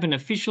do have an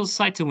official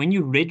site. So when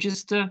you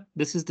register,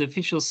 this is the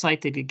official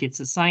site that it gets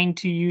assigned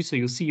to you. So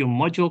you'll see your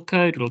module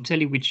code. It'll tell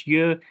you which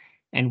year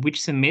and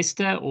which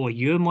semester or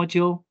year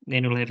module.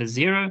 Then it'll have a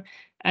 0.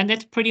 And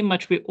that's pretty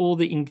much where all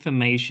the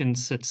information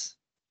sits.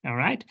 All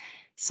right.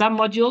 Some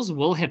modules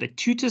will have a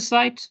tutor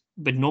site,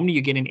 but normally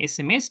you get an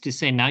SMS to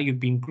say now you've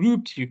been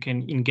grouped. You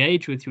can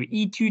engage with your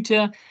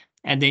e-tutor.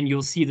 And then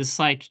you'll see the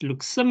site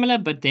looks similar,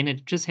 but then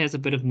it just has a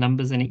bit of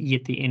numbers and an E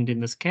at the end in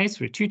this case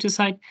for a tutor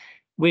site,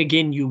 where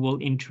again you will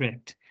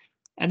interact.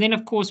 And then,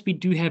 of course, we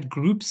do have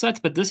group sites,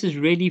 but this is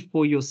really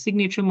for your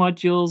signature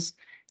modules,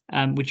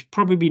 which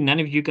probably none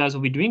of you guys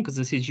will be doing because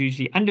this is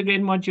usually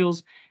undergrad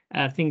modules,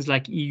 things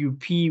like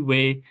EUP,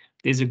 where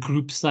there's a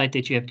group site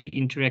that you have to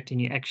interact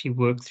and you actually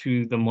work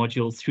through the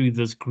module through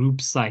this group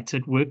site. So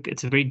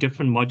it's a very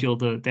different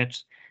module, that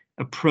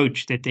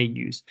approach that they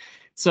use.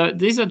 So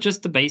these are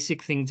just the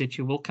basic things that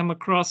you will come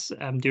across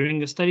during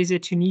your studies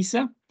at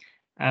UNISA.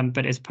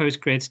 But as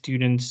postgrad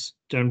students,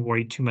 don't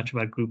worry too much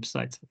about group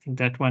sites. I think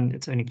that one,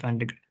 it's only for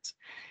undergrads.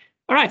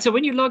 All right, so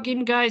when you log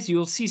in, guys,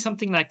 you'll see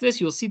something like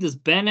this. You'll see this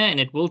banner, and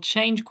it will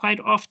change quite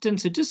often.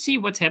 So just see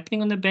what's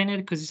happening on the banner,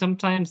 because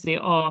sometimes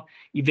there are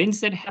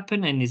events that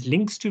happen, and there's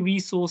links to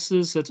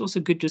resources. So it's also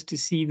good just to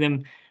see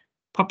them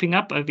popping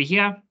up over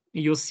here.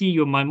 You'll see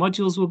your My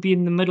Modules will be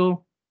in the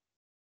middle.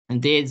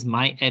 And there's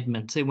My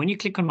Admin. So when you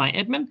click on My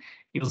Admin,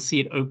 you'll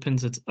see it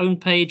opens its own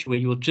page where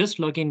you'll just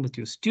log in with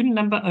your student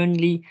number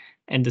only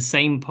and the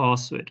same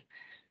password.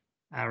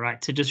 All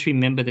right, so just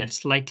remember that's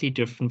slightly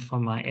different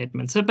from My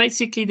Admin. So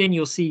basically then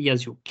you'll see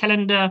here's your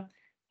calendar,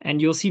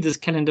 and you'll see this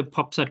calendar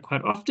pops out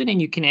quite often,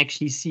 and you can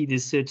actually see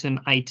there's certain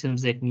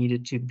items that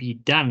needed to be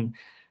done.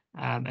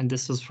 And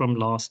this was from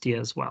last year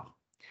as well.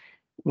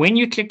 When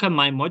you click on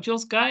My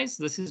Modules, guys,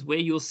 this is where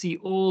you'll see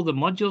all the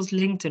modules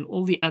linked and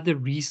all the other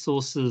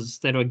resources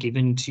that are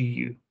given to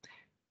you.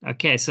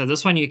 Okay, so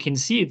this one you can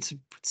see it's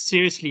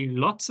seriously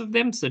lots of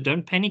them, so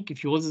don't panic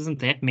if yours isn't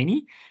that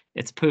many.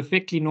 It's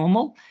perfectly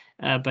normal,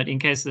 but in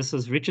case this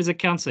is Richard's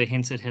account, so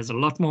hence it has a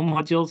lot more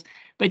modules.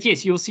 But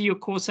yes, you'll see your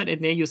course site,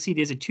 and there you'll see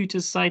there's a tutor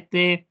site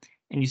there,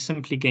 and you're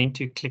simply going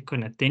to click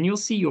on it. Then you'll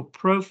see your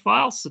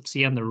profile, so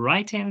see on the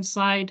right-hand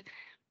side.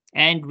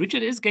 And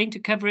Richard is going to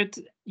cover it.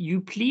 You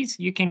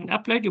can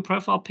upload your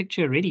profile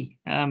picture already,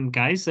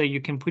 guys. So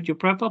you can put your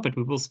profile, but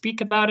we will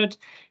speak about it.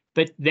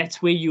 But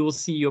that's where you will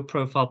see your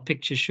profile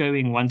picture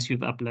showing once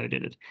you've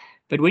uploaded it.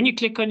 But when you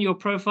click on your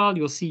profile,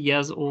 you'll see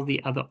here's all the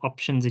other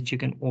options that you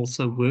can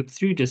also work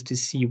through just to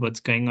see what's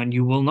going on.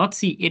 You will not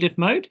see edit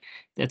mode.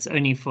 That's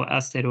only for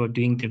us that are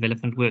doing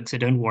development work. So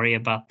don't worry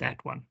about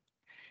that one.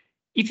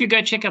 If you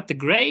go check out the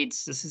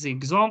grades, this is an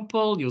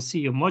example, you'll see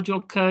your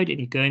module code, and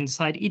you go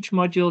inside each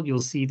module,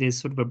 you'll see there's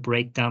sort of a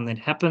breakdown that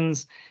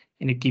happens,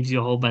 and it gives you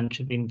a whole bunch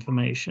of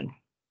information.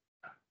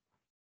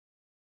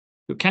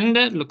 Your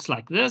calendar looks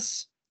like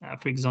this.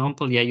 For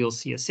example, yeah, you'll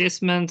see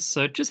assessments.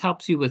 So it just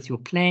helps you with your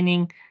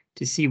planning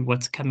to see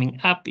what's coming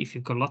up. If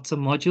you've got lots of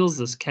modules,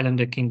 this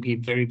calendar can be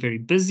very, very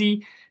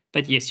busy.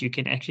 But yes, you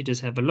can actually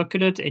just have a look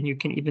at it, and you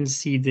can even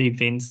see the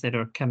events that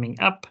are coming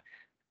up.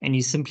 And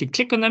you simply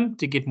click on them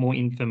to get more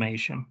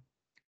information.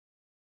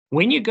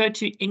 When you go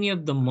to any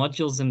of the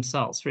modules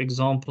themselves, for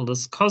example,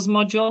 this COS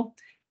module,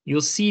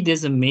 you'll see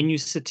there's a menu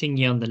sitting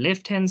here on the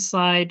left-hand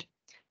side.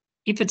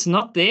 If it's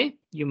not there,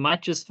 you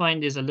might just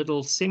find there's a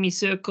little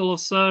semicircle or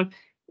so.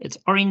 It's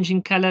orange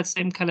in color,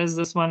 same color as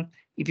this one.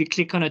 If you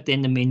click on it,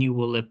 then the menu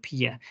will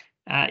appear.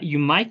 You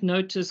might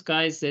notice,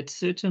 guys, that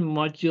certain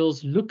modules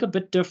look a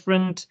bit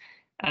different.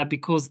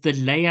 Because the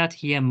layout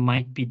here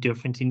might be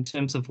different in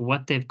terms of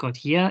what they've got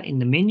here in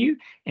the menu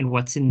and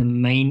what's in the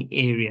main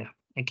area.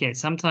 Okay,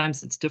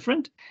 sometimes it's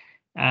different.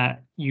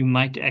 You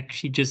might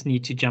actually just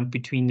need to jump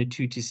between the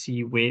two to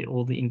see where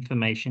all the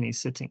information is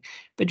sitting.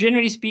 But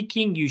generally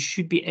speaking, you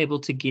should be able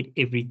to get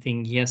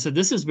everything here. So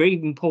this is very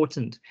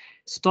important.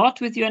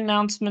 Start with your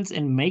announcements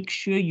and make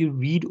sure you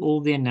read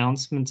all the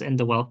announcements and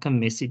the welcome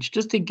message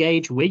just to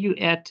gauge where you're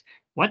at,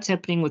 what's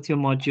happening with your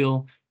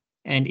module,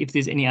 and if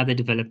there's any other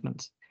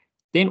developments.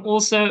 Then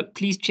also,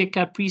 please check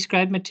out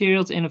prescribed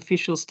materials and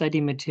official study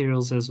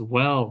materials as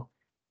well.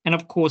 And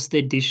of course, the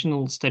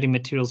additional study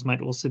materials might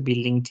also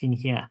be linked in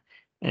here.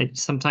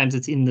 Sometimes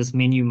it's in this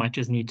menu, you might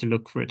just need to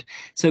look for it.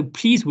 So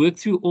please work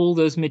through all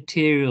those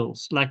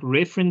materials, like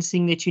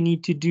referencing that you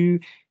need to do.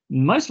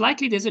 Most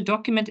likely there's a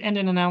document and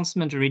an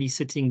announcement already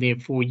sitting there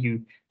for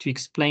you to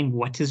explain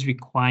what is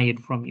required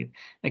from you.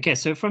 Okay,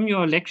 so from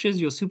your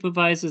lectures, your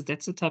supervisors,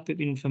 that's the type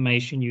of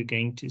information you're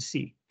going to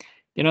see.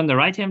 Then on the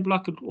right-hand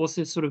block, it will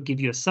also sort of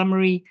give you a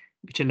summary,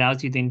 which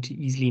allows you then to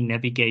easily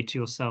navigate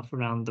yourself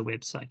around the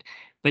website.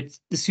 But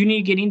the sooner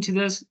you get into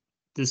this,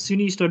 the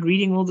sooner you start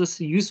reading all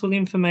this useful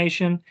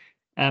information,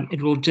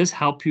 it will just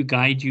help you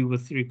guide you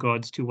with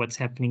regards to what's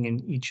happening in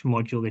each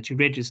module that you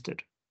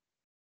registered.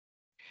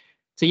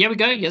 So here we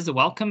go. Here's the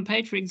welcome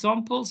page, for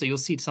example. So you'll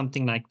see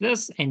something like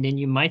this, and then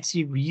you might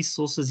see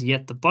resources here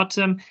at the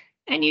bottom,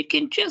 and you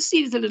can just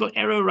see the little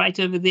arrow right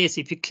over there. So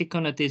if you click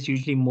on it, there's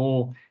usually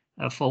more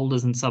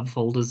folders and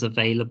subfolders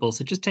available.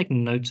 So just take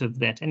note of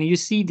that. And you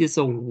see there's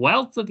a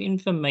wealth of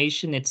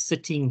information that's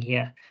sitting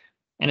here,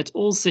 and it's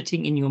all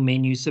sitting in your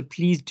menu. So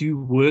please do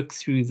work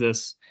through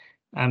this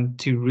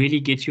to really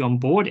get you on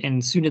board,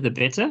 and sooner the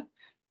better,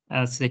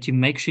 so that you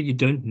make sure you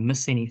don't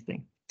miss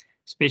anything,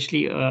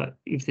 especially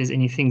if there's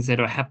any things that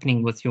are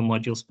happening with your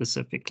module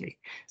specifically.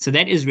 So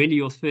that is really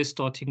your first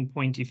starting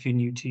point if you're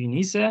new to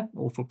UNISA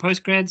or for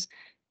postgrads.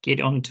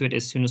 get onto it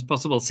as soon as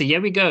possible. So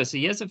here we go. So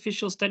here's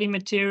official study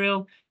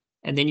material.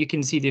 And then you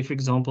can see there, for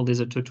example,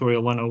 there's a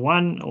tutorial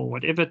 101 or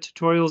whatever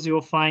tutorials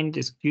you'll find.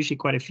 There's usually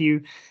quite a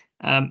few.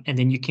 And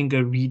then you can go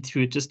read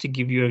through it just to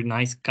give you a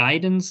nice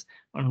guidance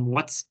on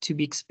what's to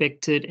be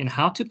expected and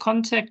how to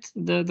contact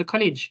the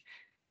college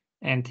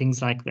and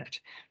things like that.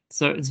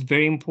 So it's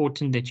very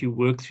important that you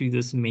work through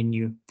this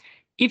menu.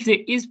 If there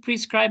is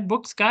prescribed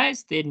books,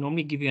 guys, they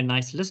normally give you a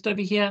nice list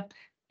over here.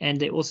 And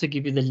they also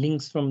give you the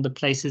links from the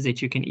places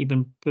that you can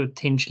even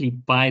potentially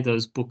buy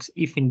those books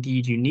if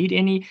indeed you need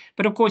any.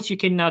 But of course, you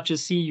can now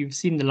just see, you've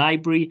seen the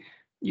library.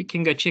 You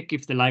can go check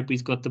if the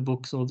library's got the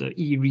books or the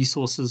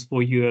e-resources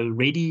for you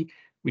already,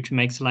 which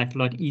makes life a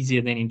lot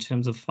easier than in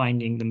terms of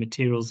finding the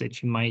materials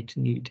that you might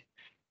need.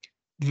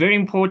 Very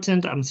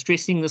important, I'm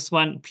stressing this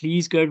one,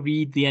 please go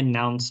read the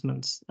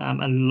announcements.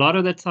 A lot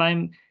of the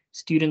time,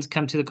 students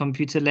come to the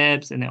computer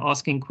labs and they're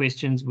asking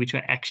questions which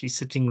are actually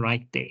sitting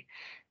right there.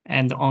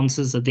 And the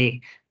answers are there.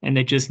 And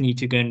they just need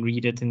to go and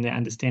read it and they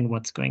understand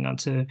what's going on.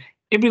 So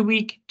every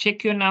week,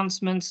 check your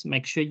announcements,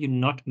 make sure you're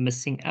not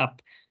missing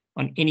up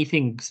on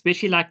anything,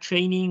 especially like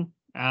training,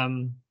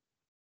 things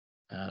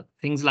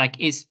like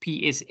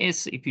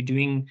SPSS, if you're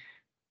doing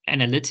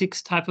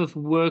analytics type of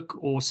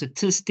work or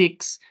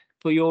statistics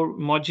for your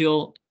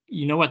module,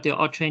 you know what, there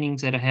are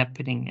trainings that are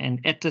happening,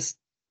 and ATLAS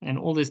and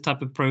all this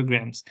type of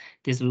programs.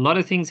 There's a lot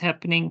of things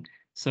happening,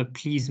 so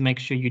please make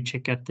sure you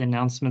check out the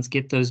announcements,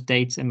 get those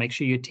dates, and make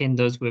sure you attend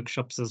those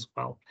workshops as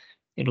well.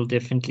 It'll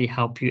definitely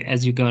help you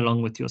as you go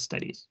along with your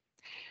studies.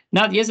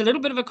 Now, there's a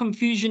little bit of a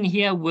confusion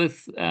here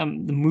with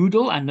the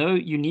Moodle. I know,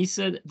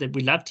 UNISA, that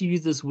we love to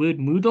use this word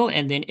Moodle,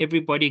 and then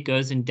everybody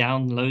goes and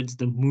downloads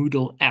the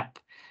Moodle app.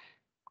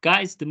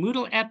 Guys, the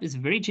Moodle app is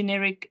very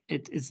generic.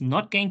 It is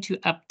not going to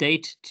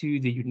update to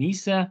the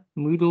UNISA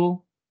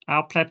Moodle,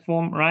 our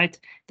platform, right?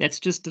 That's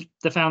just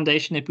the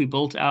foundation that we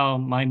built our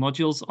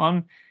myModules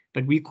on,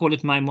 but we call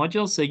it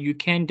myModules. So you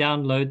can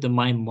download the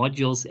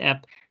myModules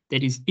app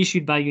that is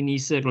issued by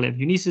UNISA. It will have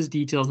UNISA's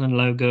details and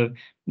logo.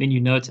 Then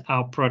you know it's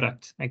our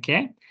product,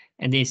 okay?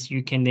 And this,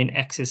 you can then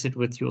access it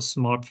with your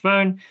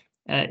smartphone.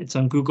 It's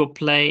on Google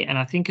Play, and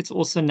I think it's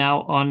also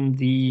now on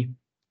the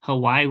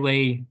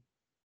Huawei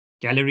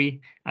gallery.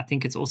 I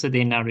think it's also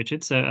there now,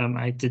 Richard. So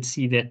I did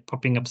see that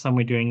popping up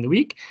somewhere during the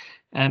week.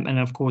 And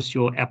of course,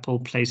 your Apple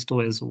Play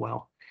Store as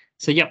well.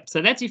 So yeah,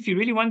 so that's if you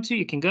really want to,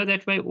 you can go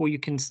that way, or you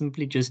can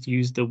simply just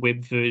use the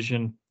web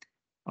version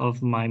of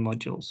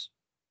myModules.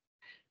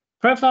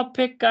 Profile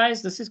pic,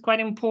 guys, this is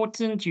quite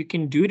important. You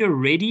can do it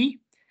already.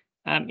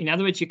 In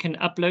other words, you can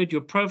upload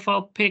your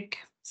profile pic.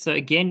 So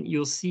again,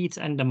 you'll see it's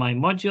under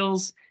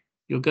myModules.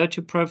 You'll go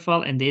to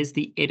profile and there's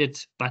the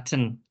edit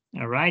button.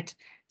 All right.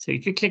 So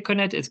if you click on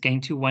it, it's going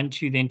to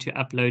want you then to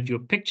upload your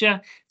picture.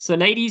 So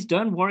ladies,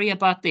 don't worry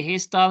about the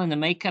hairstyle and the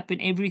makeup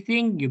and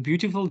everything. You're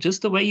beautiful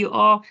just the way you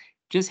are.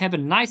 Just have a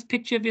nice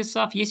picture of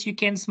yourself. Yes, you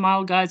can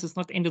smile, guys. It's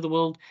not the end of the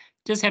world.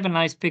 Just have a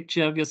nice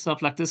picture of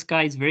yourself. Like this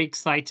guy is very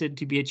excited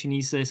to be at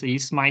UNISA, so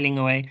he's smiling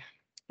away.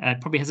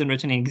 Probably hasn't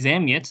written an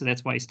exam yet, so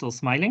that's why he's still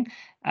smiling.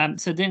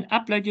 So then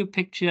upload your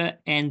picture,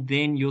 and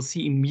then you'll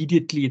see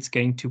immediately it's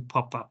going to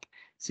pop up.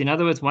 So in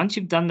other words, once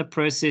you've done the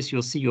process,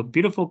 you'll see your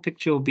beautiful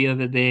picture will be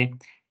over there.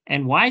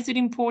 And why is it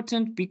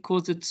important?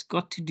 Because it's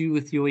got to do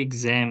with your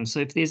exam. So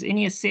if there's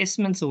any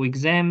assessments or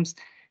exams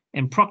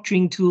and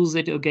proctoring tools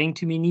that are going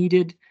to be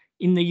needed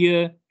in the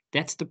year,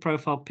 that's the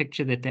profile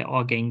picture that they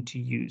are going to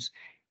use.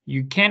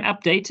 You can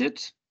update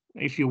it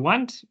if you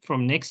want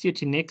from next year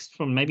to next,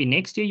 from maybe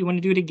next year you want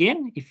to do it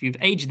again. If you've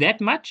aged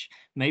that much,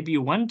 maybe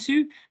you want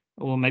to,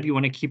 or maybe you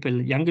want to keep a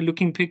younger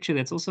looking picture,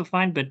 that's also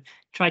fine, but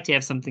try to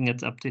have something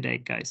that's up to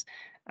date, guys.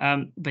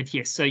 But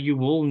yes, so you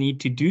will need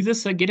to do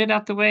this. So get it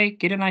out the way,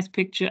 get a nice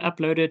picture,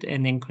 upload it,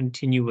 and then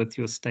continue with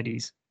your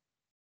studies.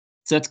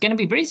 So it's going to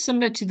be very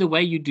similar to the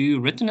way you do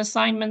written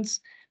assignments.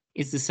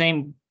 It's the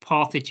same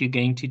path that you're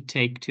going to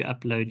take to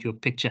upload your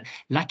picture.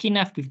 Lucky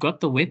enough, we've got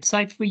the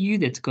website for you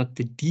that's got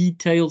the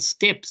detailed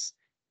steps,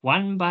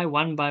 one by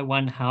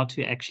one, how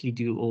to actually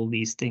do all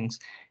these things.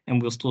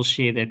 And we'll still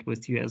share that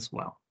with you as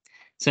well.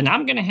 So now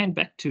I'm going to hand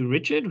back to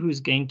Richard, who's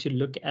going to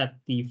look at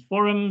the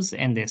forums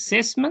and the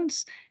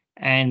assessments.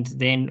 And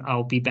then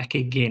I'll be back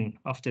again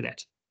after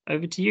that.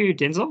 Over to you,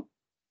 Denzel.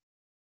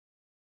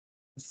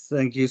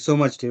 Thank you so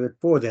much, David,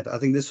 for that. I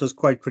think this was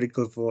quite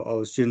critical for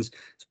our students,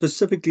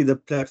 specifically the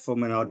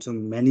platform and how to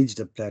manage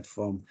the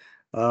platform.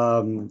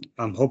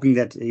 I'm hoping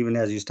that even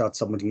as you start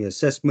submitting your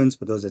assessments,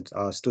 for those that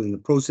are still in the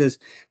process,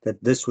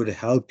 that this would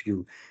help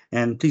you.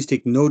 And please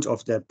take note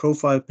of that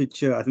profile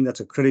picture. I think that's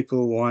a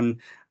critical one.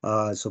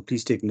 So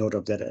please take note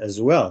of that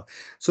as well.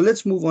 So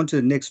let's move on to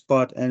the next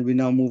part. And we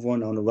now move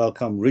on. I want to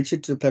welcome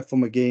Richard to the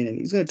platform again. And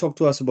he's going to talk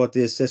to us about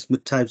the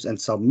assessment types and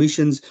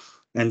submissions.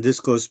 And this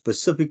goes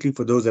specifically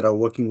for those that are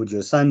working with your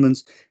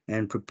assignments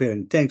and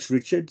preparing. Thanks,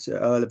 Richard.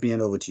 Let me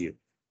hand over to you.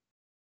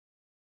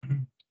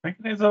 Thank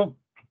you, Denzel.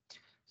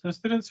 So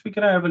students, we're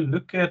going to have a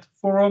look at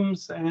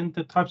forums and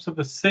the types of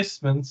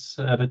assessments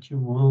that you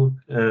will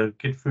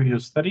get through your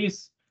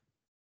studies.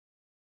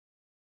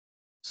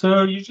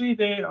 So usually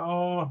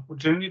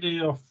generally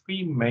there are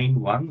three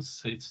main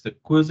ones. It's the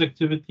quiz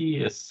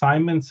activity,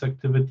 assignments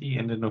activity,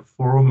 and then a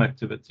forum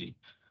activity.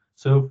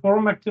 So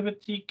forum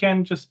activity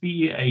can just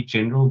be a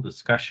general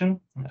discussion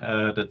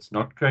that's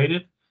not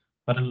graded,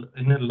 but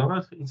in a lot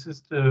of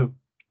instances, the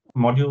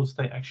modules,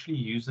 they actually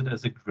use it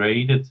as a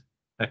graded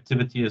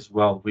activity as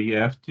well, where you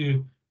have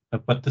to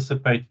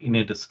participate in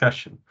a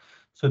discussion.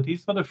 So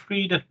these are the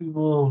three that we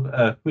will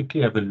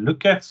quickly have a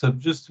look at. So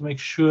just to make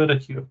sure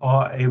that you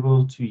are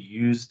able to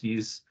use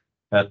these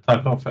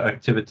type of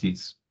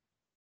activities.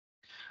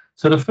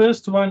 So the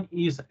first one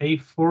is a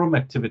forum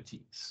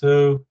activity.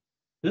 So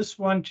this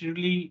one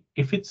generally,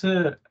 if it's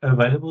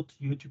available to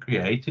you to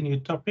create a new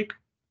topic,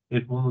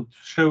 it will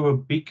show a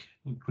big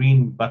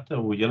green button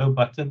or yellow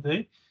button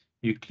there.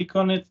 You click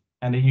on it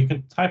and then you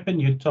can type a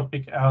new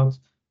topic out.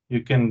 You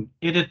can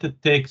edit the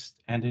text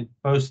and then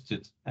post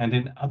it. And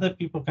then other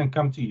people can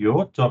come to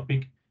your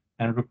topic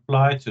and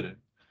reply to it.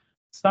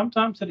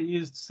 Sometimes it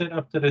is set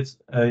up that it's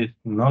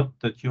not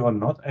that you are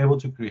not able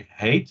to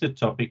create a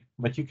topic,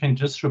 but you can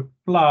just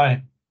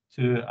reply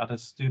to other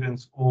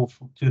students or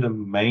to the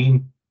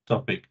main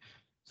topic.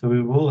 So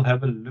we will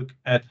have a look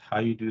at how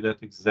you do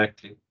that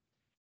exactly.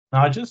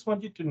 Now, I just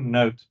want you to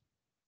note,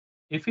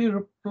 if you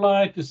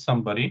reply to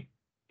somebody,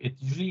 it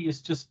usually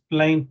is just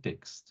plain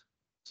text.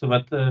 So,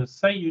 but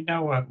say you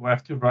now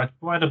have to write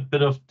quite a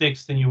bit of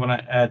text and you want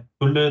to add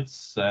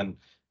bullets and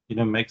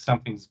make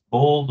something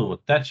bold or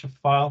attach a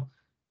file,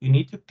 you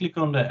need to click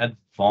on the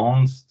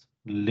advanced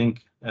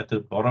link at the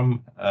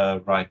bottom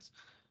right.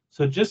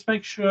 So just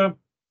make sure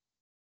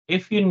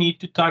if you need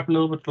to type a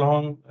little bit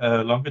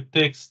longer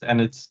text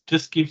and it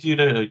just gives you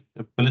the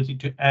ability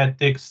to add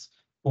text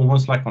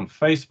almost like on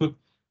Facebook,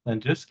 then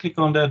just click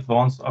on the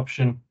advanced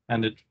option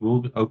and it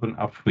will open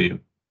up for you.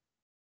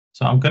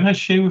 So I'm going to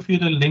share with you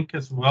the link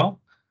as well.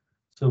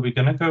 So we're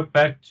going to go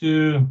back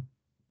to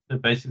the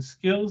basic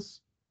skills.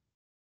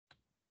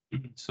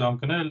 So I'm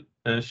going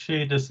to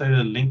share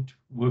the link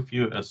with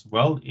you as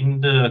well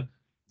in the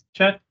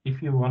chat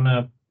if you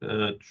want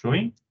to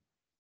join.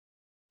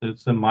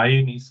 It's a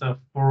myUnisa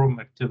forum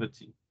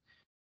activity.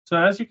 So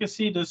as you can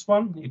see, this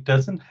one, it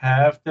doesn't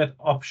have that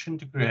option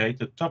to create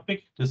a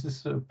topic. This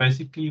is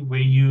basically where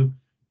you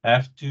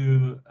have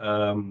to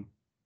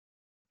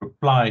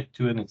reply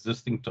to an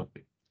existing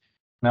topic.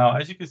 Now,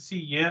 as you can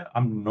see here,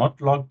 I'm not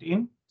logged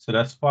in, so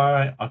that's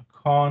why I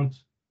can't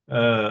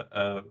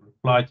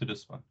reply to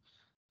this one.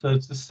 So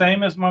it's the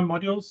same as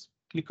myModules.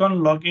 Click on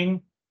login,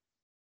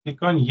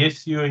 click on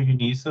yes, you're a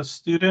UNISA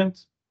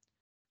student,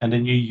 and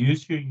then you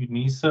use your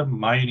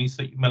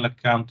myUnisa email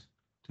account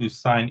to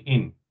sign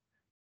in.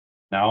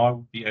 Now I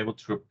will be able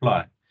to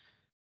reply.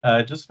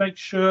 Just make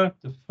sure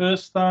the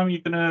first time you're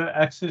going to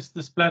access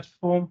this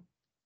platform,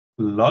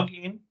 log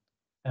in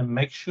and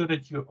make sure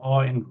that you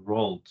are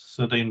enrolled.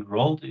 So the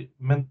enrollment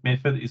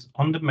method is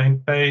on the main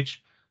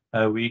page,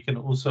 where you can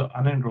also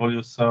unenroll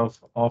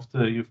yourself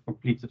after you've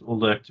completed all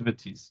the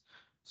activities.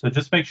 So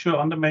just make sure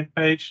on the main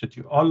page that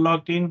you are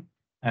logged in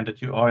and that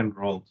you are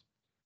enrolled.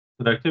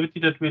 So the activity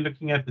that we're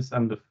looking at is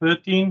under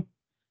 13.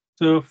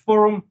 So a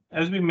forum,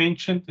 as we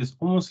mentioned, is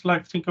almost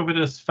like, think of it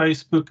as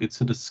Facebook.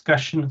 It's a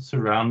discussion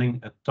surrounding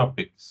a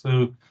topic.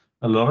 So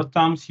a lot of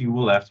times you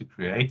will have to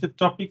create the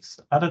topics.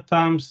 Other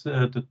times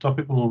the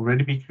topic will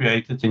already be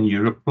created and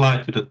you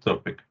reply to the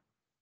topic.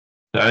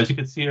 So as you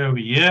can see over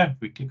here, if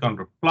we click on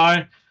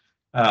reply,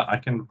 I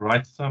can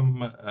write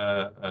some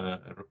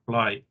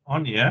reply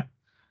on here,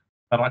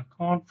 but I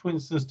can't, for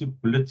instance, do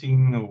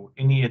bulleting or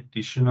any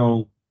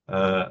additional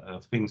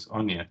things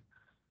on here.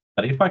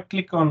 But if I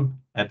click on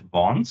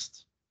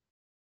advanced,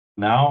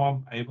 now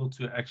I'm able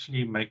to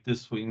actually make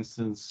this, for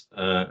instance,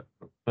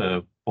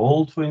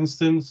 bold, for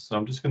instance. So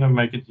I'm just going to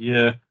make it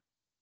here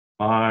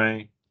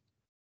my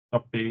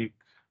topic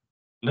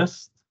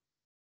list.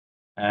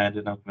 And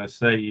then I'm going to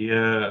say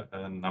here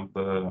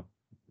number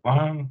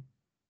 1,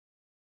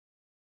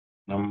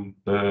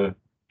 number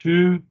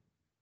 2.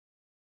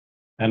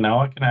 And now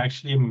I can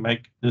actually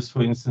make this,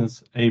 for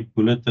instance, a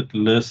bulleted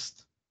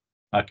list.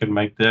 I can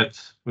make that,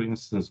 for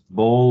instance,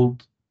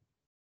 bold.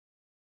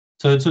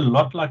 So it's a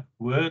lot like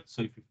Word.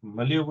 So if you're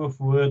familiar with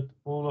Word,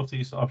 all of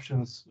these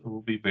options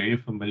will be very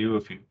familiar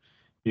with you.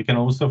 You can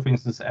also, for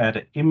instance, add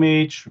an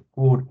image,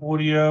 record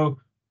audio,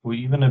 or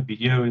even a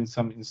video in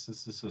some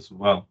instances as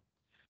well.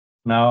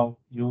 Now,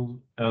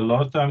 a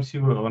lot of times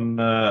you are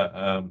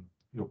on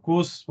your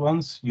course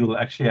ones, you'll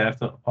actually have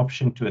the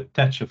option to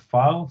attach a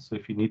file. So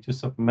if you need to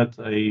submit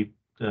a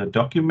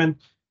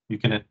document, you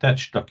can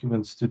attach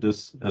documents to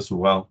this as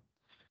well.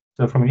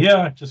 So from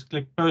here, just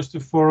click Post to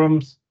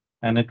Forums,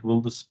 and it will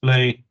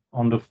display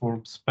on the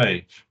forums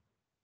page.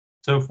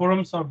 So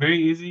forums are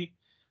very easy.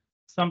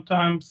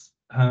 Sometimes,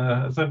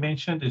 as I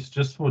mentioned, it's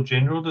just for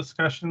general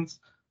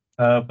discussions,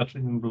 but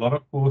in a lot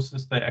of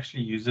courses, they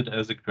actually use it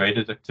as a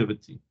graded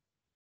activity.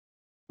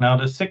 Now,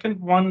 the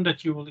second one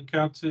that you will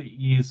encounter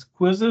is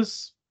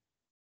quizzes.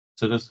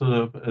 So this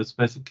is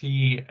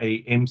basically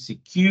a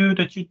MCQ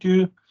that you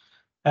do.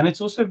 And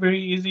it's also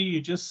very easy. You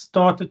just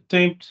start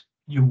attempt,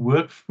 you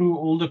work through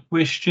all the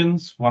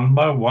questions one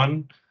by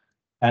one.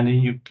 and then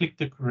you click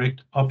the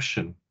correct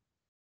option.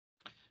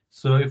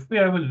 So if we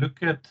have a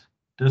look at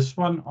this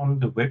one on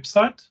the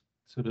website,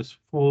 so this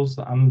falls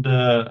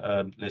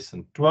under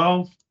lesson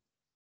 12.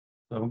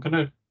 So I'm going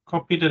to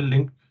copy the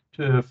link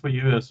for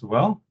you as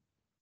well.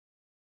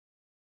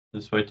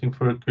 Just waiting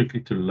for it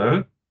quickly to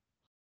load.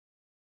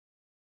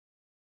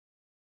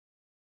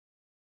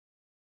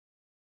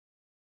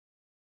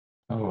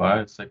 Oh, why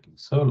it's taking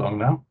so long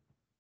now?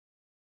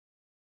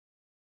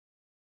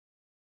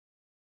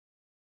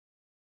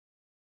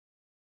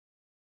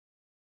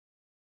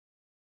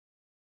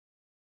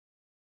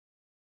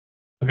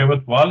 Okay,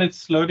 but while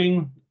it's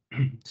loading,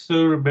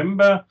 so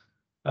remember,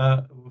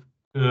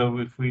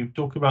 if we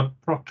talk about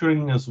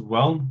proctoring as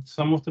well,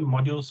 some of the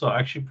modules are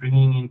actually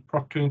bringing in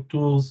proctoring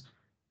tools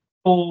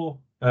for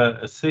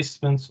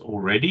assessments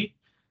already.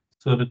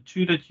 So the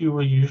two that you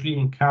will usually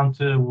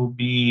encounter will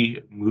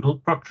be Moodle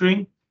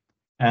proctoring,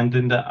 and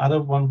then the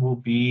other one will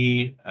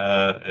be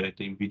the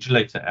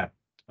Invigilator app,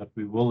 but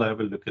we will have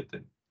a look at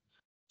them.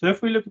 So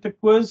if we look at the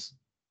quiz,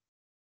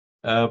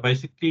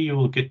 basically you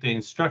will get the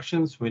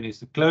instructions, when is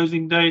the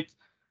closing date,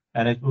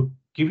 and it will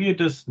give you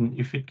this,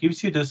 if it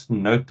gives you this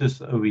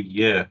notice over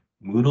here,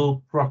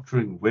 Moodle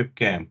proctoring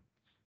webcam,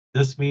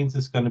 this means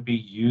it's going to be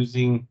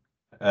using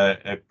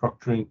a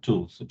proctoring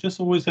tool. So just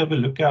always have a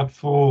look out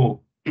for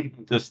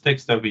this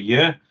text over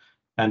here,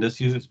 and this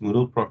uses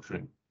Moodle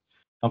proctoring.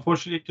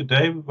 Unfortunately,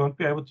 today we won't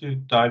be able to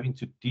dive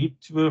into deep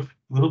to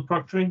Moodle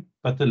proctoring,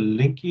 but the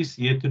link is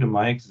here to the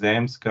My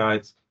Exams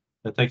guides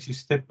that takes you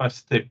step by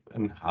step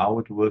and how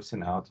it works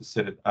and how to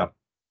set it up.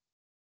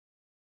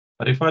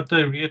 But if I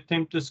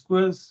reattempt this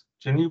quiz,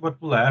 generally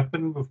what will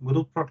happen with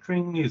Moodle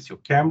proctoring is your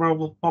camera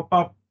will pop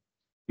up.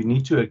 You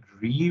need to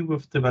agree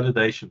with the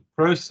validation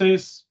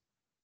process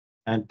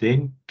and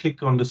then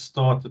click on the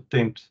Start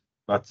Attempt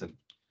button.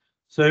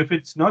 So if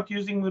it's not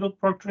using Moodle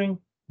proctoring,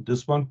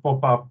 this won't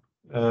pop up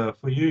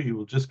for you. You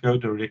will just go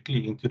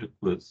directly into the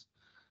quiz.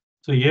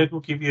 So here it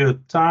will give you a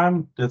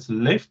time that's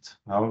left,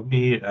 how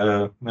many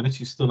minutes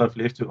you still have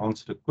left to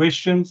answer the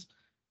questions.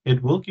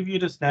 It will give you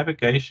this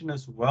navigation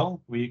as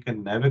well, where you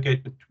can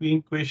navigate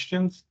between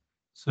questions.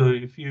 So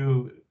if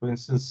you, for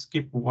instance,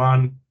 skip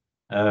one,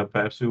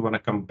 perhaps you want to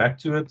come back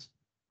to it,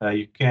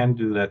 you can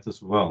do that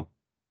as well.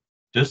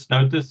 Just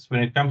notice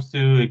when it comes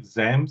to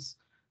exams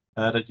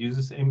that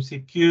uses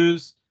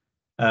MCQs,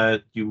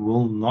 you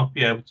will not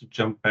be able to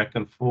jump back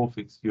and forth.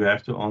 You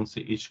have to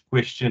answer each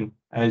question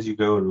as you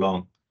go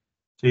along.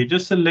 So you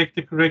just select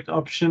the correct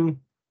option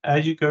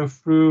as you go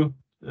through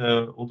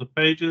all the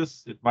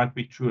pages. It might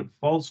be true and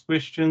false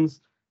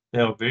questions.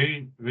 There are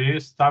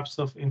various types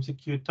of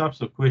MCQ types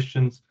of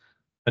questions,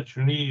 but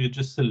really you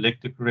just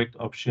select the correct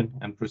option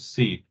and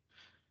proceed.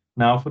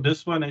 Now for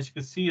this one, as you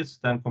can see, it's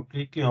done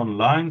completely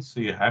online, so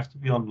you have to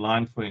be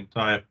online for the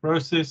entire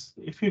process.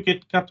 If you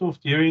get cut off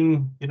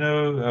during,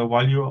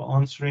 while you're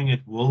answering,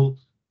 it will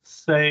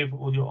save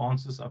all your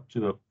answers up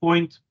to a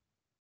point.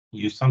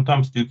 You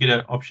sometimes do get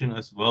an option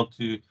as well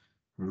to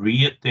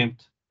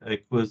reattempt a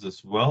quiz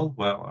as well,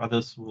 while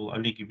others will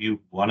only give you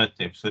one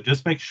attempt. So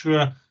just make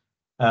sure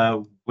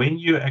when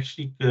you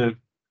actually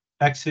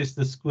access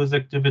this quiz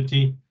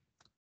activity,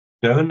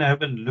 go and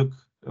have a look,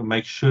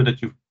 make sure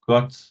that you've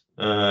got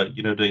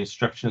the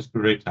instructions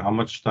correct, how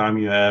much time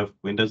you have,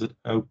 when does it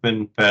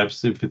open,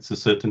 perhaps if it's a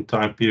certain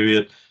time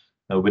period,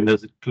 when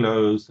does it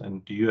close,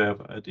 and do you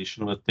have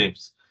additional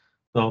attempts.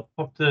 So I'll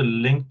pop the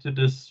link to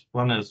this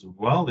one as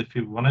well if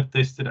you want to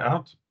test it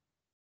out.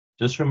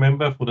 Just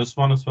remember for this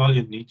one as well,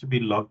 you need to be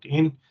logged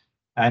in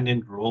and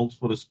enrolled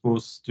for this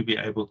course to be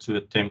able to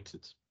attempt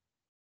it.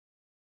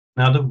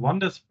 Now, the one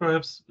that's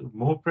perhaps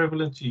more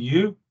prevalent to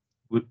you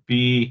would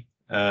be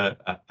an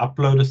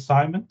upload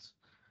assignment.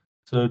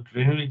 So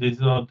generally,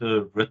 these are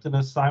the written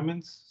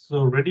assignments. So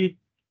already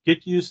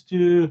get used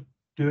to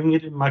doing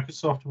it in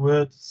Microsoft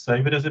Word,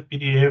 save it as a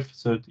PDF,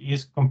 so it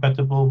is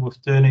compatible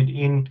with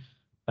Turnitin,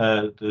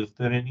 the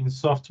Turnitin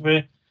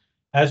software.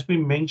 As we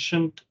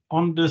mentioned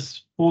on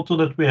this portal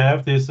that we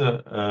have, there's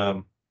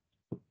a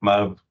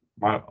my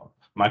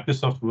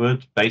Microsoft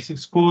Word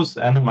Basics course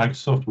and a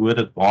Microsoft Word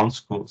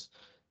Advanced course.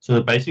 So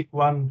the basic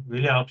one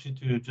really helps you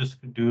to just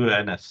do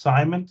an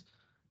assignment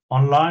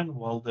online,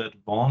 while the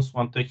advanced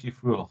one takes you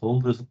through a whole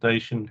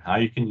dissertation, how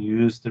you can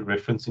use the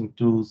referencing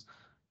tools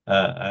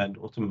and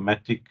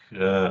automatic,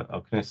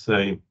 how can I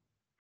say,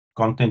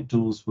 content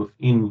tools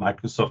within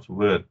Microsoft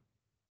Word.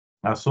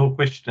 I saw a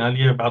question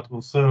earlier about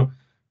also,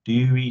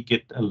 do we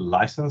get a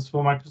license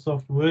for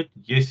Microsoft Word?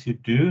 Yes, you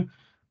do.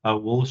 I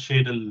will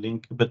share the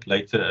link a bit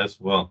later as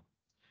well.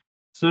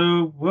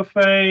 So with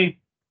a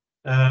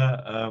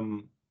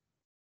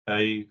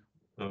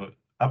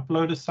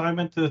upload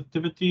assignment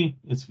activity,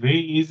 it's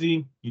very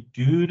easy. You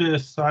do the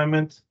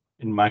assignment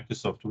in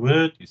Microsoft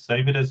Word, you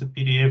save it as a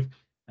PDF,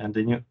 and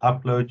then you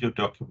upload your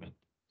document.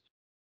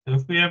 So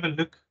if we have a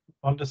look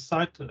on the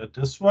site at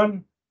this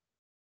one,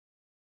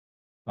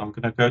 I'm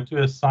going to go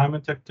to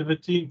assignment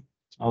activity.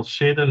 I'll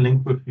share the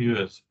link with you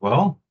as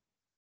well.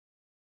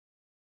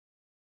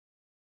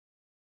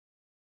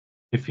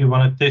 If you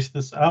want to test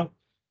this out.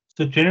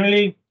 So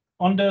generally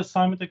on the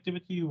assignment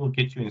activity, you will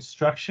get your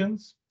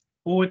instructions,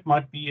 or it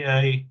might be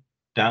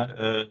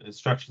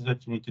instructions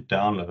that you need to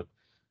download.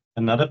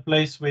 Another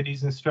place where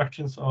these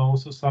instructions are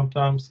also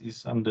sometimes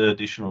is under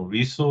additional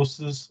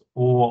resources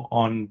or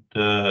on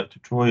the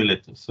tutorial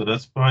letter. So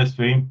that's why it's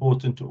very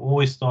important to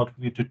always start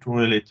with your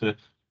tutorial letter,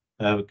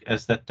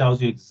 as that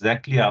tells you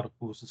exactly how the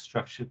course is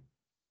structured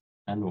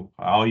and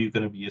how you're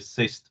going to be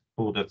assessed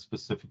for that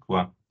specific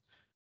one.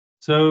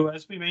 So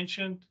as we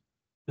mentioned,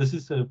 this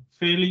is a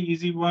fairly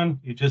easy one.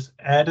 You just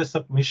add a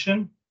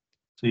submission.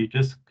 So you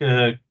just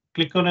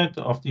click on it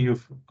after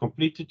you've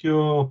completed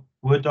your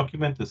Word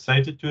document and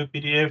saved it to a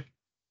PDF.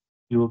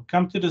 You will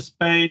come to this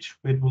page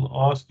where it will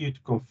ask you to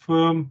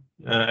confirm,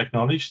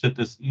 acknowledge that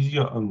this is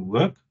your own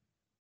work.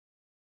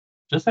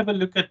 Just have a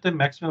look at the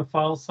maximum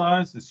file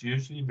size. It's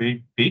usually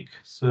very big,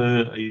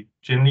 so you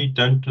generally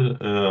don't,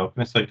 how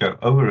can I say, go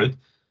over it.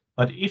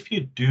 But if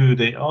you do,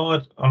 there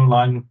are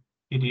online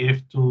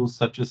PDF tools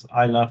such as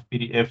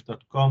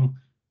ilovepdf.com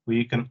where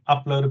you can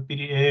upload a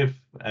PDF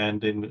and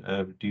then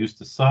reduce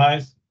the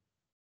size.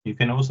 You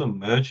can also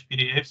merge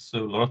PDFs.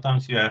 So a lot of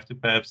times you have to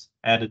perhaps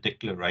add a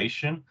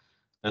declaration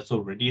that's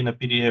already in a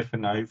PDF,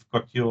 and now you've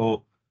got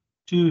your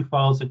two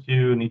files that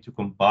you need to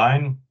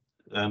combine.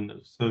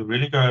 And so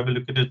really go have a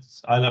look at it.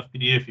 I love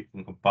PDF. You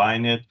can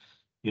combine it,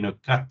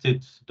 cut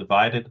it,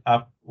 divide it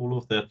up, all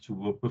of that to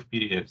work with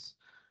PDFs.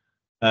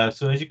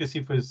 So as you can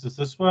see, for instance,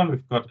 this one,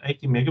 we've got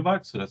 80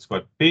 megabytes, so that's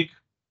quite big,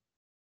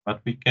 but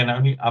we can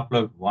only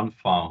upload one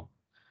file.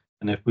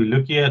 And if we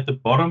look here at the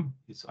bottom,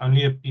 it's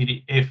only a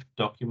PDF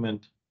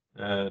document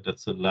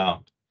that's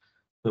allowed.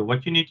 So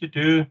what you need to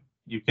do,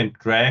 you can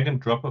drag and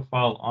drop a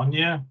file on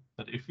here.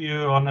 But if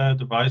you're on a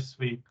device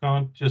where you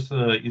can't just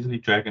easily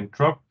drag and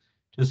drop,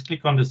 just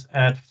click on this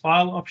Add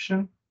File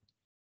option.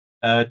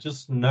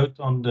 Just note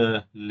on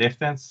the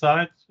left-hand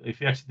side,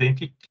 if you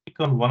accidentally click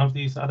on one of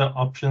these other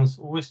options,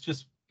 always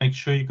just make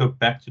sure you go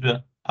back to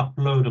the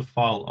Upload a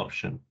File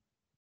option.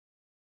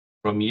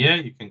 From here,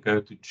 you can go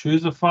to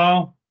Choose a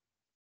File.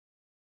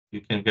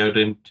 You can go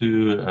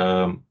into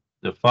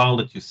the file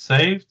that you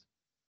saved.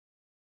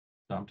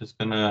 So I'm just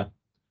going to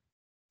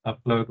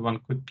upload one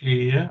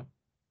quickly here.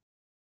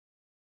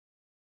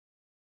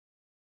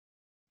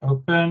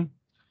 Open.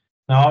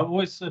 Now, I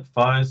always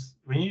advise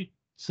when you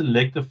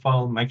select a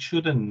file, make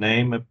sure the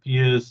name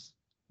appears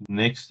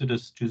next to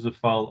this Choose a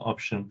File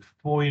option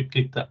before you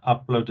click the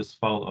Upload this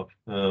file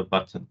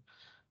button.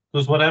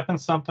 Because what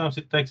happens sometimes,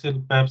 it takes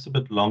perhaps a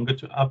bit longer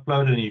to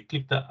upload, and you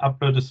click the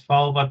Upload this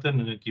file button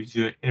and it gives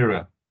you an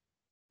error.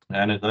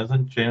 And it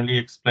doesn't generally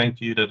explain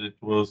to you that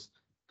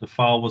the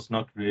file was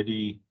not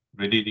ready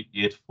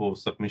yet for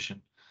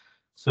submission.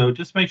 So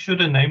just make sure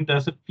the name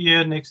does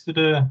appear next to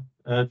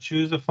the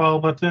Choose a File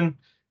button,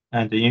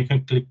 and then you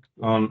can click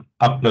on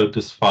Upload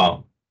this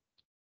file.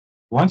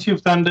 Once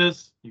you've done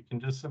this, you can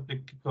just simply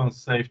click on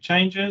Save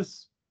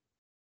Changes,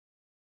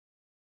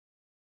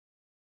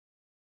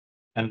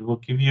 and it will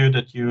give you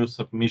that your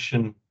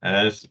submission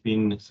has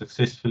been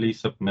successfully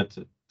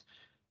submitted.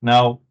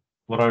 Now,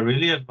 what I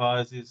really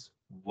advise is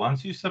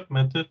once you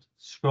submit it,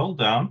 scroll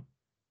down.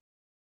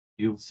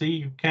 You'll see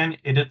you can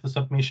edit the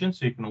submission,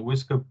 so you can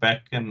always go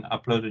back and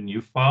upload a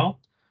new file.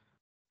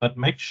 But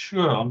make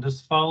sure on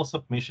this file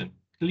submission,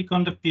 click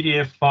on the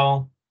PDF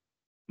file,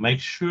 make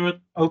sure it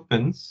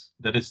opens,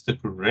 that it's the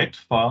correct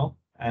file,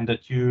 and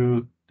that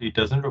it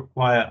doesn't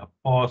require a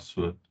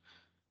password.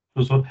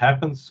 Because what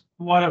happens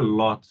quite a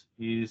lot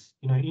is,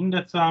 in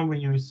that time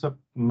when you're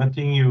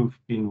submitting, you've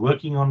been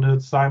working on the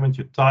assignment,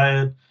 you're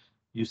tired,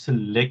 you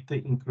select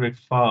the incorrect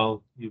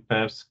file, you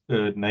perhaps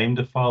name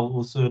the file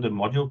also the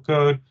module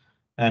code,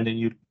 and then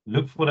you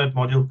look for that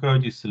module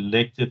code, you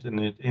select it, and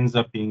it ends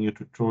up being your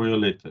tutorial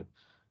letter.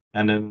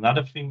 And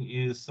another thing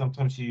is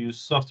sometimes you use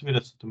software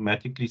that's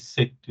automatically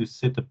set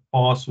a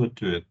password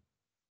to it.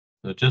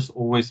 So just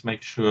always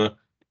make sure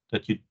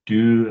that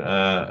you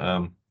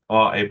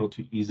are able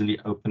to easily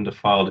open the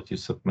file that you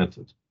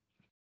submitted.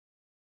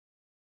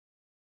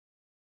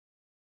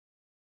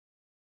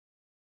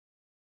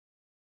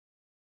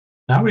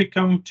 Now we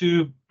come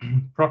to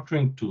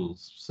proctoring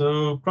tools.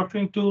 So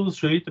proctoring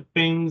tools really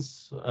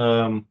depends,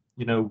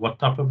 what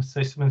type of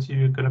assessments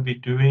you're going to be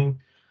doing.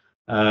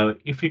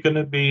 If you're going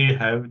to be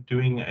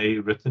doing a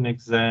written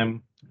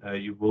exam,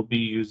 you will be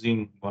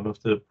using one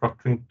of the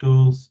proctoring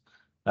tools.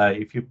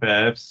 If you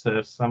perhaps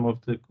have some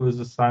of the quiz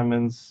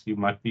assignments, you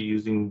might be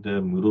using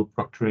the Moodle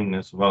proctoring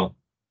as well.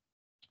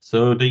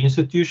 So the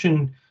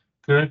institution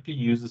currently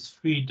uses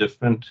 3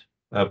 different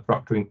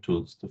proctoring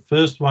tools. The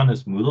first one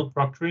is Moodle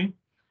proctoring,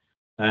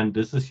 and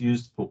this is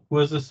used for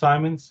quiz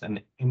assignments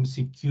and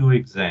MCQ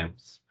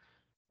exams.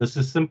 This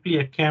is simply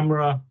a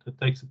camera that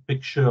takes a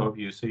picture of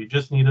you. So you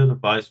just need a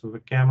device with a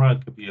camera.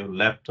 It could be your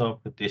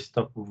laptop, a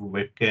desktop with a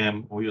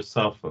webcam, or your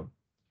cell phone.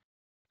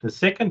 The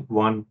second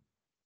one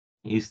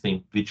is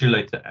the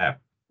Invigilator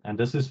app, and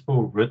this is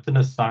for written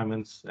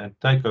assignments and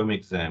take-home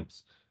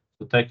exams.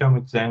 So take-home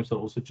exams are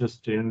also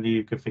just generally,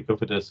 you can think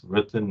of it as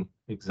written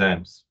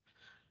exams.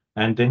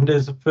 And then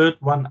there's a third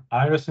one,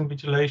 iris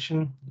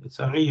invigilation.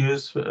 It's only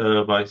used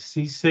by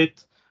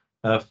CSET,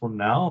 for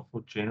now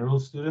for general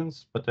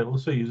students, but they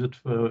also use it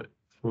for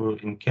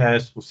in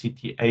CAS for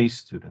CTA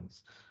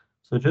students.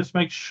 So just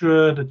make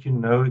sure that you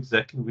know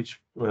exactly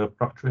which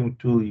proctoring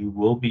tool you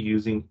will be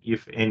using,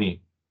 if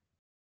any.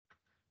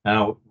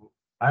 Now,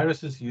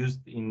 Iris is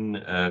used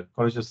in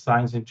College of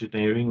Science,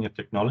 Engineering and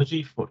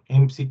Technology for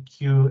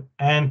MCQ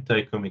and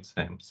take-home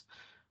exams.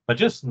 But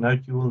just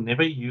note, you will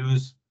never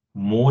use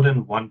more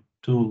than one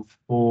tool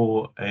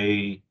for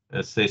a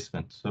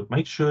assessment. So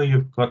make sure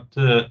you've got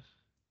how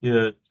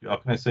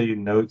can I say, you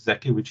know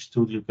exactly which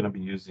tool you're going to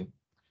be using.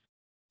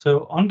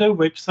 So on the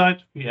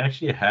website, we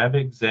actually have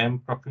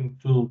exam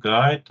proctoring tool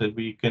guide that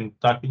we can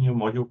type in your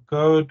module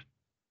code,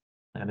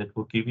 and it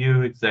will give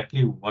you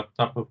exactly what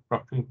type of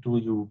proctoring tool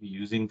you will be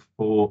using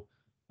for,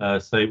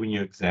 say, when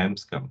your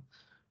exams come.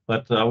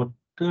 But I would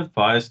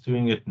advise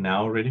doing it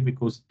now already,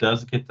 because it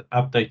does get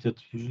updated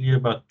usually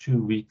about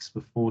 2 weeks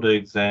before the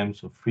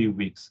exams, or 3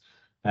 weeks.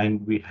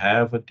 And we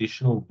have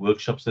additional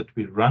workshops that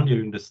we run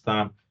during this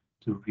time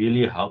to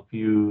really help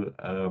you,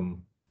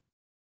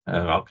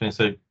 how can I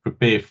say,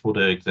 prepare for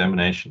the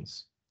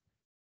examinations.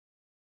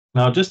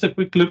 Now, just a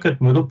quick look at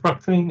Moodle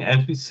proctoring.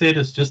 As we said,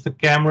 it's just a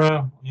camera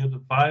on your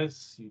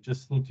device. You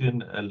just need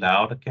to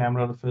allow the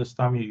camera the first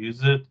time you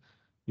use it.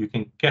 You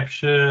can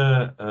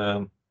capture,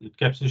 it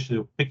captures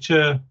your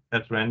picture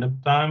at random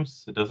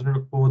times. It doesn't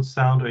record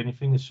sound or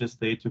anything. It's just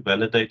there to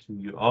validate who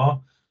you are.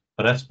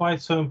 But that's why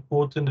it's so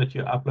important that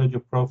you upload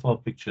your profile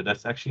picture.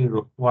 That's actually a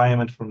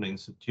requirement from the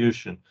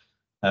institution,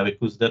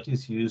 because that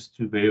is used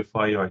to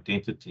verify your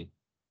identity.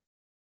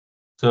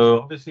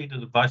 So obviously the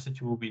device that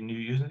you will be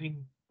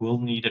using will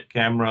need a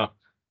camera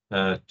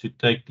to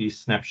take these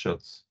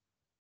snapshots.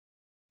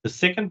 The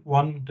second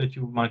one that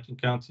you might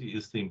encounter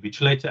is the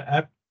Invigilator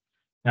app.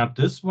 Now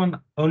this one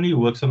only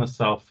works on a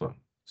cell phone.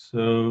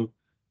 So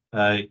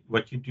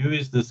what you do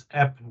is this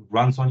app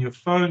runs on your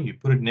phone, you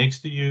put it next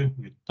to you,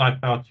 you type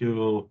out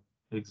your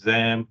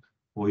exam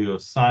or your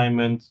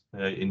assignment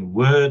in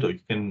Word, or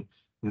you can,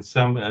 in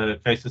some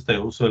cases, they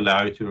also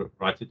allow you to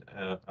write it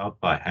out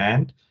by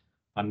hand.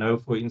 I know,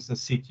 for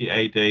instance,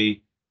 CTA,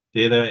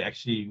 they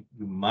actually,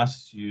 you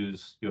must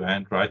use your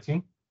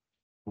handwriting,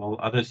 while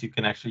others you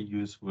can actually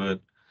use Word.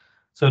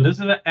 So this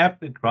is an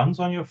app, it runs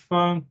on your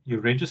phone, you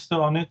register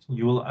on it.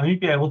 You will only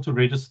be able to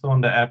register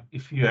on the app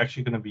if you're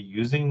actually going to be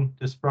using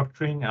this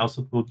proctoring, else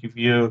it will give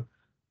you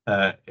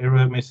an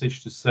error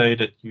message to say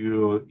that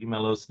your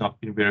email has not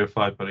been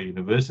verified by the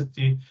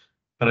university.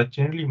 But it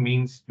generally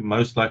means you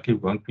most likely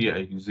won't be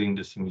using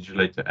this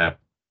Invigilator app.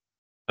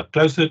 But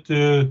closer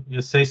to the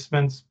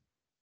assessments,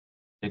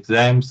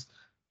 exams,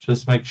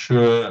 just make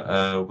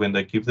sure when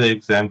they give the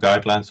exam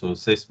guidelines or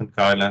assessment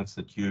guidelines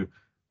that you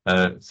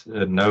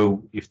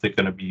know if they're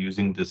going to be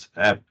using this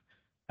app.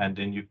 And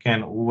then you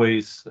can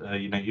always,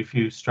 if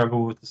you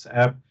struggle with this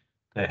app,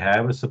 they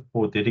have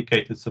a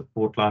dedicated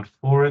support line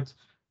for it.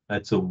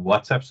 It's a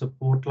WhatsApp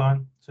support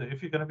line. So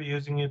if you're going to be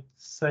using it,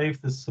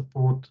 save the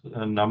support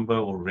number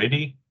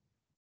already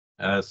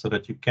so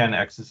that you can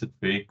access it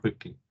very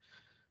quickly.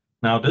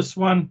 Now this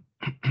one,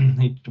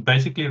 it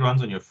basically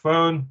runs on your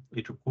phone.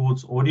 It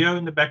records audio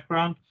in the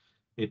background.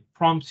 It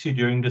prompts you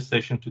during the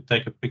session to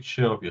take a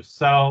picture of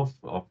yourself,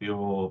 of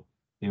your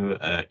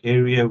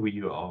area where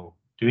you are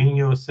doing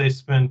your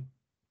assessment.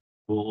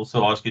 We'll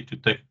also ask you to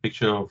take a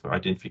picture of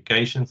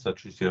identification,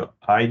 such as your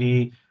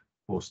ID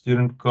or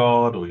student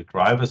card or your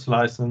driver's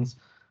license.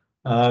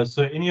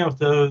 So any of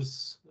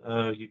those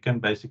you can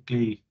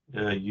basically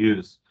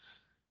use.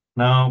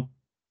 Now,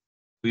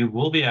 we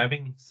will be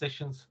having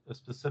sessions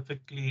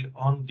specifically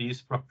on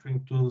these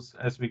proctoring tools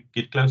as we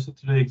get closer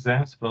to the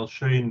exams, but I'll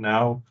show you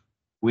now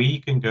where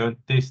you can go and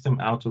test them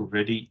out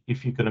already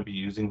if you're going to be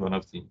using one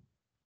of them.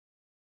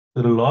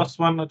 So the last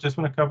one I just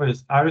want to cover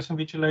is iris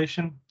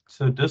invigilation.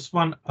 So this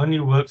one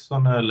only works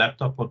on a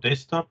laptop or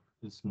desktop.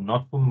 It's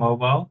not for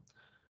mobile.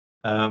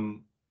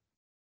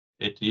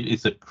 It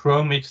is a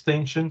Chrome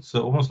extension,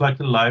 so almost like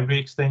the library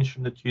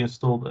extension that you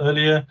installed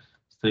earlier.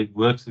 So it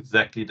works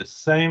exactly the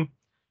same.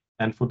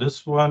 And for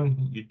this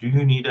one, you do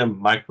need a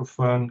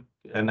microphone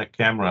and a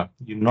camera.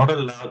 You're not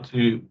allowed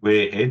to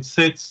wear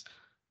headsets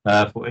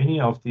for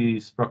any of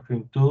these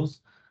proctoring tools.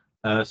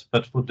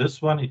 But for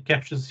this one, it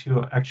captures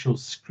your actual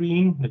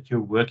screen that you're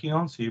working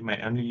on. So you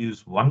may only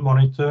use one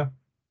monitor.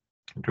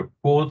 It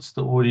records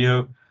the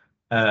audio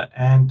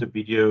and the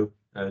video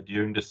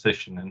during the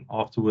session, and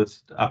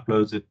afterwards it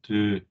uploads it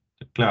to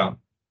the cloud.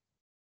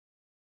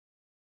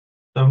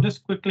 So I'm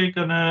just quickly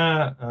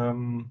gonna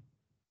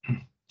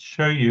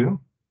show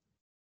you.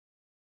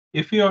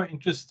 If you are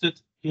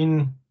interested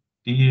in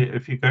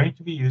if you're going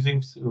to be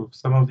using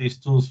some of these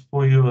tools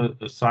for your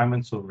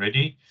assignments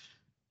already,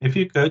 if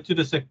you go to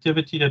this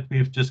activity that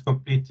we've just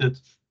completed,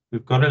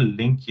 we've got a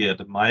link here,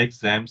 the My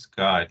Exams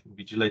Guide,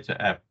 Invigilator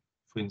app,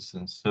 for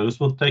instance. So this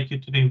will take you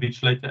to the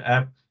Invigilator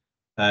app.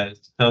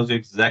 It tells you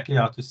exactly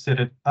how to set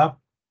it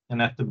up.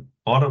 And at the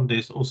bottom,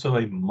 there's also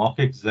a mock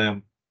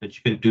exam that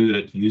you can do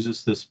that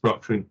uses this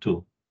proctoring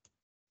tool.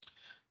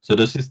 So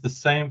this is the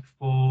same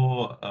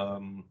for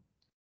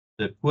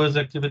the quiz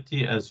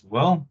activity as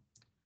well.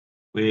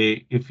 where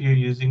if you're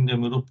using the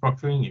Moodle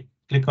proctoring, you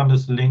click on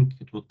this link,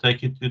 it will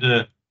take you to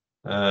the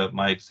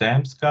My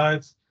Exams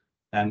guides.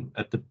 And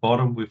at the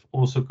bottom, we've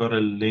also got a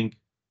link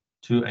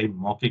to a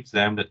mock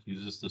exam that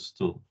uses this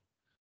tool.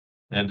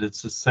 And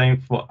it's the same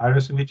for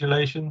iris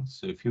invigilation.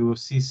 So if you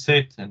see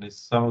set, and there's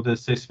some of the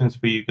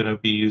assessments where you're going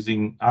to be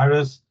using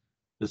iris,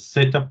 the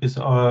setup is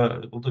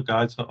all the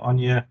guides are on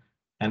here.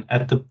 And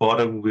at the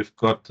bottom, we've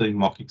got the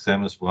mock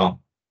exam as well.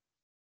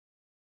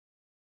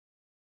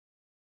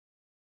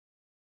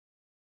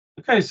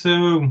 Okay,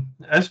 so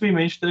as we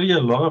mentioned earlier,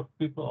 a lot of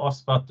people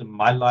ask about the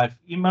My Life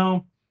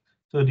email.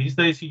 So these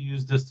days you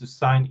use this to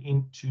sign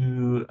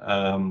into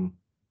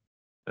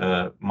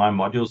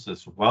myModules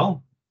as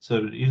well. So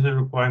it is a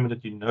requirement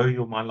that you know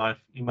your My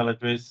Life email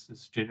address.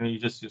 It's generally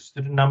just your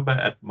student number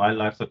at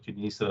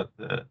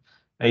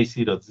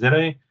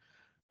mylife.unisa.ac.za.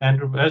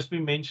 And as we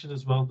mentioned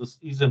as well, this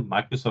is a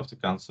Microsoft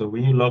account. So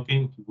when you log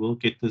in, you will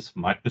get this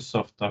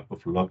Microsoft type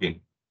of login.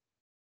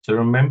 So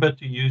remember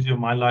to use your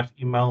My Life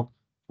email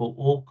for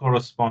all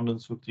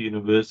correspondence with the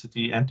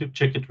university and to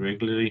check it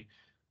regularly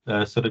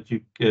so that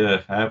you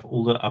have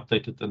all the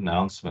updated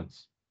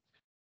announcements.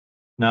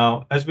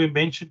 Now, as we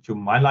mentioned, your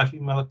My Life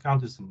email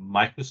account is a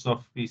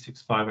Microsoft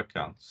 365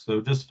 account.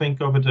 So just think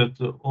of it as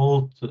the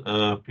old,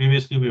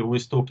 previously we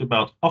always talked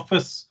about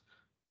Office.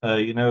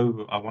 You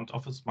know, I want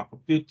Office, my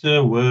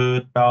computer,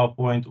 Word,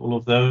 PowerPoint, all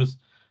of those.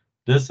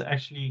 This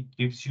actually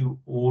gives you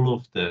all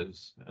of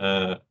those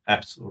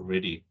apps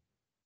already.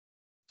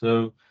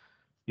 So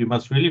you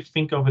must really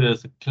think of it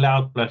as a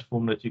cloud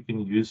platform that you can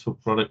use for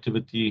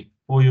productivity,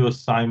 for your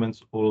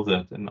assignments, all of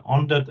that. And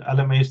on that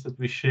LMS that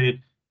we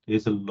shared,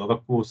 there's a lot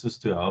of courses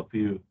to help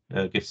you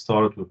get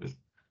started with it.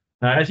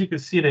 Now, as you can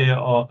see, there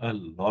are a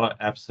lot of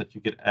apps that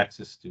you get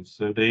access to.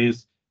 So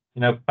there's,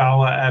 you know,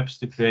 Power Apps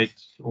to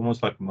create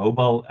almost like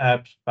mobile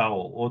apps,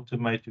 Power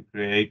Automate to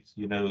create,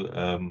 you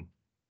know,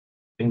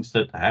 things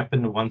that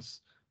happen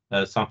once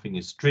something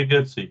is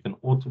triggered. So you can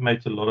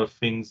automate a lot of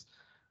things.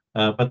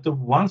 But the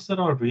ones that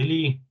are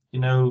really, you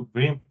know,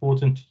 very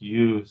important to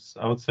use,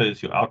 I would say,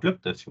 is your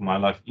Outlook. That's your My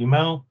Life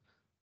email.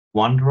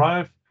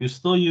 OneDrive. If you're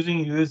still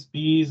using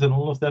USBs and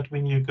all of that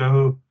when you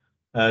go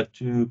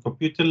to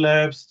computer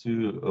labs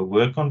to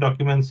work on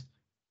documents,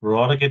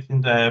 rather get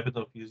in the habit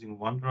of using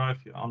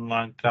OneDrive, your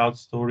online cloud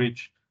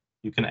storage.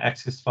 You can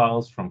access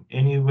files from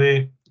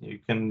anywhere. You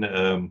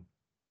can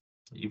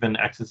even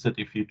access it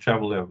if you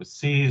travel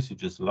overseas. You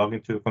just log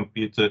into a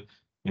computer,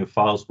 your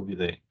files will be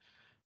there.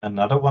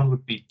 Another one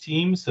would be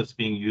Teams. That's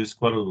being used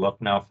quite a lot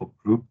now for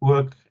group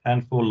work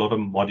and for a lot of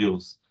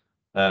modules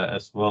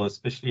as well,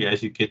 especially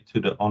as you get to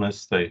the honors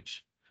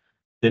stage.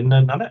 Then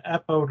another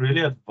app I would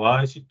really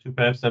advise you to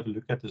perhaps have a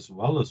look at as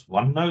well is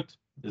OneNote.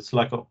 It's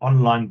like an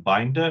online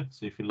binder.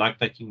 So if you like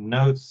taking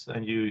notes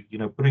and you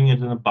know putting it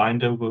in a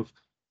binder with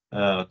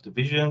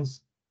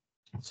divisions,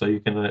 so you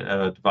can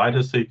divide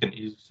it so you can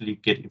easily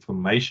get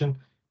information.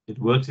 It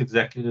works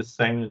exactly the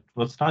same.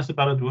 What's nice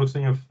about it, it works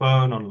on your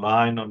phone,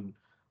 online, on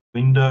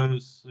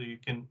Windows, so you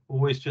can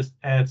always just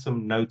add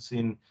some notes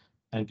in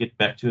and get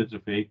back to it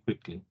very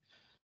quickly.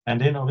 And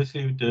then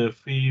obviously the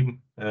three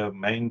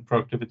main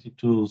productivity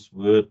tools,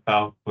 Word,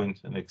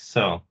 PowerPoint, and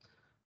Excel.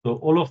 So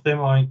all of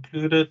them are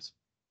included.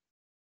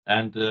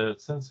 And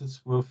since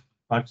it's with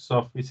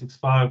Microsoft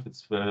 365,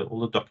 it's all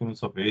the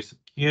documents are very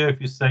secure.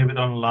 If you save it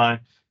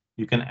online,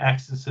 you can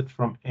access it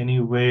from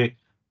anywhere.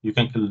 You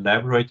can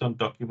collaborate on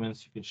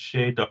documents. You can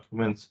share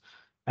documents.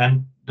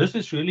 And this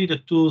is really the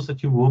tools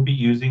that you will be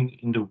using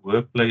in the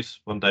workplace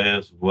one day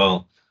as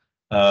well.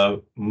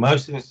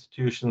 Most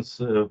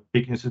institutions,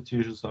 big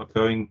institutions, are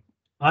going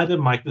either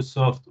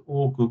Microsoft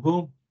or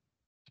Google.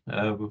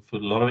 With a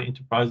lot of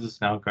enterprises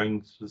now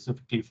going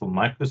specifically for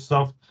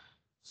Microsoft.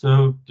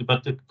 So,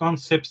 but the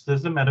concepts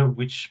doesn't matter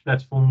which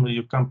platform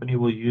your company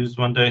will use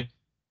one day.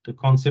 The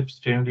concepts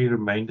generally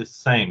remain the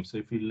same. So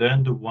if you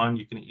learn the one,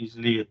 you can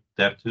easily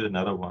adapt to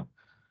another one.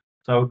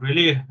 So I would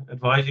really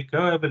advise you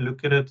go have a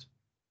look at it,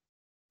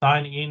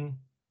 sign in,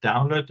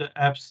 download the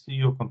apps to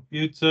your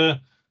computer.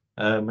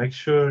 Make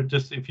sure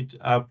just if you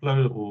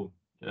upload or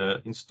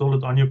install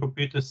it on your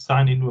computer,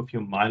 sign in with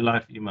your My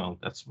Life email.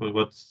 That's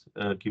what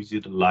gives you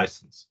the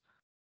license.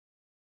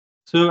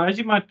 So as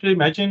you might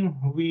imagine,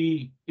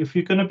 if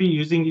you're going to be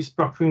using these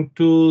proctoring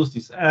tools,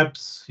 these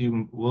apps,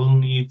 you will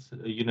need,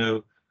 you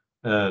know,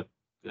 a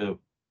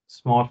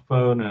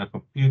smartphone and a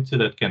computer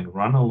that can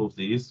run all of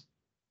these.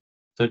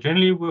 So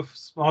generally with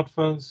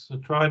smartphones,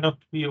 try not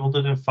to be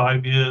older than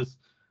 5 years.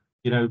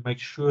 You know, make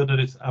sure that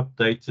it's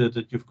updated,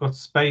 that you've got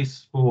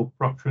space for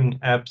proctoring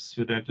apps.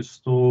 You don't have to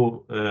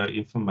store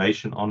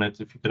information on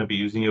it if you're going to be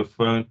using your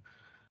phone,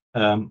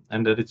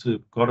 and that it's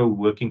got a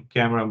working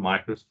camera,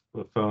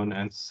 microphone,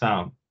 and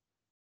sound.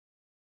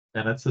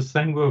 And it's the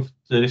same with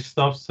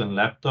desktops and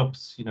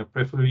laptops, you know,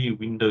 preferably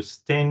Windows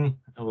 10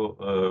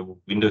 or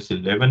Windows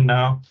 11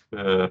 now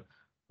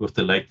with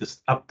the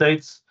latest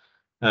updates.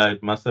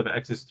 It must have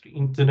access to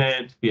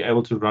internet, be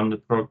able to run the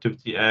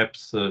productivity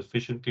apps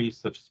efficiently,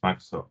 such as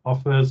Microsoft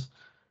Office,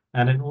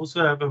 and then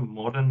also have a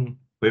modern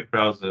web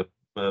browser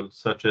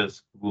such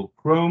as Google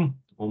Chrome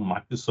or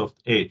Microsoft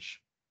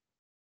Edge.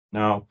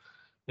 Now,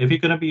 if you're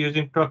going to be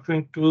using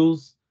proctoring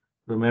tools,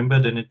 remember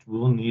that it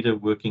will need a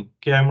working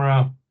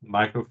camera,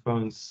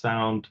 microphone,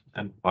 sound,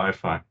 and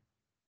Wi-Fi.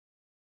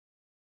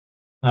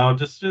 Now,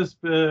 just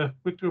a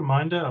quick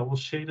reminder, I will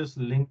share this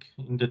link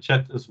in the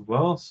chat as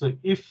well. So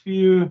if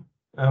you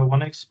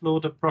want to explore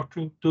the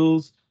proctoring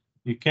tools,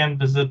 you can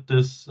visit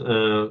this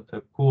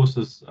course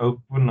is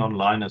open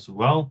online as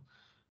well.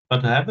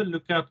 But have a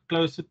look out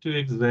closer to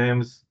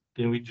exams.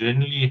 Then we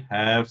generally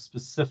have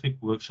specific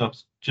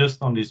workshops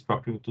just on these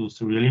proctoring tools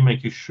to really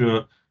make you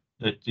sure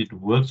that it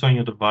works on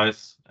your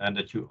device and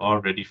that you are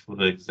ready for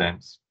the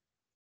exams.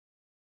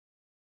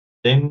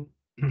 Then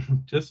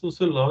just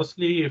also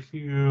lastly, if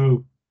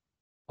you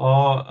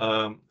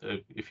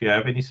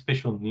have any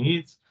special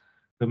needs,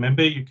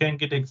 remember you can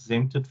get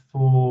exempted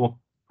for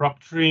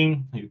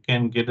proctoring. You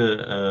can get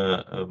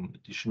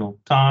additional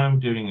time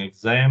during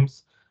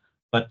exams,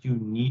 but you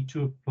need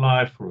to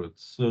apply for it.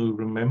 So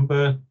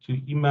remember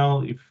to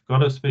email, if you've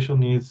got a special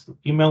needs,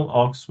 email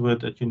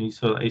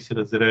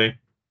oxford@unisa.ac.za.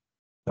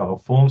 There are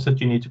forms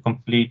that you need to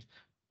complete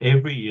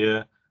every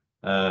year,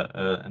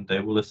 and they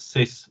will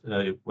assess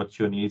what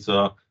your needs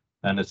are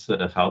and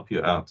help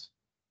you out.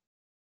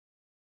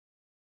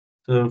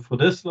 So for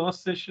this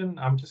last session,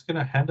 I'm just going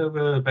to hand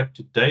over back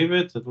to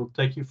David that will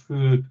take you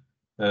through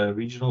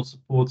regional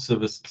support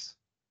services.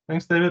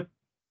 Thanks, David.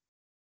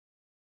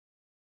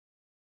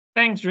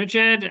 Thanks,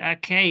 Richard.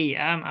 Okay,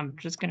 I'm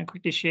just going to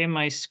quickly share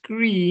my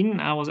screen.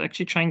 I was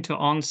actually trying to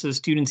answer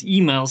students'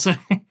 emails, so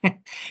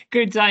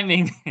good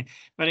timing.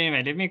 But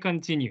anyway, let me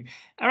continue.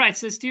 All right,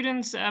 so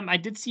students, I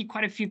did see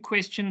quite a few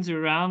questions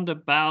around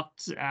about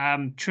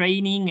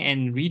training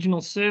and regional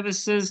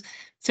services.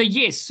 So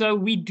yes, so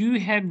we do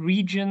have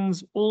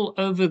regions all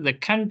over the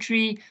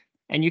country,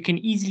 and you can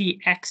easily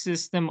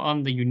access them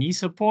on the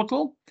UNISA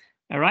portal.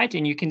 All right,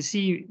 and you can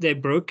see they're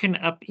broken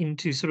up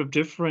into sort of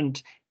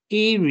different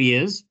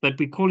areas, but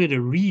we call it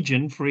a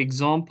region. For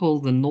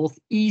example, the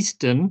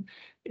northeastern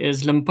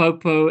is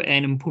Limpopo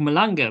and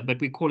Mpumalanga,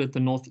 but we call it the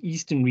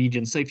northeastern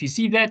region. So if you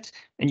see that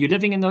and you're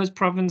living in those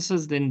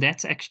provinces, then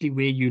that's actually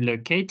where you're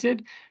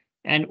located.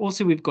 And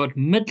also we've got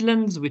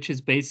Midlands, which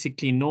is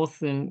basically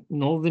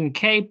Northern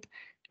Cape,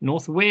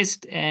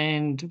 Northwest,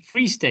 and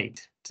Free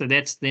State. So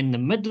that's then the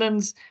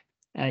Midlands.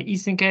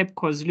 Eastern Cape,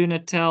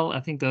 KwaZulu-Natal,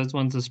 I think those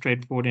ones are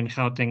straightforward, in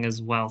Gauteng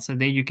as well. So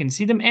there you can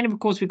see them. And of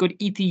course, we've got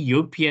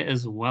Ethiopia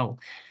as well.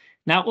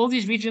 Now, all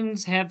these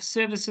regions have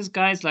services,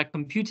 guys, like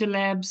computer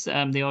labs.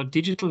 There are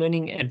digital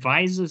learning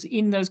advisors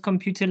in those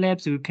computer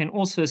labs who can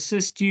also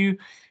assist you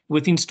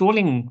with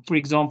installing, for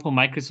example,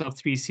 Microsoft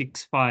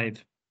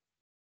 365,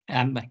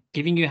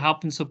 giving you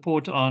help and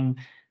support on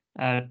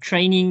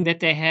training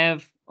that they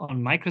have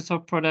on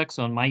Microsoft products,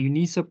 on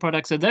myUnisa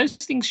products. So those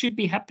things should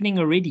be happening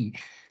already.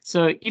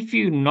 So if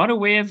you're not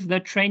aware of the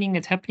training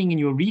that's happening in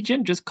your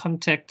region, just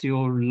contact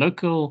your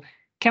local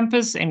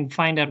campus and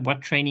find out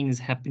what training is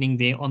happening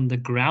there on the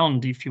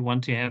ground if you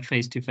want to have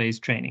face-to-face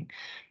training.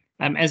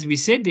 As we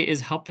said, there is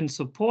help and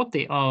support.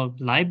 There are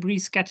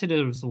libraries scattered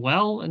as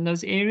well in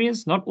those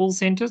areas, not all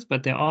centers,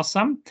 but there are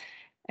some.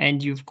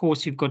 And of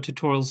course, you've got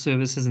tutorial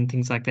services and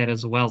things like that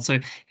as well. So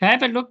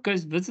have a look, go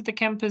visit the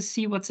campus,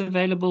 see what's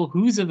available,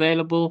 who's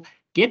available,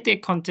 get their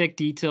contact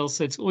details.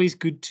 So it's always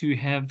good to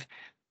have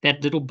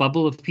that little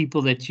bubble of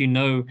people that you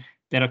know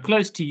that are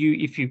close to you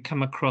if you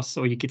come across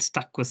or you get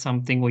stuck with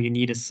something or you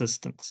need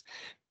assistance.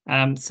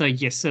 So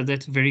yes, so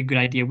that's a very good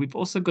idea. We've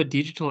also got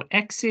digital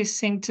access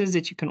centers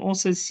that you can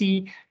also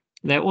see.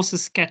 They're also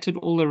scattered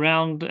all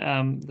around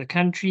the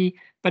country,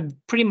 but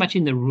pretty much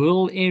in the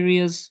rural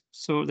areas.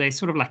 So they're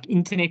sort of like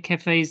internet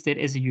cafes that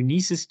as a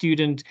UNISA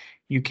student,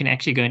 you can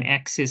actually go and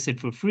access it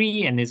for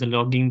free. And there's a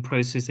login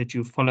process that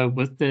you follow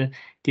with the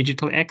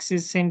digital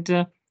access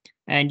center.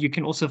 And you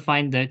can also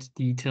find that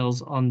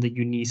details on the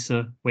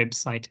UNISA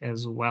website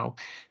as well.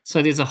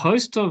 So there's a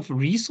host of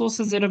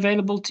resources that are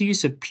available to you.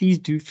 So please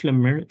do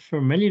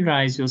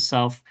familiarize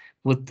yourself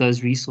with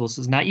those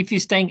resources. Now, if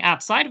you're staying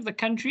outside of the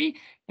country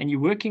and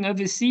you're working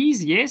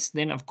overseas, yes,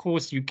 then of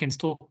course you can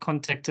still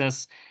contact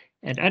us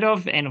at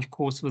ADOV, and of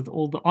course with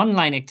all the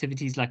online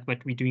activities like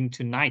what we're doing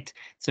tonight.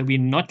 So we're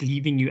not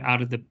leaving you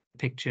out of the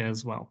picture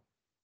as well.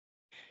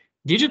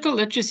 Digital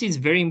literacy is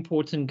very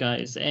important,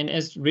 guys. And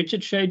as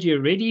Richard showed you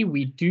already,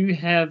 we do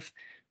have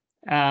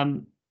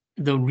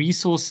the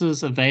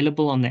resources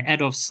available on the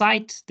ADOV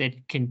site that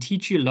can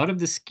teach you a lot of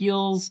the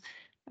skills,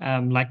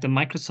 like the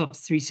Microsoft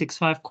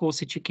 365 course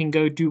that you can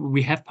go do.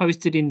 We have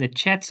posted in the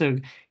chat. So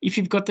if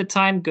you've got the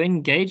time, go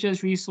engage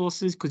those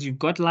resources because you've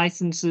got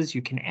licenses,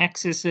 you can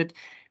access it.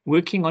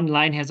 Working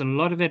online has a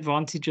lot of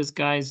advantages,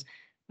 guys.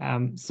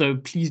 So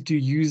please do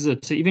use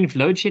it. So even if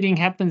load shedding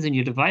happens and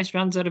your device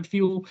runs out of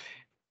fuel,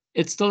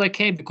 it's still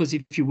okay because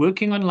if you're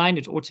working online,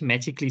 it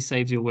automatically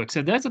saves your work.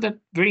 So those are the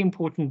very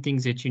important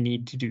things that you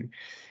need to do.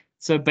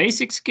 So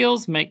basic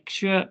skills, make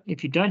sure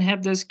if you don't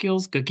have those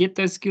skills, go get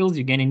those skills.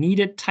 You're going to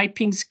need it.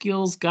 Typing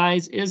skills,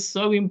 guys, is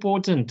so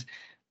important.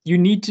 You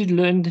need to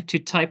learn to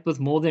type with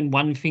more than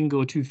one finger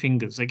or two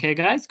fingers. Okay,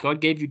 guys? God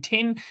gave you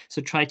 10,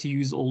 so try to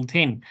use all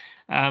 10.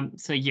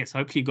 So yes,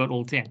 hopefully you got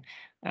all 10.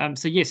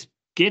 So yes,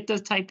 get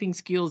those typing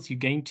skills. You're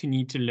going to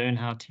need to learn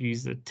how to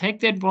use it. Take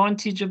the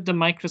advantage of the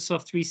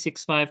Microsoft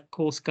 365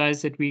 course,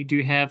 guys, that we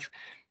do have,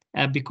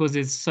 because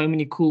there's so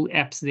many cool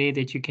apps there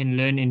that you can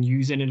learn and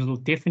use, and it'll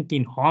definitely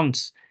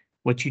enhance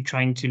what you're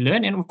trying to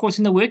learn. And of course,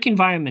 in the work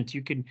environment,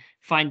 you can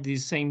find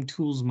these same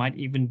tools might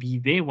even be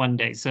there one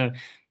day. So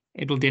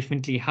it'll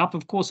definitely help.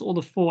 Of course, all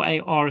the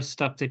 4AR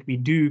stuff that we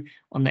do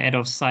on the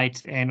ADOF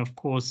site, and of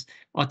course,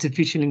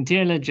 artificial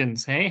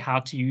intelligence, hey, how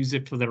to use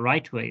it for the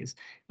right ways.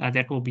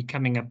 That will be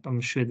coming up, I'm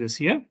sure,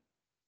 this year.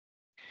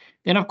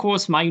 Then, of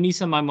course,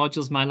 myUnisa,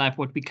 myModules, myLife,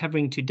 what we're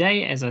covering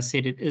today, as I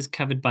said, it is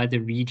covered by the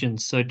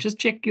regions. So just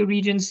check your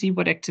region, see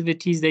what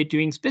activities they're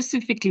doing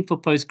specifically for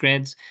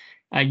postgrads.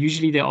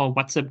 Usually there are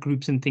WhatsApp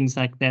groups and things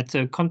like that.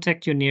 So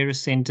contact your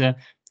nearest center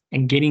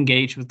and get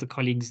engaged with the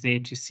colleagues there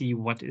to see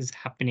what is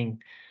happening.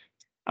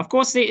 Of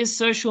course, there is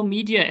social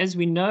media, as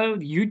we know,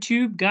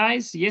 YouTube,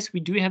 guys. Yes,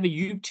 we do have a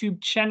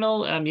YouTube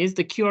channel. Here's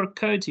the QR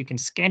code, so you can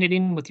scan it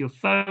in with your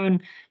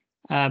phone.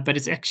 But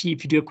it's actually,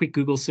 if you do a quick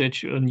Google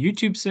search on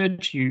YouTube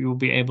search, you'll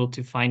be able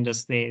to find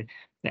us there,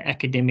 the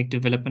Academic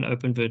Development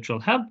Open Virtual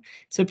Hub.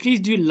 So please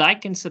do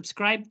like and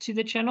subscribe to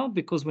the channel,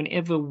 because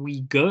whenever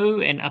we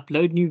go and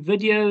upload new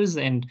videos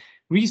and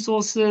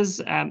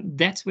resources,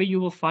 that's where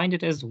you will find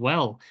it as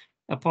well,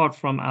 apart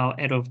from our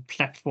ADOF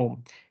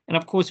platform. And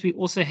of course, we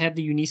also have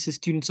the UNISA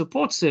Student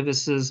Support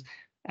Services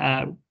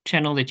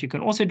channel that you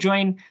can also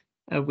join,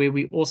 where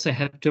we also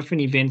have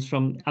different events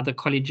from other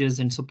colleges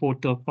and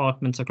support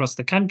departments across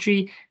the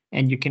country,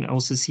 and you can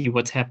also see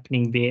what's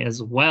happening there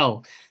as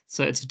well.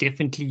 So it's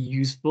definitely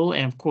useful,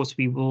 and of course,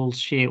 we will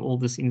share all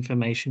this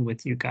information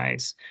with you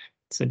guys,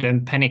 so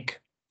don't panic.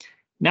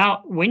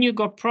 Now, when you've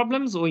got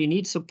problems or you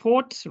need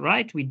support,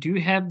 right, we do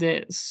have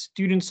the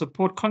Student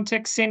Support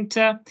Contact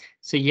Center.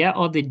 So here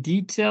are the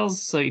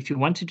details. So if you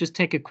want to just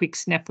take a quick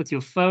snap with your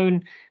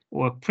phone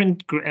or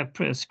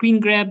a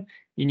screen grab,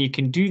 then you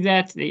can do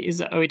that. There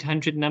is a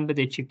 0800 number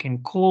that you can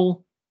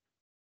call.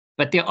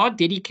 But there are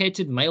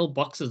dedicated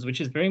mailboxes, which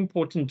is very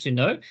important to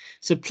know.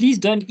 So please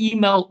don't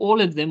email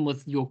all of them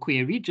with your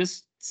query.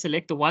 Just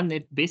select the one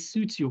that best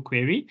suits your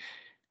query.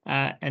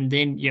 And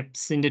then, yep,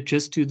 send it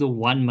just to the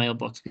one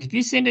mailbox. If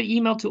you send an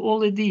email to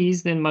all of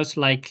these, then most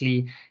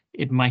likely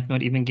it might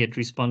not even get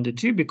responded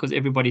to, because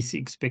everybody's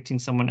expecting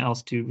someone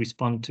else to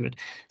respond to it.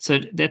 So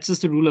that's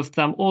just a rule of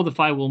thumb, or the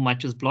firewall might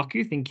just block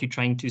you, think you're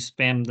trying to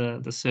spam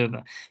the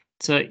server.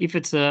 So if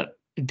it's a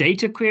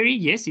data query,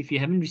 yes, if you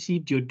haven't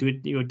received your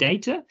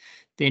data,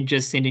 then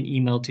just send an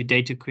email to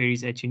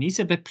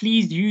dataqueries@UNISA. But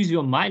please use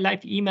your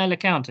myLife email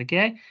account,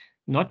 okay?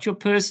 Not your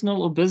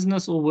personal or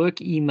business or work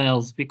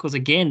emails, because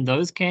again,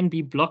 those can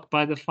be blocked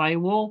by the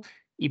firewall.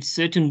 If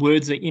certain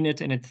words are in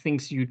it and it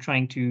thinks you're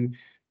trying to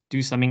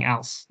do something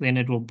else, then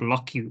it will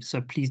block you. So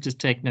please just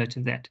take note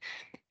of that.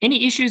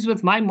 Any issues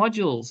with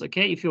myModules,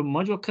 okay? If your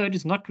module code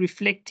is not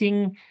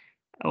reflecting,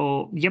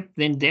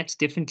 then that's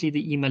definitely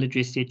the email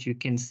address that you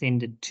can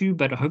send it to.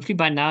 But hopefully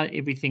by now,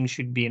 everything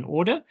should be in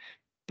order,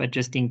 but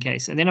just in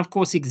case. And then, of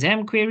course,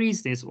 exam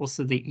queries, there's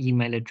also the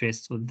email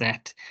address for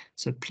that.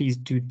 So please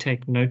do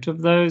take note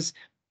of those.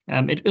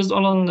 It is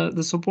all on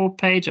the support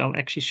page. I'll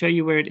actually show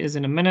you where it is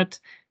in a minute.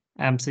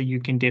 So you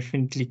can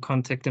definitely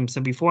contact them.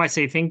 So before I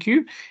say thank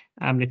you,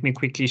 let me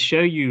quickly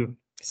show you.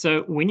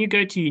 So when you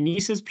go to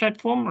UNISA's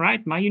platform,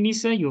 right,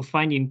 myUnisa, you'll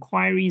find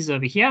inquiries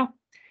over here.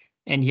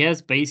 And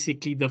here's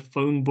basically the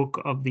phone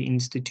book of the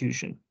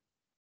institution.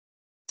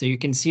 So you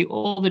can see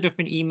all the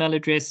different email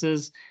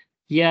addresses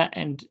here,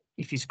 and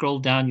if you scroll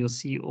down, you'll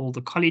see all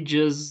the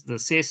colleges, the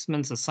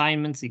assessments,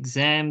 assignments,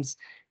 exams.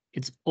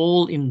 It's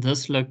all in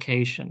this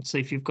location. So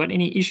if you've got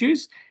any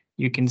issues,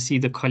 you can see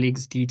the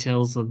colleagues'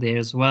 details are there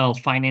as well.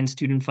 Finance,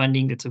 student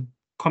funding, that's a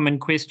common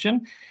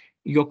question.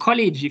 Your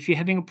college, if you're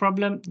having a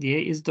problem, there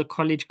is the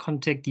college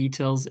contact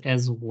details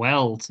as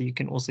well. So you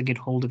can also get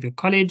hold of your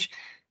college.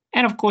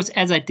 And of course,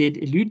 as I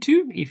did allude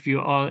to, if you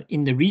are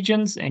in the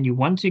regions and you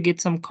want to get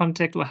some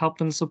contact or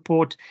help and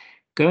support,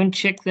 go and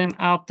check them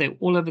out. They're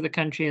all over the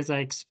country, as I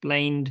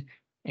explained,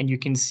 and you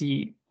can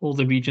see all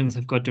the regions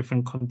have got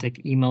different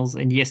contact emails.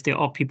 And yes, there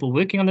are people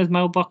working on those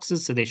mailboxes,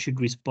 so they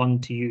should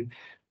respond to you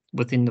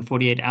within the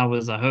 48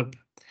 hours, I hope.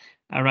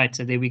 All right,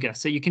 so there we go.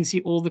 So you can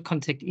see all the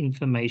contact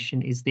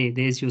information is there.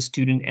 There's your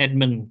student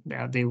admin.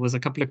 Now, there was a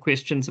couple of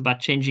questions about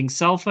changing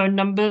cell phone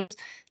numbers.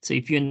 So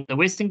if you're in the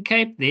Western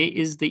Cape, there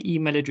is the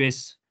email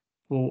address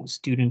for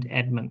student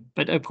admin.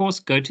 But of course,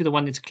 go to the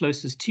one that's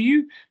closest to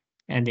you,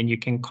 and then you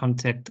can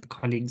contact the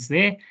colleagues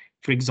there,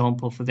 for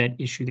example, for that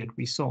issue that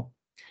we saw.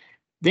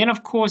 Then,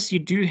 of course, you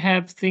do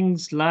have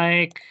things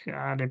like,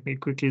 let me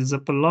quickly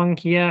zip along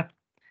here.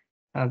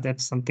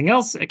 That's something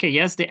else. Okay,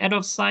 yes, the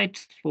ADOF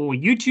site for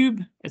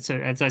YouTube. So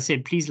as I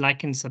said, please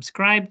like and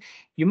subscribe.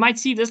 You might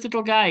see this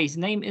little guy. His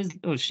name is,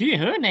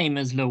 her name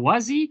is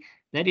Lawazi.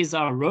 That is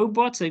our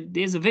robot. So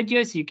there's a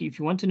video. So if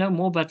you want to know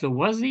more about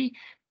Lawazi,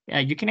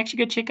 you can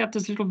actually go check out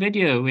this little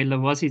video where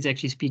Lawazi is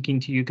actually speaking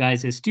to you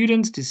guys as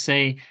students to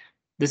say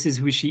this is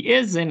who she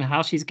is and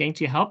how she's going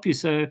to help you.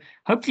 So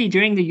hopefully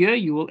during the year,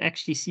 you will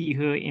actually see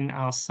her in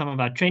some of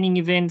our training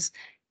events.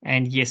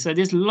 And yes, so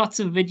there's lots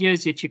of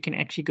videos that you can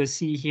actually go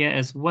see here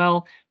as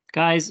well.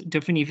 Guys,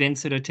 different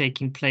events that are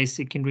taking place.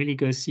 You can really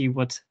go see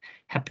what's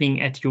happening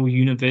at your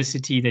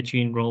university that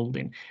you're enrolled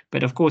in.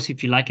 But of course,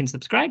 if you like and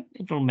subscribe,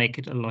 it will make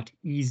it a lot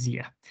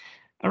easier.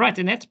 All right,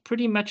 and that's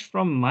pretty much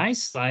from my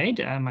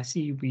side. I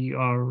see we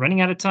are running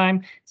out of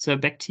time. So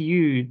back to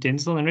you,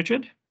 Denzel and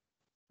Richard.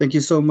 Thank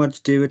you so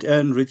much, David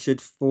and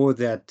Richard, for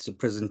that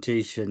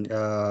presentation.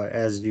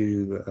 As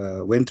you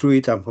went through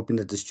it, I'm hoping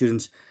that the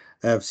students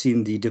have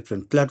seen the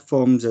different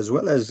platforms as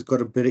well as got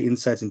a better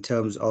insight in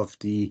terms of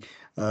the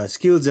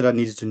skills that are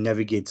needed to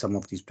navigate some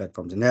of these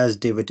platforms. And as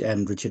David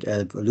and Richard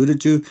have alluded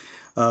to,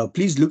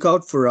 please look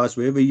out for us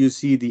wherever you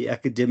see the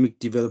Academic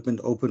Development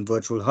Open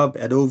Virtual Hub,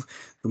 ADOVE.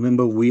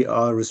 Remember, we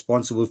are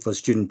responsible for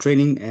student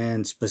training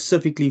and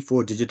specifically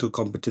for digital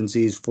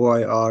competencies,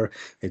 4IR,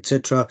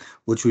 etc.,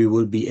 which we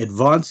will be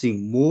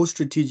advancing more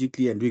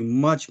strategically and doing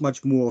much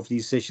more of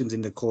these sessions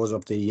in the course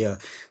of the year.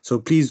 So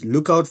please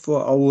look out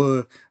for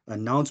our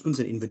announcements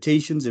and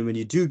invitations, and when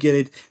you do get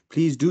it,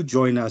 please do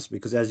join us,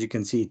 because as you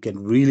can see, it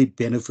can really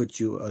benefit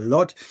you a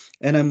lot.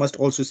 And I must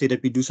also say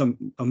that we do some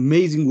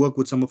amazing work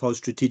with some of our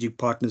strategic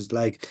partners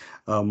like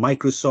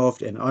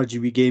Microsoft and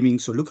RGB Gaming.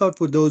 So look out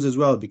for those as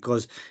well,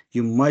 because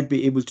you might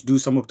be able to do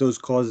some of those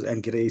courses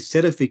and get a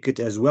certificate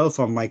as well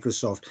from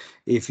Microsoft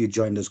if you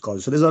join those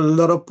courses. So there's a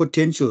lot of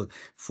potential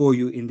for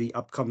you in the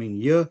upcoming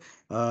year.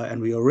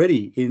 And we're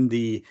already in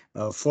the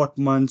fourth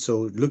month,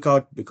 so look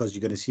out, because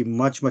you're going to see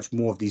much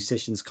more of these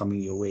sessions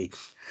coming your way.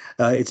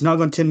 It's now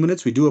gone 10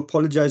 minutes. We do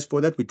apologize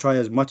for that. We try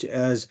as much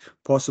as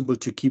possible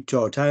to keep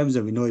to our times,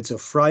 and we know it's a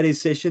Friday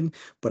session,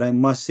 but I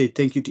must say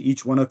thank you to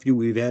each one of you.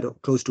 We've had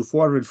close to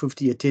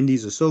 450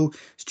 attendees or so,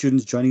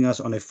 students joining us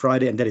on a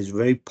Friday, and that is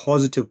very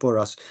positive for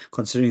us,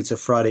 considering it's a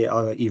Friday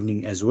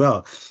evening as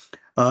well.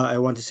 I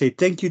want to say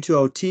thank you to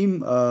our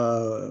team,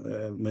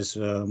 Ms.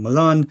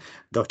 Milan,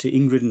 Dr.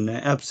 Ingrid in her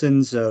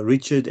absence,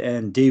 Richard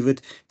and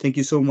David. Thank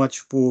you so much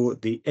for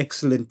the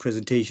excellent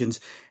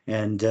presentations,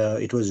 and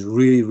it was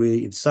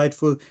really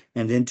insightful.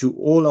 And then to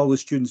all our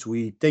students,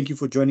 we thank you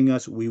for joining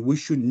us. We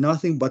wish you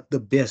nothing but the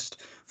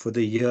best for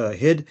the year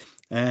ahead,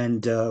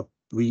 and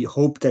we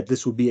hope that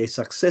this will be a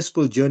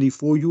successful journey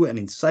for you, an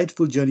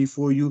insightful journey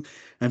for you.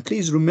 And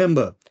please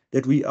remember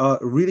that we are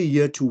really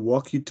here to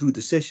walk you through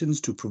the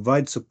sessions, to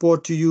provide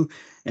support to you.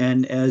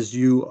 And as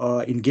you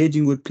are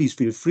engaging with, please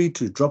feel free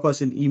to drop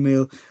us an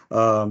email,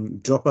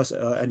 drop us,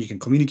 and you can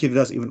communicate with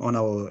us even on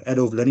our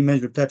ADOVE Learning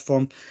Management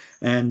platform.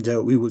 And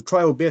we will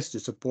try our best to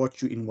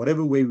support you in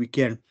whatever way we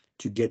can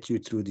to get you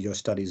through your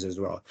studies as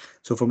well.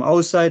 So from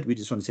our side, we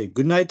just want to say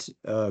good night.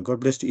 God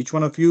bless to each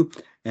one of you,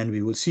 and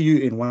we will see you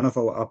in one of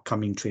our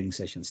upcoming training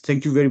sessions.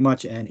 Thank you very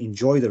much, and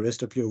enjoy the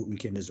rest of your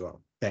weekend as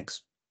well.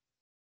 Thanks.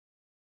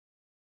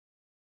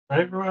 Bye,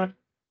 everyone.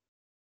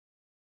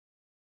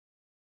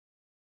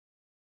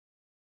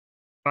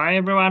 Bye,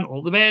 everyone.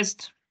 All the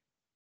best.